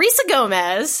you, Teresa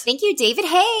Gomez. Thank you, David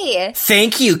Hay.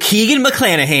 Thank you, Keegan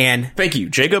McClanahan. Thank you,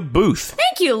 Jacob Booth.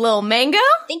 Thank you, Lil Mango.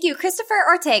 Thank you, Christopher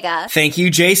Ortega. Thank you,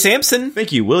 Jay Sampson.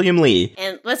 Thank you, William Lee.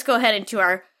 And let's go ahead into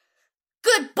our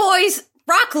good boys,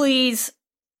 Broccoli's.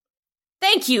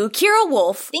 Thank you, Kira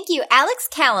Wolf. Thank you, Alex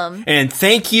Callum. And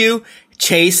thank you,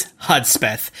 Chase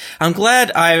Hudspeth. I'm glad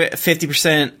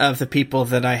 50% of the people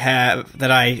that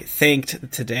I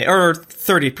thanked today, or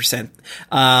 30%,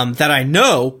 that I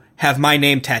know have my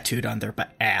name tattooed on their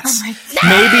ass. Oh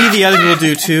Maybe the other people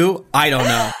do too. I don't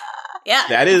know. Yeah,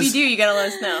 That if is- you do, you gotta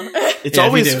let us know. It's Yeah,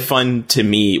 always we do. fun to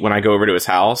me when I go over to his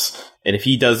house, and if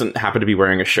he doesn't happen to be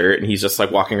wearing a shirt and he's just like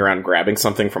walking around grabbing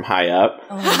something from high up,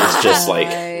 it's just like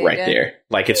right there.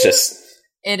 Like it's just,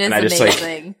 It is and I just, like,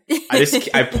 amazing.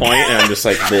 I point and I'm just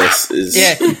like, this is.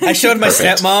 Yeah, I showed my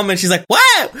Perfect. stepmom and she's like,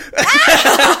 "Wow!"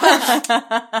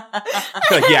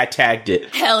 Like, yeah, I tagged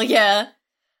it. Hell yeah.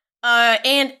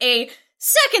 And a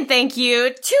second thank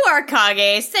you to our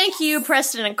Kages. Thank you,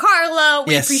 Preston and Carlo.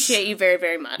 We Yes. appreciate you very,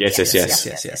 very much. Yes. Yes.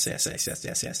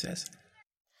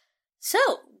 So,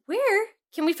 where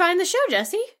can we find the show,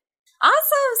 Jesse?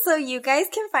 Awesome! So you guys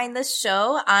can find the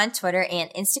show on Twitter and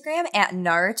Instagram at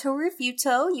Naruto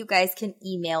Reviewto. You guys can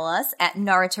email us at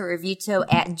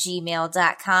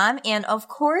narutoreviewto@gmail.com. And of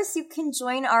course, you can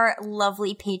join our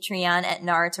lovely Patreon at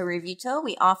Naruto Reviewto.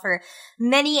 We offer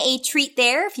many a treat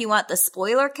there. If you want the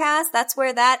spoiler cast, that's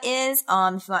where that is.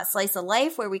 If you want Slice of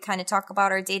Life, where we kind of talk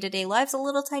about our day-to-day lives a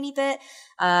little tiny bit,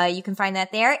 you can find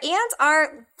that there. And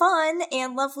our fun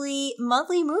and lovely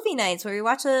monthly movie nights where we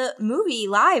watch a movie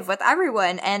live with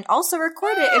everyone and also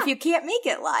record it if you can't make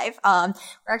it live. We're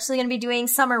actually going to be doing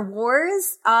Summer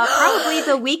Wars, probably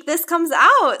the week this comes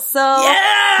out. So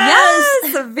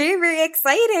yes, very, very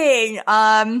exciting.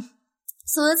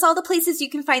 So that's all the places you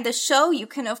can find the show. You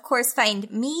can, of course, find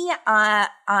me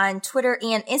on Twitter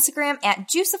and Instagram at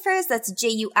Juicifers. That's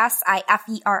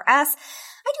JUSIFERS.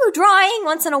 I do a drawing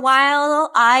once in a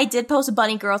while. I did post a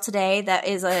bunny girl today that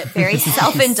is a very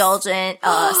self-indulgent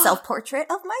self-portrait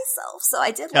of myself. So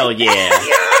I did Hell like yeah.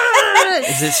 that.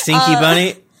 Is it Stinky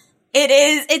Bunny? It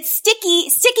is. It's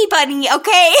Sticky Bunny,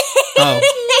 okay? Oh,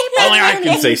 Only I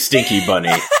can say Stinky Bunny.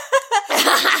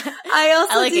 I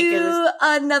also like it 'cause do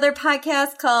another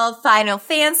podcast called Final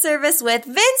Fan Service with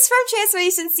Vince from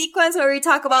Transformation Sequence, where we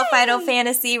talk about Final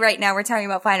Fantasy. Right now we're talking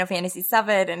about Final Fantasy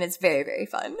VII, and it's very, very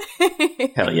fun.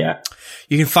 Hell yeah.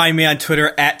 you can find me on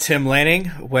Twitter at Tim Lanning,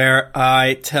 where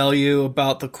I tell you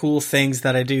about the cool things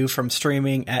that I do from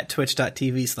streaming at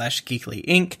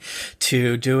twitch.tv/geeklyinc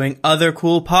to doing other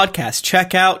cool podcasts.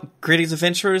 Check out Gritty's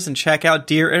Adventures and check out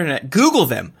Dear Internet. Google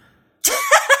them.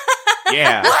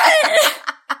 Yeah.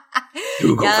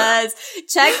 Google that. Yes.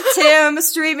 Check Tim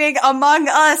streaming Among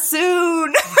Us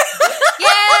soon.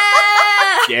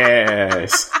 Yeah!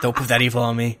 Yes. Don't put that evil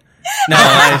on me. No,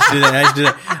 I just do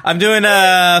that. I'm doing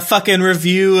a fucking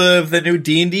review of the new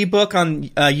D&D book on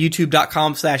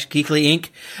youtube.com/geeklyinc.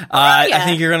 I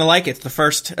think you're gonna like it. It's the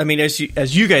first, I mean, as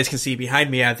you guys can see behind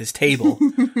me, I have this table.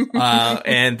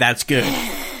 And that's good.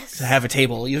 To have a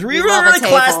table. You really love a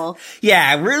table.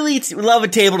 Yeah, really love a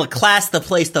table to class the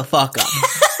place the fuck up.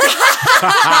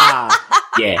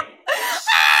 Yeah.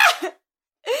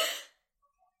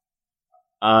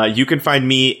 You can find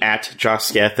me at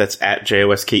Josh Sketh. That's at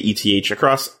JOSKETH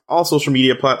across all social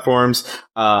media platforms.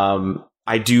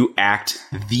 I do act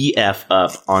the F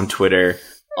up on Twitter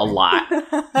a lot.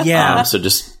 Yeah. So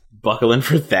just buckle in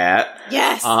for that.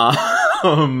 Yes.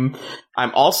 I'm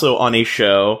also on a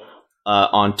show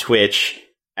on Twitch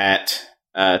at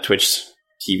Twitch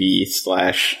TV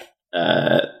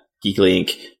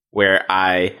 /GeeklyInc, where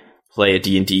I play a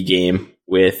D&D game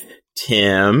with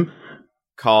Tim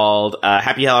called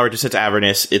Happy Hour Descent to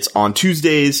Avernus. It's on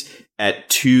Tuesdays at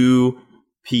 2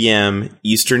 p.m.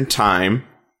 Eastern Time.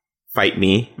 Fight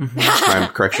me, time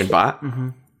correction bot.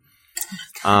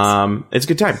 It's a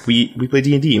good time. We play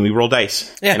D&D and we roll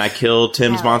dice. Yeah. And I kill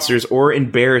Tim's monsters or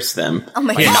embarrass them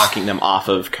by knocking them off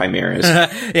of chimeras.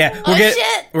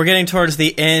 We're getting towards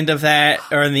the end of that,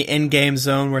 or in the end game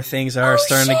zone where things are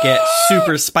starting to get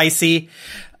super spicy.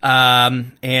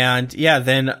 And yeah,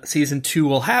 then season 2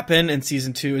 will happen, and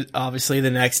season 2 is obviously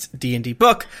the next D&D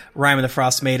book, Rime of the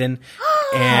Frost Maiden.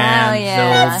 And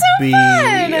there'll be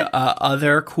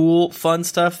other cool, fun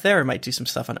stuff there. I might do some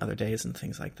stuff on other days and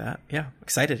things like that. Yeah,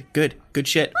 excited. Good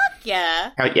shit. Fuck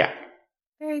yeah. Hell yeah.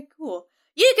 Very cool.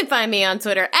 You can find me on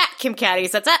Twitter at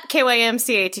KimCatties. That's at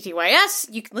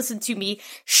KYMCATTYS. You can listen to me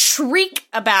shriek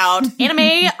about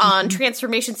anime on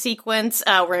Transformation Sequence,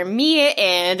 where me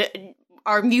and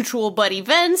our mutual buddy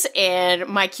Vince and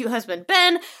my cute husband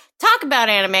Ben talk about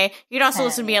anime. You can also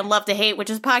listen to me on Love to Hate, which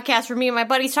is a podcast where me and my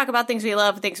buddies talk about things we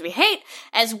love and things we hate,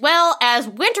 as well as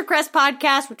Wintercrest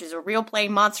Podcast, which is a real play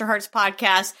Monster Hearts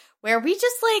podcast, where we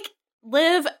just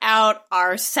live out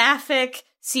our sapphic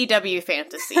CW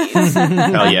fantasies.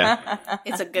 Hell yeah.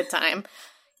 It's a good time.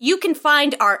 You can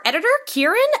find our editor,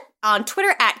 Kieran, on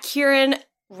Twitter at Kieran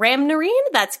Ramnarine.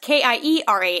 That's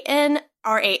KIERANRAMNARINE.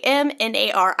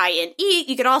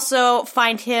 You can also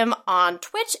find him on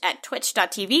Twitch at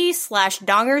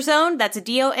twitch.tv/dongerzone. That's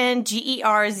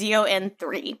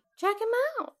DONGERZON3. Check him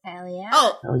out. Hell yeah.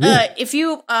 Oh, if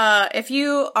you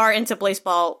are into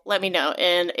Blazeball, let me know.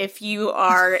 And if you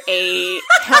are a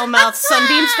Hellmouth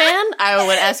Sunbeams fan, I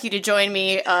would ask you to join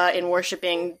me in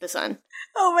worshiping the sun.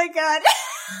 Oh my god.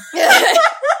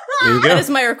 There you go. That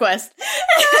is my request.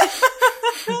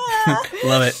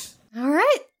 Love it. All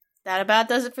right. That about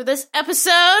does it for this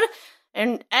episode.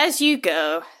 And as you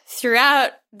go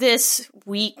throughout this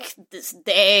week, this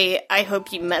day, I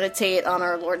hope you meditate on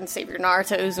our Lord and Savior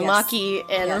Naruto Uzumaki. Yes.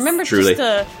 And remember just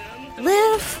to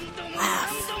live,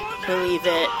 laugh, believe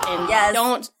it,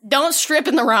 and don't strip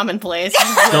in the ramen place.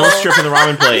 Don't strip in the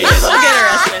ramen place. We'll get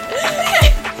arrested.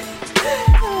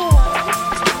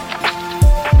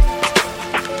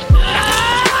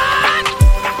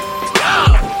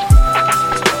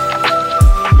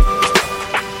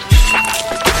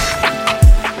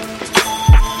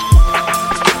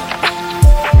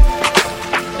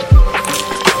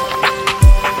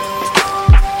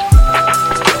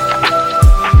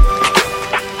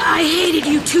 I hated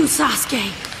you too,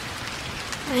 Sasuke.